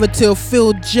it over to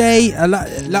Phil J. A lot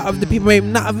of the people may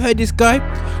not have heard this guy,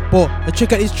 but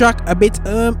check out this track. A bit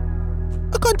a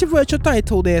controversial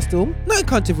title there still. Not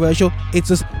controversial, it's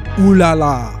just Ooh La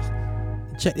La.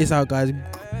 Check this out, guys.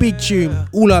 Big tune,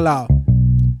 Ooh La La.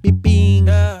 Beep bing.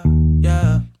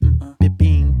 Beep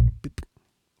bing.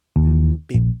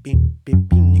 Beep bing. Beep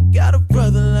bing. You got a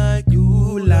brother like you.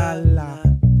 Ooh La La.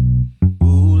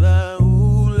 Ooh la,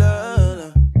 ooh la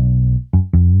la.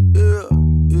 Yeah,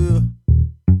 yeah.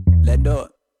 Let's do it.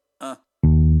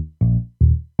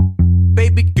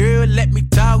 Baby girl, let me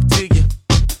talk to you.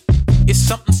 It's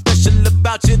something special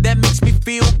about you that makes me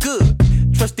feel good.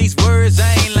 Trust these words,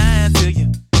 I ain't lying to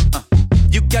you.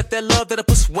 You got that love that'll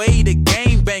persuade a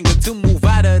gangbanger to move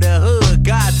out of the hood.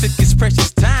 God took his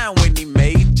precious time when he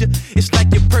made you. It's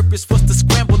like your purpose was to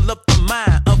scramble up the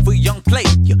mind of a young player.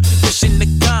 Mission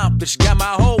accomplished, got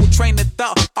my whole train of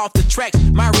thought off the tracks.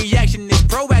 My reaction is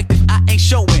proactive, I ain't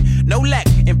showing no lack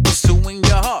in pursuing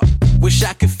your heart. Wish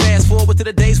I could fast forward to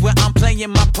the days where I'm playing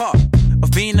my part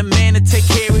of being a man to take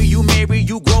care of you, marry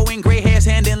you, growing gray hairs,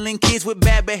 handling kids with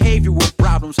bad behavioral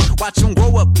problems. Watch them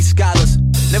grow up, be scholars.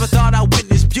 Never thought I'd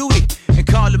witness beauty and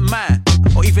call it mine,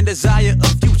 or even desire a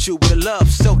future with a love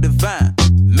so divine.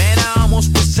 Man, I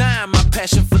almost resigned my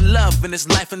passion for love in this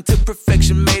life until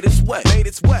perfection made its way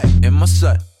in my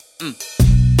sight.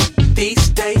 These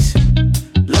days,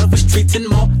 love is treating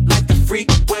more like the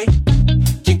freeway.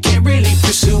 You can't really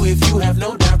pursue if you have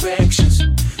no directions,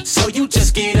 so you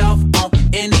just get off on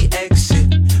any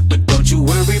exit. But don't you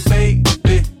worry,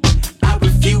 baby, I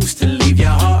refuse to leave your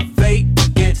heart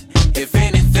vacant. If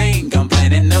anything, I'm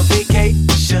planning a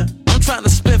vacation. I'm trying to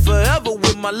spend forever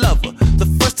with my lover. The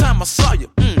first time I saw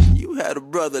you, you had a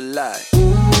brother like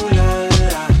ooh la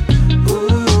la,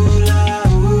 ooh la,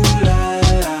 ooh la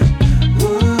la,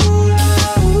 ooh la,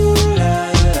 ooh la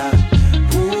la,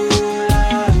 ooh la,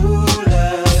 ooh la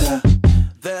la.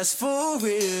 That's for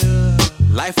real.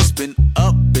 Life has been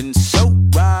up and so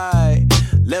right.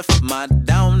 Left my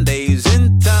down days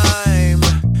in time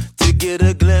to get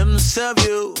a glimpse of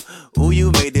you. Ooh,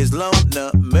 you made this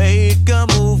loner make a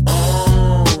move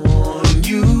on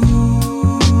you.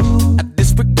 I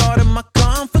disregarded my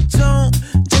comfort zone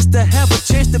just to have have a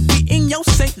chance to be in your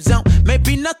safe zone.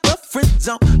 Maybe not the friend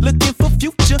zone. Looking for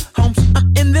future homes.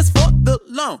 I'm in this for the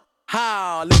long.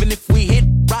 How? Living if we hit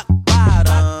rock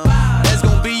bottom. There's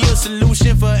gonna be a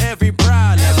solution for every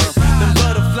problem. Them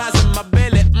butterflies in my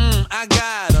belly, I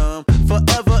got them.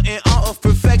 Forever in awe of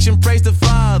perfection, praise the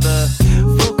Father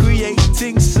for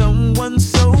creating someone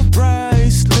so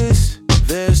priceless.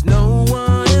 There's no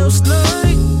one else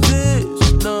like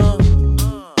this, no.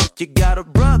 You got a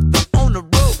brother on the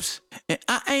ropes, and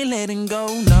I ain't letting go,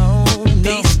 no.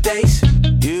 These days,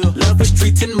 you love the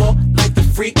streets and more like the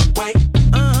freeway.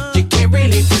 You can't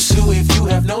really pursue if you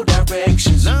have no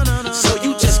directions. So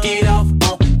you just get off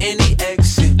on any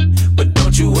exit. But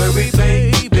don't you worry,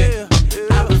 baby,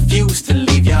 I refuse to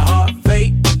leave your heart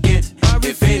vacant.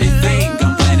 If anything,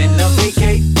 I'm planning a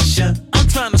vacation. I'm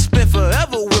trying to spend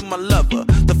forever with my lover.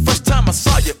 The first time I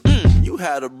saw you, you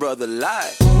had a brother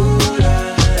like. Ooh,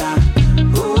 la, la.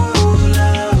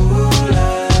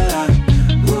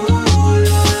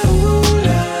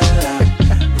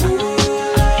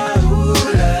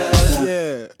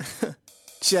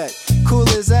 Check. Cool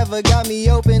as ever, got me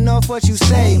open off what you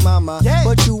say, mama.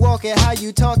 What you walk it, how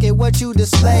you talk it, what you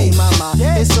display, mama.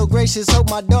 It's so gracious, hope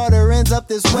my daughter ends up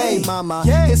this way, mama.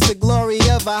 It's the glory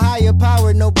of a higher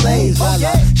power, no blaze,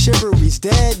 voila. Chivalry's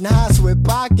dead, Nas with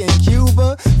Bach and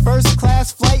Cuba. First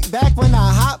class flight back when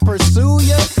I hot pursue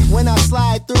ya. When I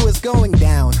slide through, it's going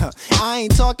down. I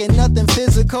ain't talking nothing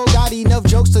physical, got enough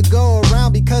jokes to go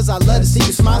around because I love to see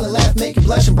you smile and laugh, make you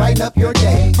blush and brighten up your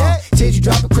day. Tears you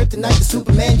drop a kryptonite to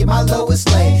Superman, get my lowest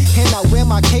lay. And I wear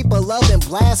my cape of love and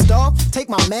blast off. Take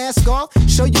my mask off,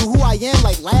 show you who I am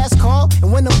like last call.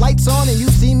 And when the lights on and you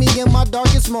see me in my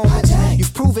darkest moments,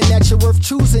 you've proven that you're worth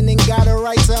choosing and got a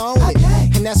right to own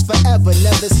it. And that's forever,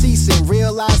 never ceasing.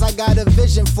 Realize I got a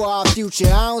vision for our future.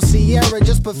 I don't see error,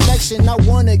 just perfection. I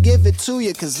wanna give it to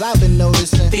you, cause I've been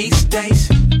noticing. These days,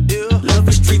 love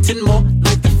the streets and more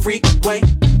like the freeway.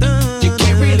 You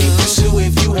can't really pursue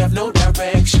if you have no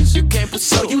directions. You can't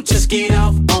pursue, so you just get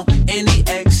off on any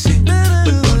exit.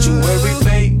 But don't you worry,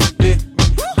 baby,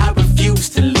 I refuse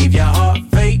to leave your heart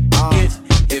vacant.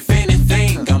 If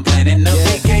anything, I'm planning a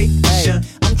vacation.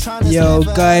 Yo,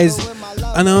 guys,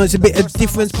 I know it's a bit of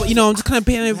difference, but you know, I'm just kind of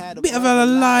putting a bit of a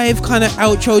live kind of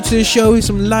outro to the show,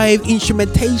 some live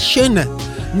instrumentation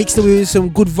mixed with some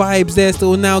good vibes there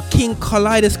still. Now King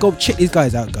Kaleidoscope, check these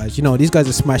guys out, guys. You know, these guys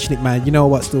are smashing it, man. You know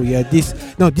what, still, yeah, this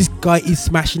guy is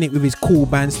smashing it with his cool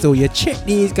band still, yeah. Check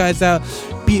these guys out.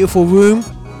 Beautiful Room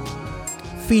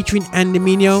featuring Andy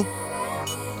Mineo.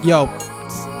 Yo,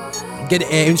 get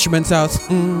the air instruments out.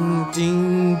 Ding,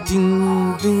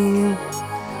 ding, ding.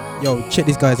 Yo, check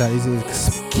these guys out. This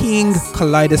is King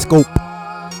Kaleidoscope.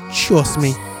 Trust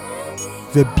me,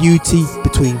 the beauty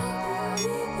between.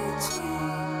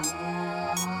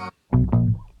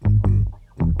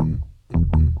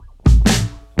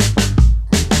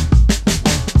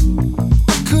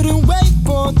 Couldn't wait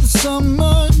for the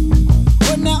summer,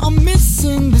 but now I'm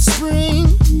missing the spring.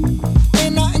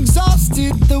 And I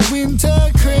exhausted the winter,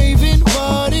 craving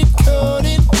what it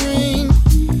couldn't bring.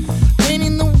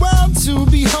 Painting the world to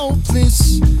be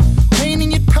hopeless,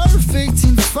 painting it perfect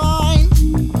and fine.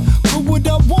 But what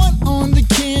I want on the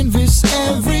canvas,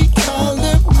 every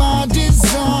color, my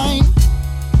design.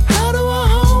 How do I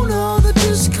hold all the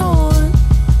discord?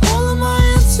 All of my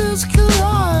answers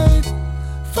collide.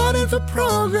 Fighting for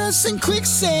progress in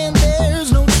quicksand,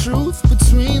 there's no truth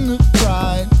between the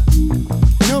pride.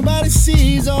 Nobody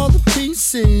sees all the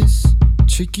pieces,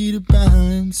 tricky to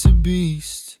balance a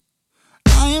beast.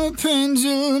 I am a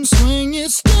pendulum swinging,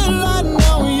 still I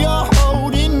know you're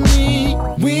holding me.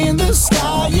 When the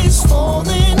sky is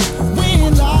falling,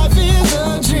 when life is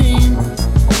a dream,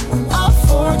 I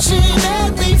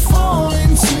fortunately fall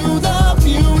into the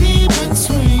beauty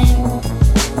between.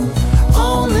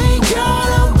 Only God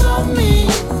above me,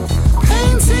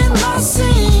 painting my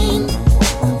scene.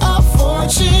 I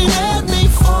fortunately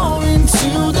fall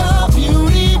into the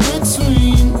beauty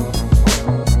between.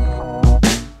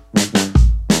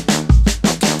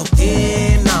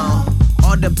 Yeah, no.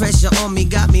 All the pressure on me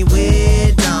got me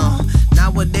way down.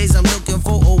 Nowadays I'm looking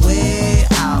for a way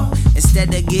out.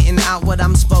 Instead of getting out what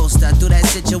I'm supposed to. Through that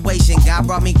situation, God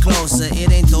brought me closer.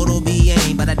 It ain't total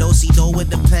BA, but I do with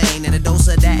the pain. And a dose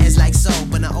of that is like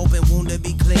soap, and an open wound to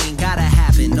be clean. Gotta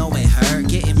happen, know it hurt.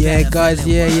 Getting yeah, guys,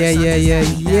 yeah.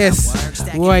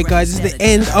 Yes. Right, guys, this is the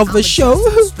end of the show.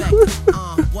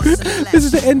 This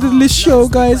is the end of this show,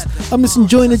 guys. I'm just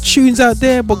enjoying the tunes out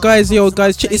there. But guys,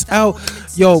 check this out.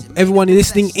 Yo, everyone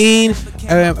listening in,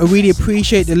 I really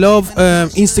appreciate the love.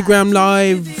 Instagram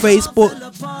live, Facebook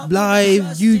live,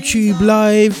 YouTube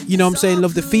live. You know what I'm saying?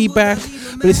 Love the feedback.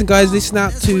 But listen, guys, listen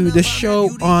out to the show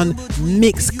on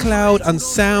Mixcloud, on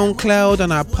SoundCloud,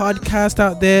 on our podcast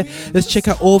out there. Let's check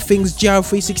out all things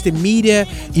GR360 Media.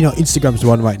 You know, Instagram's the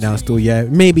one right now still, yeah.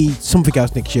 Maybe something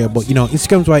else next year, but you know,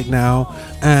 Instagram's right now.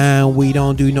 And we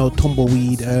don't do no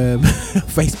tumbleweed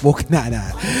Facebook, nah.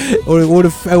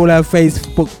 All our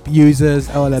Facebook users,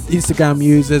 all our Instagram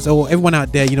users, or everyone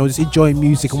out there, you know, just enjoying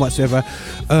music and whatsoever.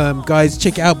 Guys,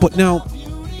 check it out. But now,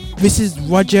 this is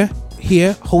Roger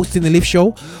here hosting the Lift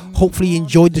Show. Hopefully you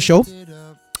enjoyed the show.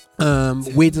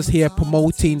 We're just here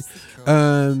promoting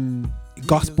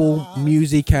gospel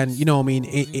music, and you know what I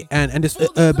mean, and just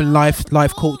urban life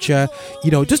culture,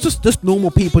 you know, just normal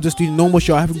people just doing normal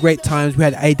show, having great times. We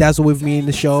had A Dazzle with me in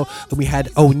the show, and we had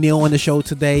O'Neil on the show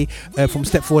today from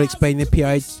Step Forward explaining the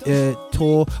PIA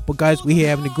tour. But guys, we're here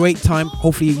having a great time.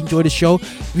 Hopefully you enjoy the show.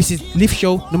 This is Lift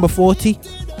Show number 40.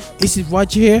 This is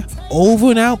Roger here,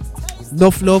 over and out.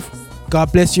 Enough love.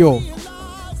 God bless you all.